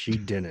if she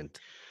didn't.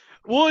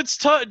 Well, it's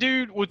tough,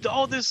 dude. With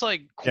all this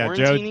like yeah,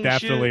 quarantining Joe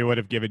definitely shit, would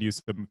have given you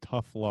some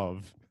tough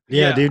love.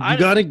 Yeah, Yeah, dude,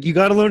 I- you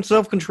gotta learn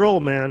self control,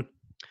 man.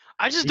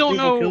 I just These don't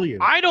people kill know. you.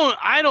 I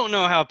don't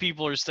know how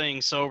people are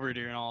staying sober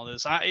during all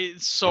this.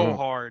 It's so Oh.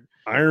 hard.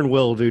 Iron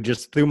will, dude.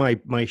 Just through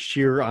my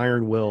sheer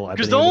iron will. I've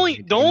Because been the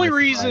able to only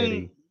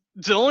maintain my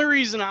the only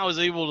reason I was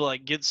able to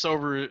like get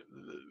sober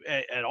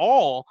at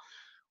all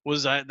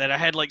was that I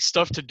had like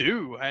stuff to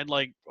do. I had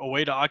like a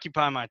way to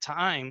occupy my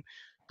time.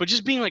 But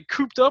just being like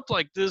cooped up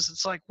like this,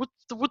 it's like what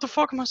the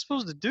fuck am I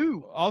supposed to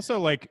do? Also,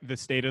 like the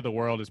state of the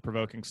world is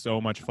provoking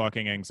so much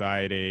fucking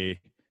anxiety.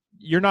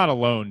 You're not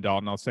alone,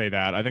 Dalton. I'll say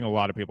that. I think a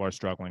lot of people are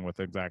struggling with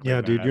exactly Yeah,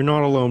 that. dude, you're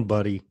not alone,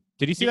 buddy.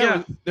 Did you see Yeah.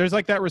 that? There's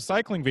like that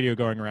recycling video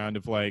going around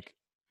of like,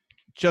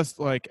 just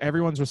like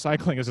everyone's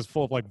recycling is just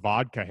full of like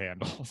vodka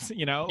handles.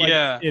 You know? Like,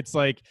 Yeah. It's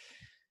like,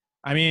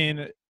 I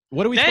mean,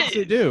 what are we supposed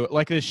to do?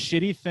 Like this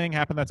shitty thing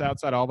happened that's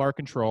outside all of our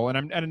control,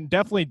 and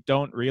definitely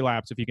don't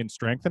relapse if you can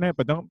strengthen it,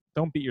 but don't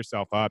beat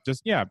yourself up.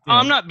 Just you I'm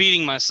know. not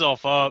beating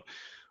myself up.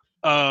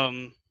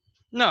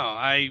 No,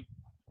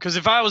 because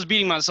if I was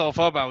beating myself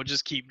up, I would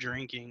just keep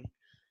drinking.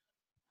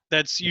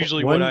 That's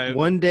usually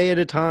one day at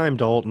a time,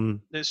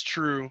 Dalton. That's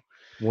true.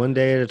 One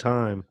day at a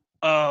time.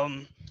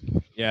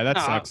 Yeah, that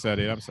Nah. sucks,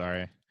 Eddie. I'm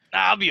sorry.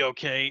 I'll be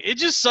okay. It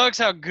just sucks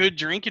how good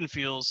drinking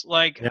feels.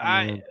 Like Yeah,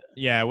 man.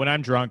 Yeah, when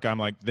I'm drunk, I'm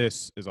like,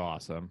 this is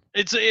awesome.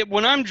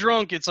 when I'm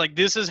drunk, it's like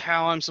this is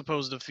how I'm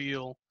supposed to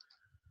feel.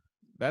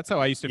 That's how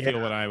I used to Yeah.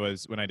 feel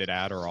when I did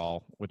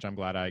Adderall, which I'm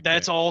glad I.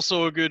 That's quit.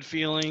 also a good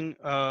feeling.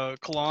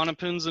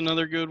 Klonopin's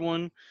another good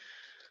one.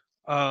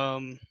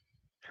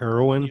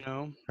 Heroin. You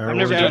know, I've Heroin's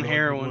never Yeah. done another good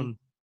heroin. one.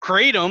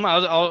 Kratom,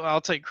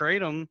 I'll take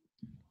Kratom.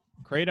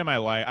 Kratom I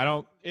like. I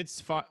don't. It's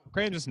fun.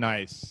 Kratom's just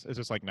nice. It's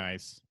just like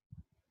nice.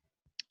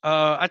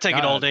 I take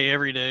it all God. day,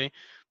 every day.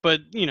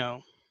 But you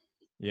know,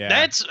 Yeah.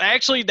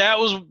 that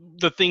was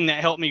the thing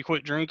that helped me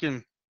quit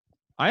drinking.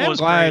 I am was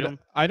glad.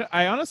 Kratom.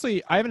 I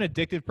honestly I have an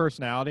addictive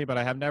personality, but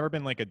I have never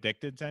been like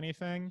addicted to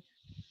anything.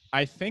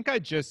 I think I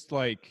just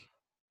like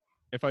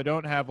if I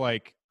don't have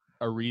like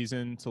a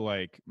reason to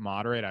like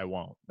moderate, I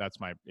won't. That's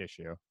my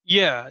issue.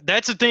 Yeah,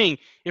 that's the thing.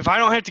 If I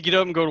don't have to get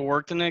up and go to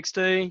work the next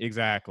day,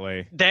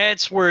 Exactly.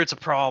 that's where it's a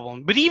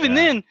problem. But even Yeah.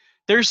 then,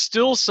 there's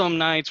still some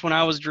nights when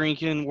I was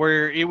drinking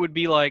where it would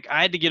be like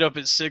I had to get up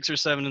at 6 or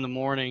 7 in the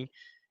morning,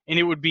 and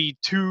it would be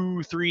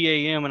 2,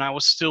 3 a.m. and I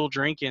was still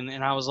drinking,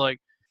 and I was like,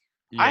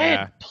 Yeah. I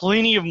had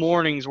plenty of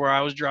mornings where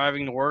I was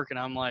driving to work, and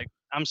I'm like,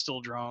 I'm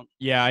still drunk.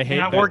 Yeah, I hate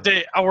And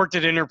that. I worked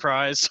at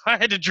Enterprise, so I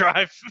had to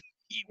drive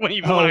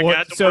even Oh, when I what-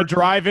 got to so work.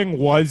 driving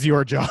was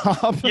your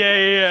job?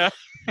 Yeah.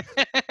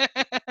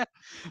 That's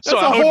So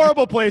a I would-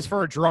 horrible place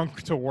for a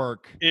drunk to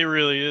work. It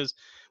really is.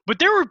 But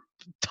there were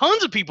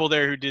tons of people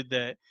there who did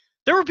that.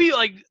 There were people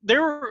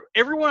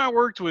everyone I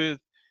worked with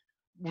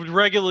would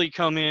regularly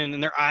come in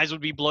and their eyes would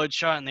be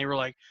bloodshot and they were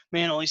like,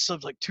 man, I only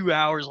slept like 2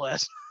 hours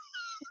last night.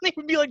 They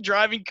would be like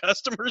driving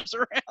customers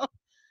around.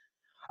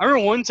 I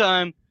remember one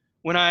time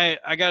when I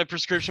got a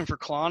prescription for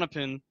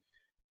Klonopin,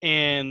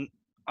 and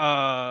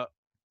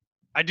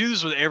I do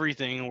this with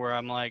everything where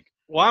I'm like,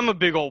 well, I'm a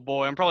big old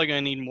boy. I'm probably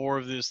going to need more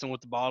of this than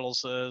what the bottle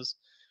says.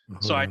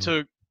 So I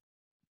took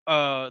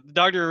the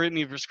doctor wrote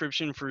me a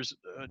prescription for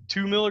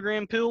 2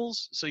 milligram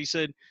pills. So he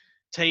said,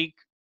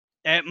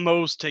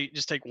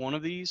 just take one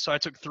of these. So I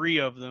took 3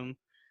 of them.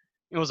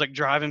 It was like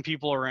driving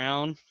people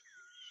around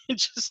and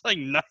just like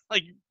not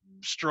like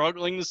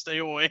struggling to stay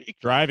awake.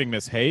 Driving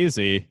Miss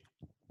Hazy.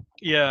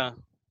 Yeah.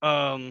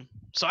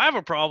 So I have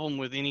a problem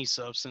with any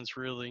substance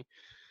really.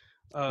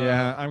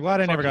 Yeah, I'm glad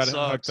I never got fucking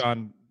hooked sucks.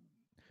 on.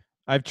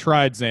 I've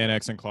tried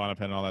Xanax and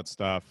Klonopin and all that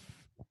stuff,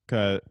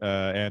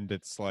 and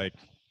it's like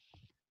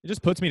it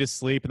just puts me to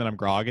sleep, and then I'm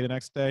groggy the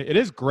next day. It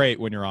is great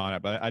when you're on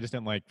it, but I just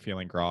didn't like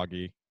feeling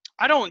groggy.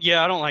 I don't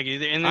like it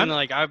either. And then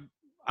I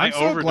I'm so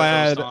overdosed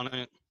glad on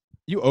it.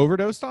 you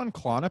overdosed on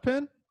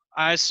Klonopin.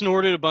 I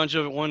snorted a bunch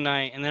of it one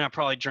night, and then I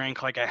probably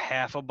drank like a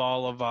half a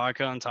bottle of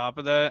vodka on top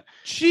of that.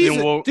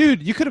 Jesus, woke-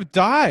 dude, you could have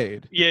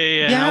died.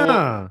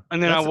 Yeah.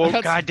 And then I woke.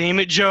 That's- God damn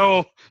it,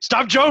 Joe!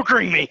 Stop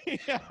jokering me.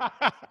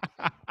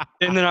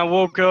 And then I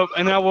woke up.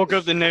 And then I woke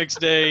up the next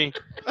day.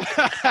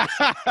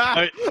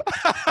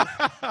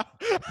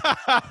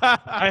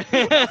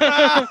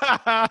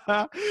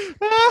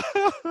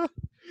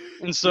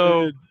 And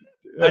so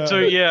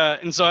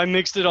and so I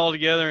mixed it all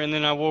together, and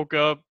then I woke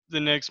up the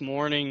next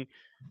morning.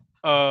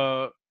 I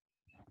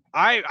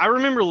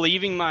remember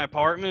leaving my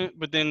apartment,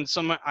 but then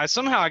somehow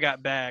I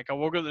got back. I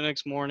woke up the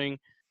next morning,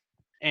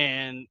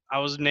 and I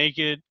was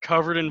naked,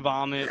 covered in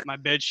vomit. My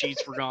bed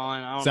sheets were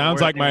gone. I don't know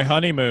Sounds where like they my went.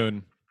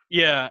 honeymoon.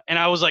 Yeah, and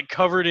I was like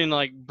covered in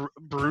like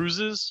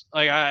bruises.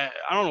 Like I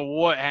don't know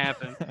what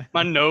happened.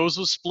 My nose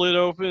was split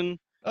open.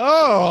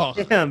 Oh,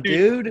 Damn,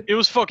 dude. It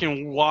was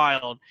fucking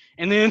wild.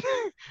 And then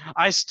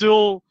I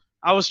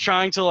was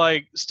trying to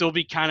like still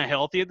be kind of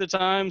healthy at the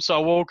time, so I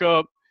woke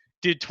up,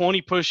 did 20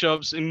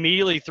 push-ups,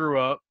 immediately threw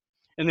up,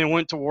 and then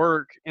went to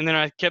work. And then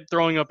I kept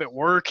throwing up at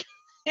work.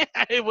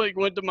 I like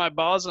went to my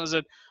boss and I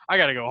said, I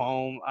gotta go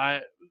home.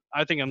 I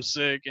think I'm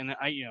sick, and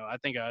I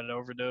think I had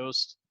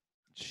overdosed.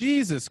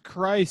 Jesus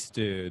Christ,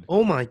 dude.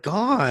 Oh my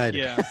god.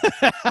 Yeah,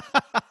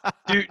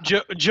 dude,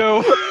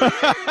 Joe.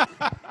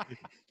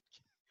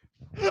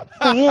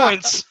 For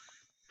once.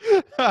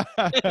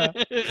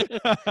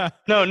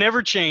 No,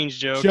 never change,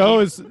 Joe. Joe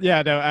is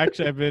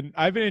actually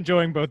I've been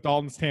enjoying both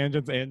Dalton's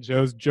tangents and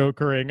Joe's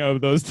jokering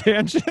of those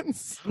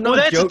tangents. I'm Well,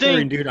 not that's the thing.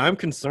 jokering, dude. I'm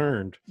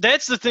concerned.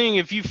 That's the thing.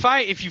 If you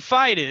fight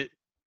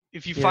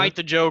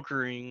the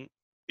jokering,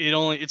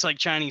 it's like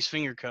Chinese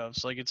finger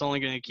cuffs. Like it's only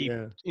going to keep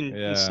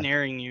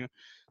ensnaring you.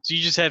 So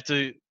you just have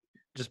to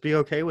just be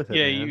okay with it.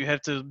 man. you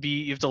have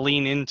to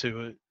lean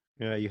into it.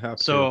 Yeah, you have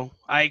to. So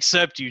I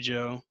accept you,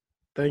 Joe.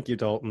 Thank you,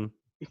 Dalton.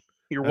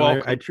 You're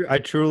And welcome. I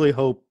truly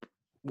hope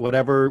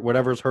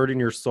whatever's hurting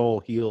your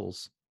soul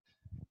heals,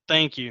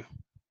 Thank you.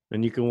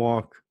 and you can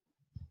walk.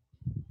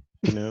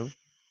 You know.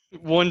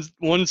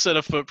 One set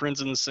of footprints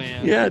in the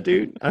sand. Yeah,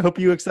 dude. I hope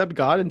you accept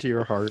God into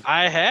your heart.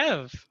 I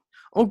have.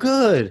 Oh,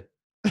 good.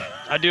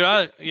 I do.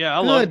 I Good,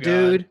 love God.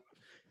 dude.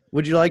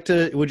 Would you like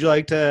to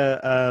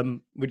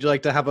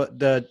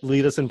have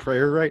lead us in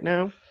prayer right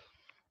now?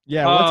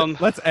 Yeah, let's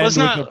end let's with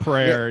not- a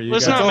prayer. you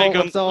Let's guys. not make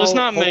let's a all let's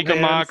not hold make a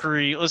hands.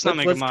 mockery. Let's not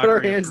make a Let's mockery. put our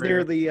of hands prayer.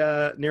 near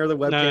the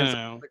webcam.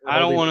 No. I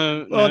don't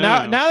want to. Well,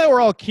 now that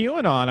we're all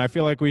queuing on, I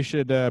feel like we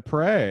should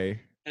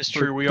pray. It's for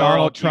true. We are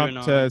all Donald Trump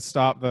queuing to on.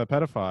 stop the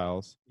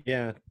pedophiles.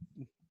 Yeah.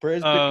 Praise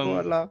be to Um,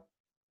 Allah.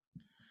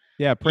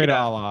 Yeah, pray to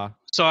Yeah. Allah.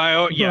 So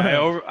I've Let's be-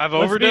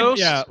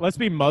 overdosed. let's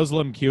be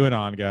Muslim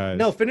QAnon guys.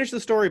 No, finish the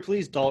story,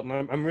 please, Dalton.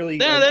 I'm really.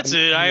 Yeah, that's I'm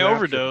it. I enraptured.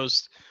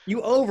 overdosed.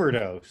 You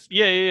overdosed.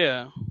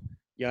 Yeah.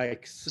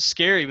 Yikes. It's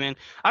scary, man.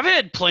 I've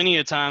had plenty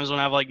of times when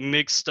I've like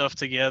mixed stuff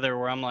together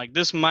where I'm like,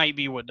 this might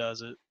be what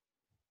does it.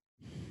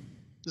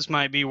 This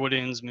might be what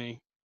ends me.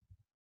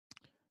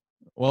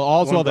 Well,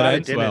 all's Well, well I'm that glad it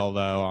ends didn't. well,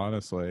 though.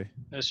 Honestly.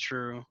 That's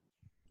true.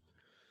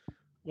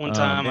 One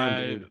time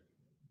Damn,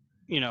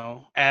 dude.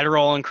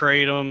 Adderall and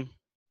kratom.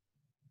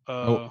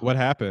 What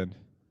happened?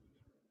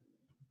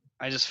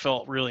 I just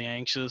felt really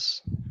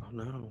anxious. Oh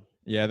no.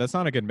 Yeah, that's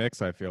not a good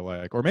mix. I feel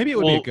like, or maybe it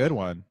would be a Well, good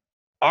one.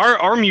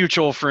 Our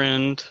mutual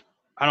friend,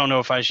 I don't know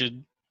if I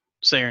should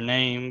say her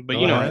name, but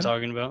you know what I'm Lauren?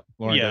 talking about.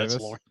 Lauren yeah, Davis?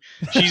 it's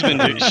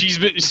Lauren. She's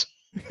been.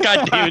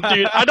 God damn it,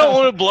 dude! I don't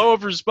want to blow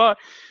up her spot.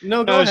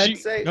 No, go No, ahead.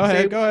 she- Go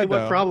ahead, say what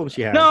though. problem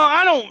she has. No,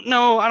 I don't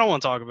know. I don't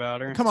want to talk about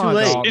her. Come too on,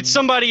 late. Dalton. It's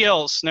somebody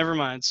else. Never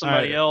mind.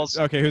 Somebody Alright, else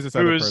Okay, who's this who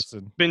other is-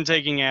 person? been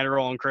taking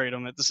Adderall and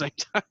kratom at the same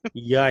time.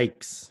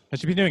 Yikes. Has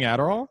she been doing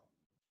Adderall?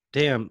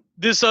 Damn.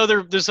 This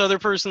other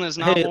person that's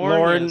not Hey, Lauren.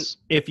 Lauren, yes.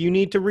 if you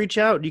need to reach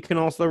out, you can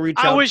also reach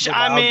out. I wish to the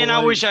I Loud man, I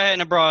Boys. wish I hadn't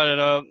have brought it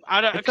up.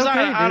 It's Because okay,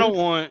 I don't dude.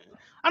 want.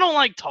 I don't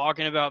like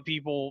talking about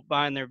people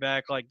behind their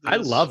back like this. I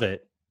love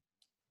it.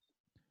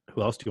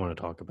 Who else do you want to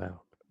talk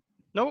about?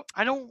 No,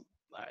 I don't.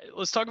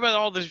 Let's talk about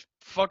all this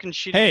fucking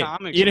shitty Hey,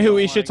 comics. you know who don't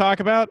we should like. talk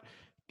about?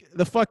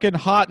 The fucking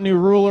hot new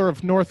ruler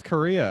of North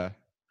Korea.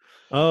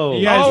 Oh,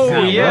 You guys Oh,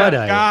 see yeah.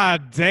 that?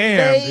 God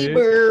damn, dude.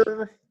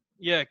 Neighbor.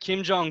 Yeah,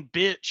 Kim Jong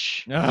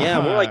bitch. Yeah,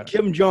 more like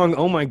Kim Jong.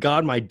 Oh my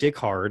God, my dick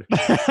hard.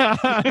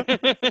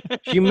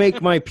 You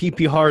make my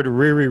pee hard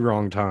really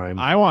wrong time.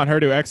 I want her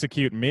to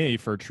execute me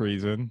for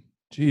treason.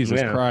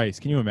 Jesus Yeah. Christ.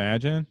 Can you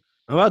imagine?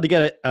 I'm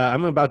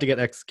about to get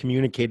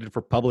excommunicated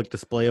for public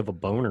display of a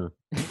boner.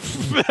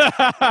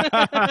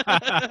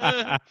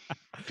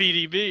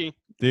 PDB.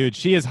 Dude,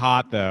 she is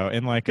hot though.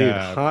 In like Dude,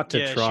 a hot to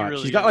yeah, she trot.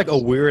 really She's got like a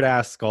is. weird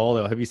ass skull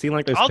though. Have you seen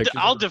like those pictures?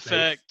 I'll of her face?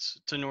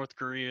 defect to North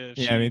Korea if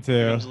Yeah, she me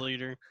too. becomes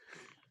leader.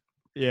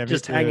 yeah, me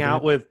Just too, hang dude.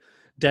 out with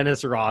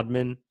Dennis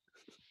Rodman.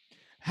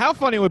 How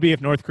funny would it be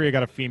if North Korea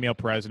got a female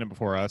president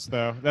before us,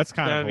 though? That's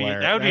kind of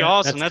hilarious. That would be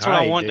awesome. that's That's what I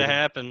tight, want to dude.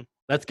 happen.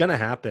 That's gonna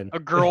happen. A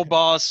girl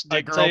boss A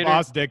dictator. girl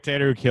boss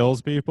dictator who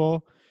kills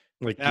people.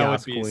 Like That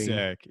Yas would be Queen.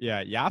 sick.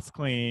 Yeah, Yas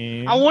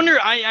Queen. I wonder.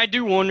 I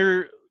do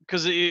wonder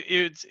because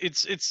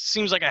it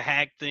seems like a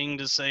hack thing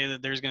to say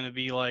that there's going to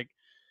be like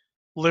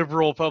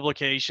liberal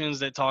publications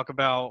that talk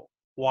about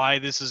why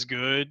this is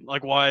good,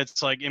 like why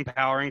it's like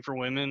empowering for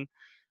women.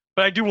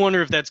 But I do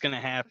wonder if that's going to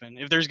happen.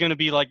 If there's going to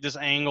be like this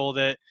angle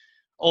that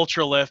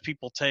ultra left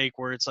people take,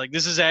 where it's like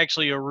this is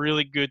actually a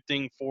really good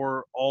thing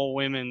for all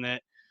women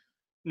that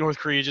North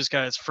Korea just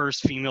got its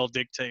first female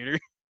dictator.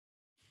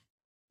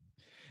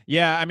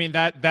 Yeah, I mean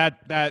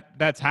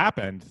that's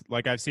happened.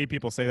 Like I've seen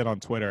people say that on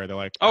Twitter. They're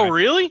like, Oh,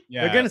 really?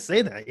 Yeah, They're gonna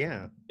say that,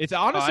 yeah. it's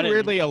honestly didn't-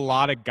 weirdly a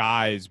lot of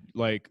guys,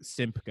 like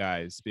simp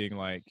guys, being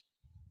like,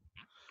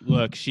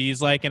 "Look,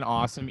 she's like an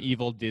awesome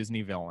evil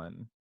Disney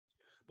villain."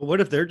 But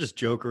what if they're just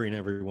jokering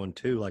everyone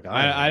too? Like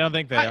I don't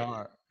think they I-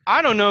 are.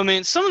 I don't know,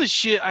 man. Some of the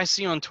shit I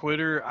see on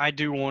Twitter, I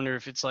do wonder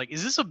if it's like,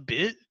 is this a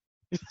bit?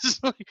 Is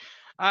this like,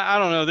 I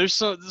don't know. There's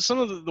some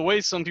of the way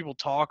some people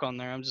talk on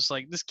there. I'm just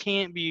like, this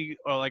can't be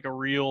like a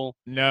real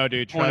No,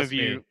 dude, point trust of me.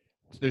 view.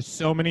 There's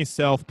so many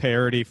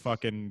self-parody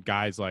fucking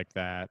guys like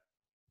that,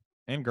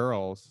 and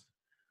girls.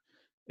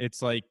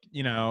 It's like,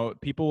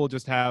 people will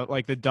just have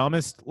like the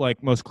dumbest,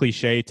 like most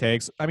cliche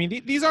takes. I mean,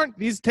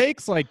 these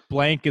takes like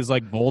blank is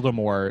like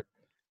Voldemort.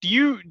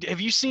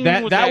 Have you seen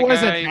That what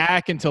wasn't guy,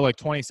 hack until like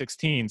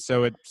 2016,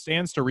 so it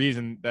stands to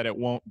reason that it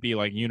won't be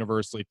like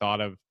universally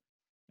thought of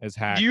as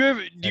hack. Do you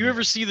ever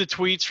anyway. see the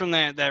tweets from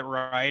that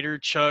writer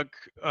Chuck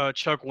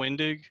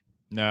Wendig?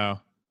 No.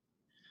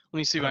 Let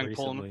me see if I Not can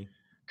pull him, recently.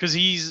 because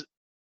he's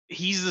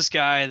this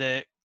guy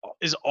that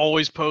is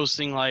always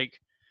posting like,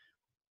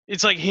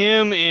 it's like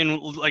him and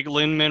like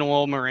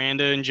Lin-Manuel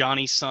Miranda and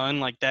Johnny's son,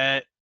 like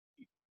that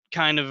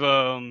kind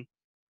of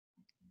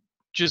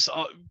just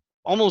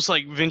almost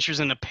like ventures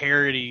into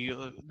parody,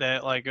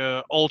 that like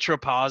ultra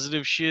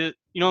positive shit.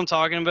 You know what I'm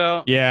talking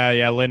about?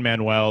 Yeah,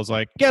 Lin-Manuel's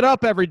like, get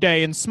up every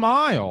day and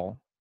smile.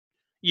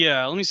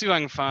 Yeah, let me see if I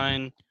can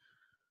find.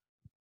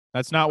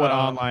 That's not what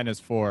online is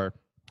for.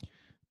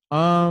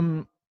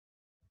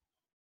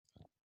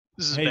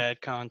 This is Hey,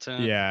 bad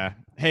content. Yeah.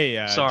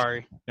 Hey,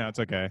 Sorry. No, it's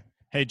okay.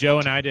 Hey, Joe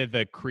and I did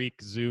the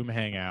Creek Zoom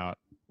hangout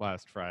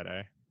last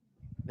Friday.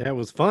 Yeah, it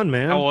was fun,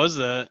 man. How was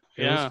that?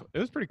 Yeah. It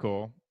was pretty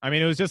cool. I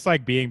mean, it was just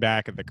like being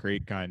back at the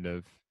Creek, kind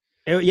of.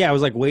 I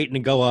was like waiting to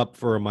go up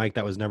for a mic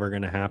that was never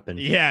gonna happen.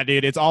 Yeah,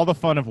 dude, it's all the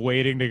fun of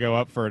waiting to go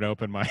up for an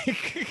open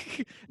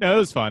mic. No, it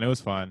was fun. It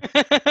was fun.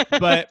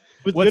 But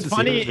It was what's good to see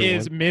funny everyone.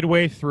 is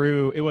midway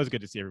through, it was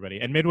good to see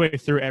everybody. And midway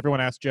through, everyone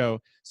asked Joe,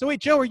 so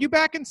wait, Joe, are you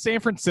back in San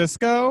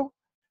Francisco?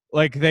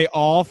 Like, they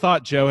all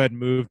thought Joe had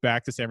moved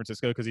back to San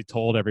Francisco because he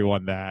told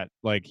everyone that.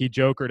 Like, he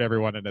jokered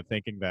everyone into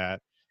thinking that.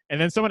 And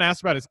then someone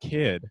asked about his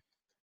kid,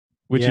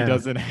 which he Yeah.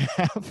 doesn't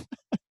have.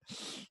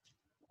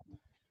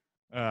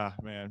 Ah,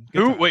 man. Good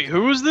Who? times. Wait,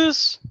 who was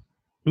this?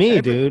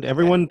 Me, dude.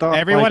 Everyone thought.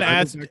 Everyone like, I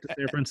asked. moved back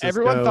to San Francisco.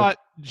 Everyone thought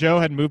Joe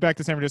had moved back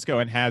to San Francisco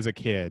and has a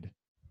kid.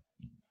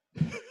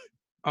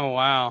 Oh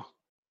wow.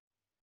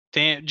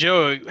 Damn,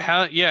 Joe.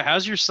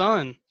 How's your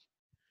son?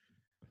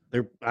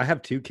 I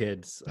have 2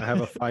 kids. I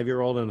have a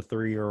 5-year-old and a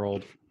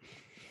 3-year-old.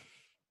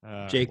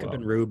 Jacob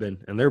and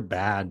Ruben, and they're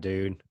bad,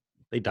 dude.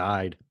 They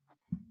died.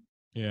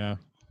 Yeah.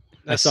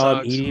 I saw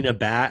him eating a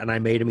bat, and I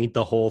made him eat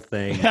the whole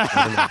thing. And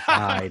then they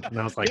died, and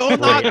I was like, You're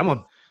 "Great,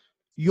 not-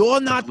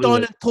 You're not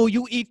done until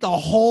you eat the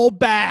whole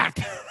bat.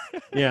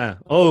 Yeah.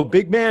 Oh,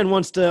 big man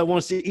wants to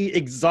eat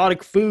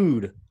exotic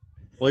food.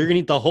 Well, you're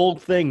gonna eat the whole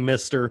thing,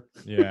 Mister.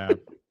 Yeah.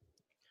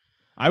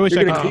 I wish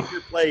You're I gonna could. take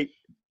your plate.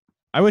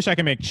 I wish I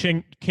could make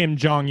Kim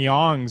Jong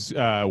Yong's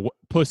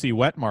pussy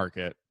wet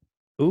market.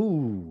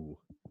 Ooh.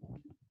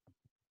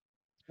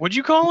 What'd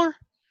you call her?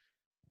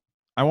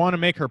 I want to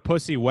make her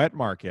pussy wet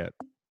market.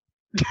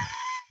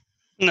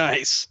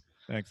 Nice.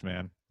 Thanks,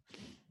 man.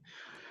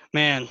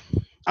 Man,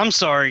 I'm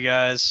sorry,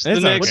 guys. It's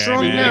okay, What's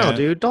wrong man. now,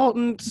 dude?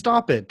 Dalton,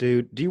 stop it,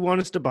 dude. Do you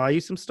want us to buy you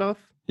some stuff?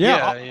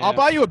 Yeah, Yeah, I'll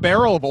buy you a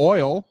barrel of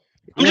oil.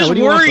 I'm Yeah, just what do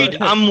you want, worried.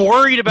 bud? I'm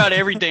worried about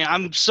everything.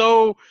 I'm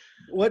so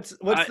What's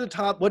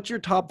your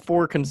top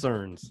 4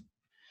 concerns?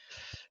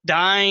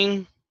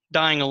 dying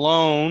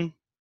alone,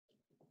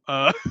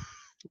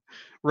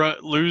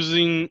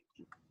 losing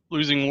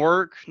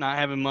work, not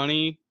having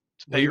money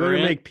to Well, pay you're rent.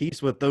 gonna make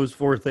peace with those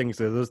 4 things.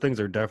 So those things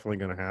are definitely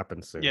gonna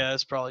happen soon. Yeah,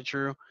 that's probably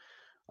true.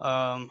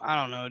 I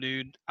don't know,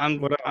 dude.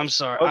 What I'm else?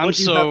 sorry.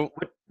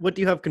 What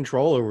do you have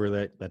control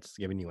over that's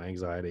giving you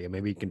anxiety? And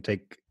maybe you can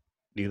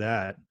do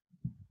that.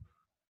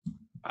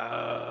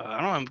 I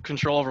don't have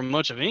control over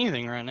much of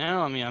anything right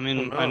now. I mean, I'm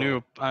in Oh,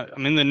 no.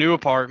 I'm in the new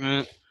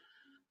apartment.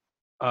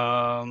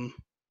 I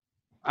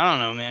don't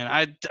know, man.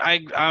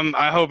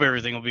 I hope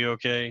everything will be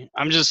okay.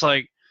 I'm just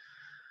like,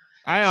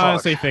 I Fuck.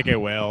 honestly think it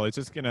will. It's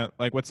just gonna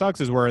what sucks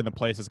is we're in the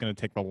place that's gonna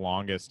take the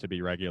longest to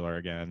be regular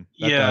again.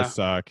 That Yeah. does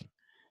suck.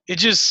 it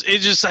just.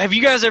 Have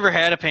you guys ever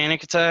had a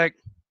panic attack?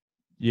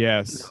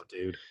 Yes. No,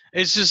 dude.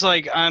 It's just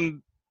like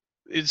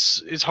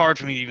it's hard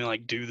for me to even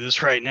like do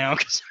this right now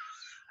because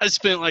I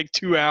spent like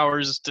 2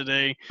 hours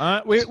today.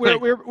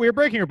 We're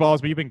breaking your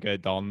balls, but you've been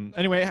good, Dalton.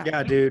 Anyway,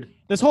 Yeah, dude.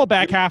 this whole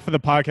back half of the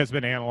podcast has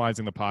been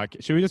analyzing the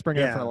podcast. Should we just bring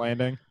it in for Yeah. a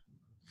landing?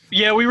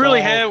 Yeah, we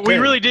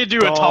really did do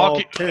a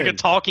talking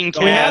Dalton. cast.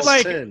 We had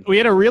Dalton. we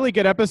had a really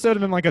good episode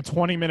and then like a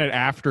 20-minute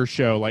after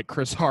show, like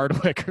Chris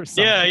Hardwick or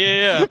something.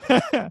 Yeah.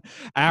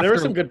 After, There were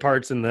some good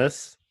parts in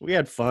this. We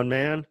had fun,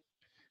 man.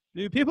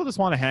 dude, people just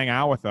want to hang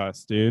out with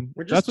us, dude.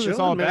 We're That's just what it's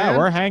all chilling, about. man.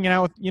 We're hanging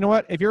out with. You know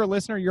what? If you're a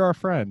listener, you're our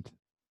friend.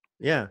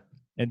 Yeah.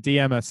 And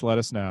DM us, let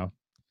us know.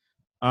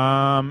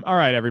 All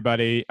right,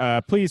 everybody.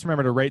 Please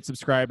remember to rate,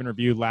 subscribe, and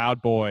review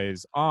Loud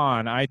Boys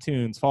on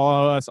iTunes.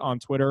 Follow us on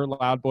Twitter,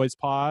 Loud Boys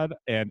Pod,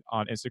 and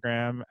on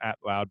Instagram at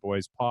Loud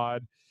Boys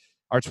Pod.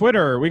 Our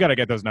Twitter, we got to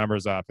get those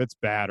numbers up. It's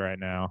bad right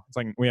now. It's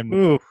like we have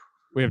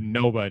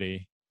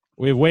nobody.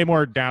 We have way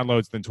more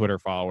downloads than Twitter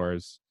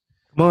followers.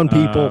 Come on,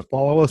 people.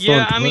 Follow us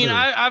Yeah, on I mean, Twitter.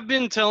 I've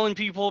been telling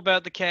people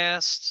about the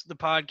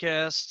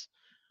podcast.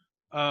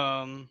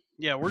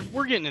 Yeah,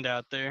 we're getting it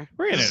out there.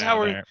 We're getting This is it how out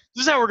we're there.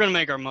 this is how we're gonna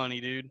make our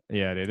money, dude.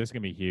 Yeah, dude, this is gonna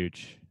be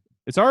huge.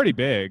 It's already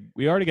big.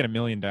 We already get 1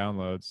 million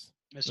downloads.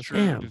 That's Which true.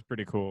 is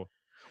pretty cool.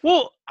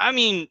 Well, I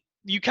mean,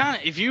 you kind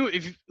of if you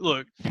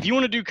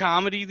want to do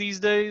comedy these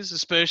days,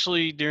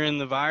 especially during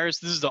the virus,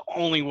 this is the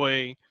only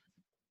way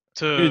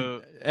to.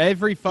 Dude,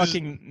 every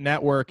fucking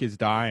network is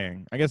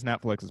dying. I guess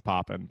Netflix is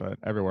popping, but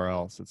everywhere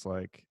else, it's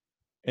like.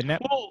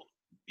 Well,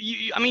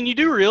 I mean, you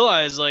do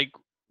realize, like,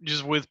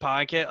 just with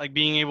podcast, like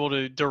being able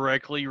to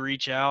directly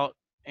reach out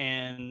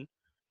and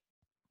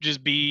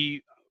just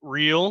be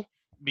real,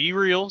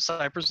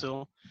 Cypress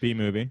Hill, B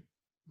movie.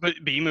 but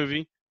B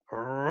movie.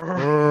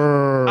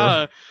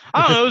 I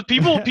don't know.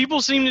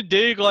 People seem to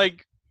dig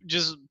like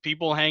just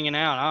people hanging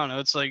out. I don't know.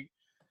 It's like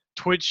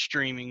Twitch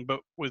streaming,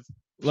 but with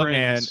Look,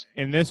 man, friends.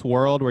 in this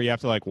world where you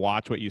have to like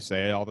watch what you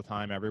say all the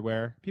time,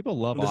 everywhere, people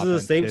love. This is a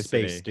safe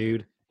authenticity. space,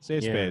 dude.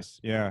 Safe Yeah. space.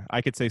 Yeah,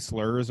 I could say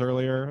slurs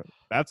earlier.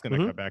 That's gonna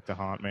Mhm. come back to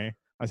haunt me.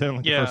 I said in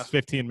like Yeah. the first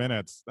 15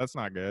 minutes. That's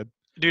not good.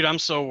 Dude, I'm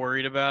so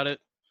worried about it.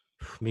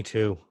 Me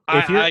too.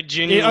 If you're- I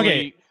genuinely.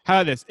 Okay, how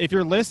about this? If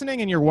you're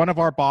listening and you're one of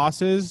our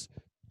bosses,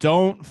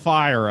 don't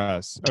fire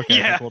us. Okay,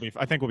 Yeah.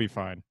 I think we'll be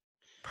fine.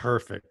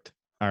 Perfect.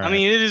 All right. I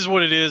mean, it is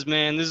what it is,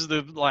 man. This is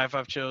the life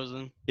I've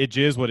chosen. it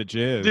jizz what it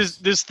jizz.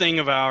 This thing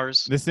of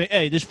ours. This thing,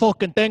 hey, this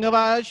fucking thing of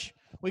ours.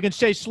 We can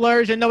say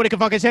slurs and nobody can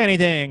fucking say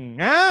anything,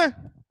 huh?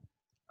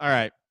 All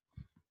right.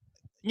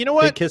 You know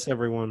Big what? kiss,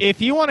 everyone. If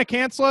you want to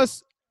cancel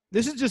us,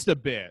 this is just a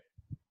bit.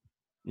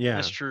 Yeah.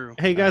 That's true.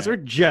 Hey guys, Alright.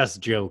 we're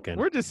just joking.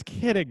 We're just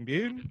kidding,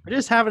 dude. We're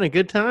just having a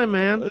good time,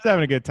 man. We're just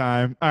having a good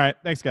time. All right.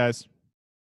 Thanks, guys.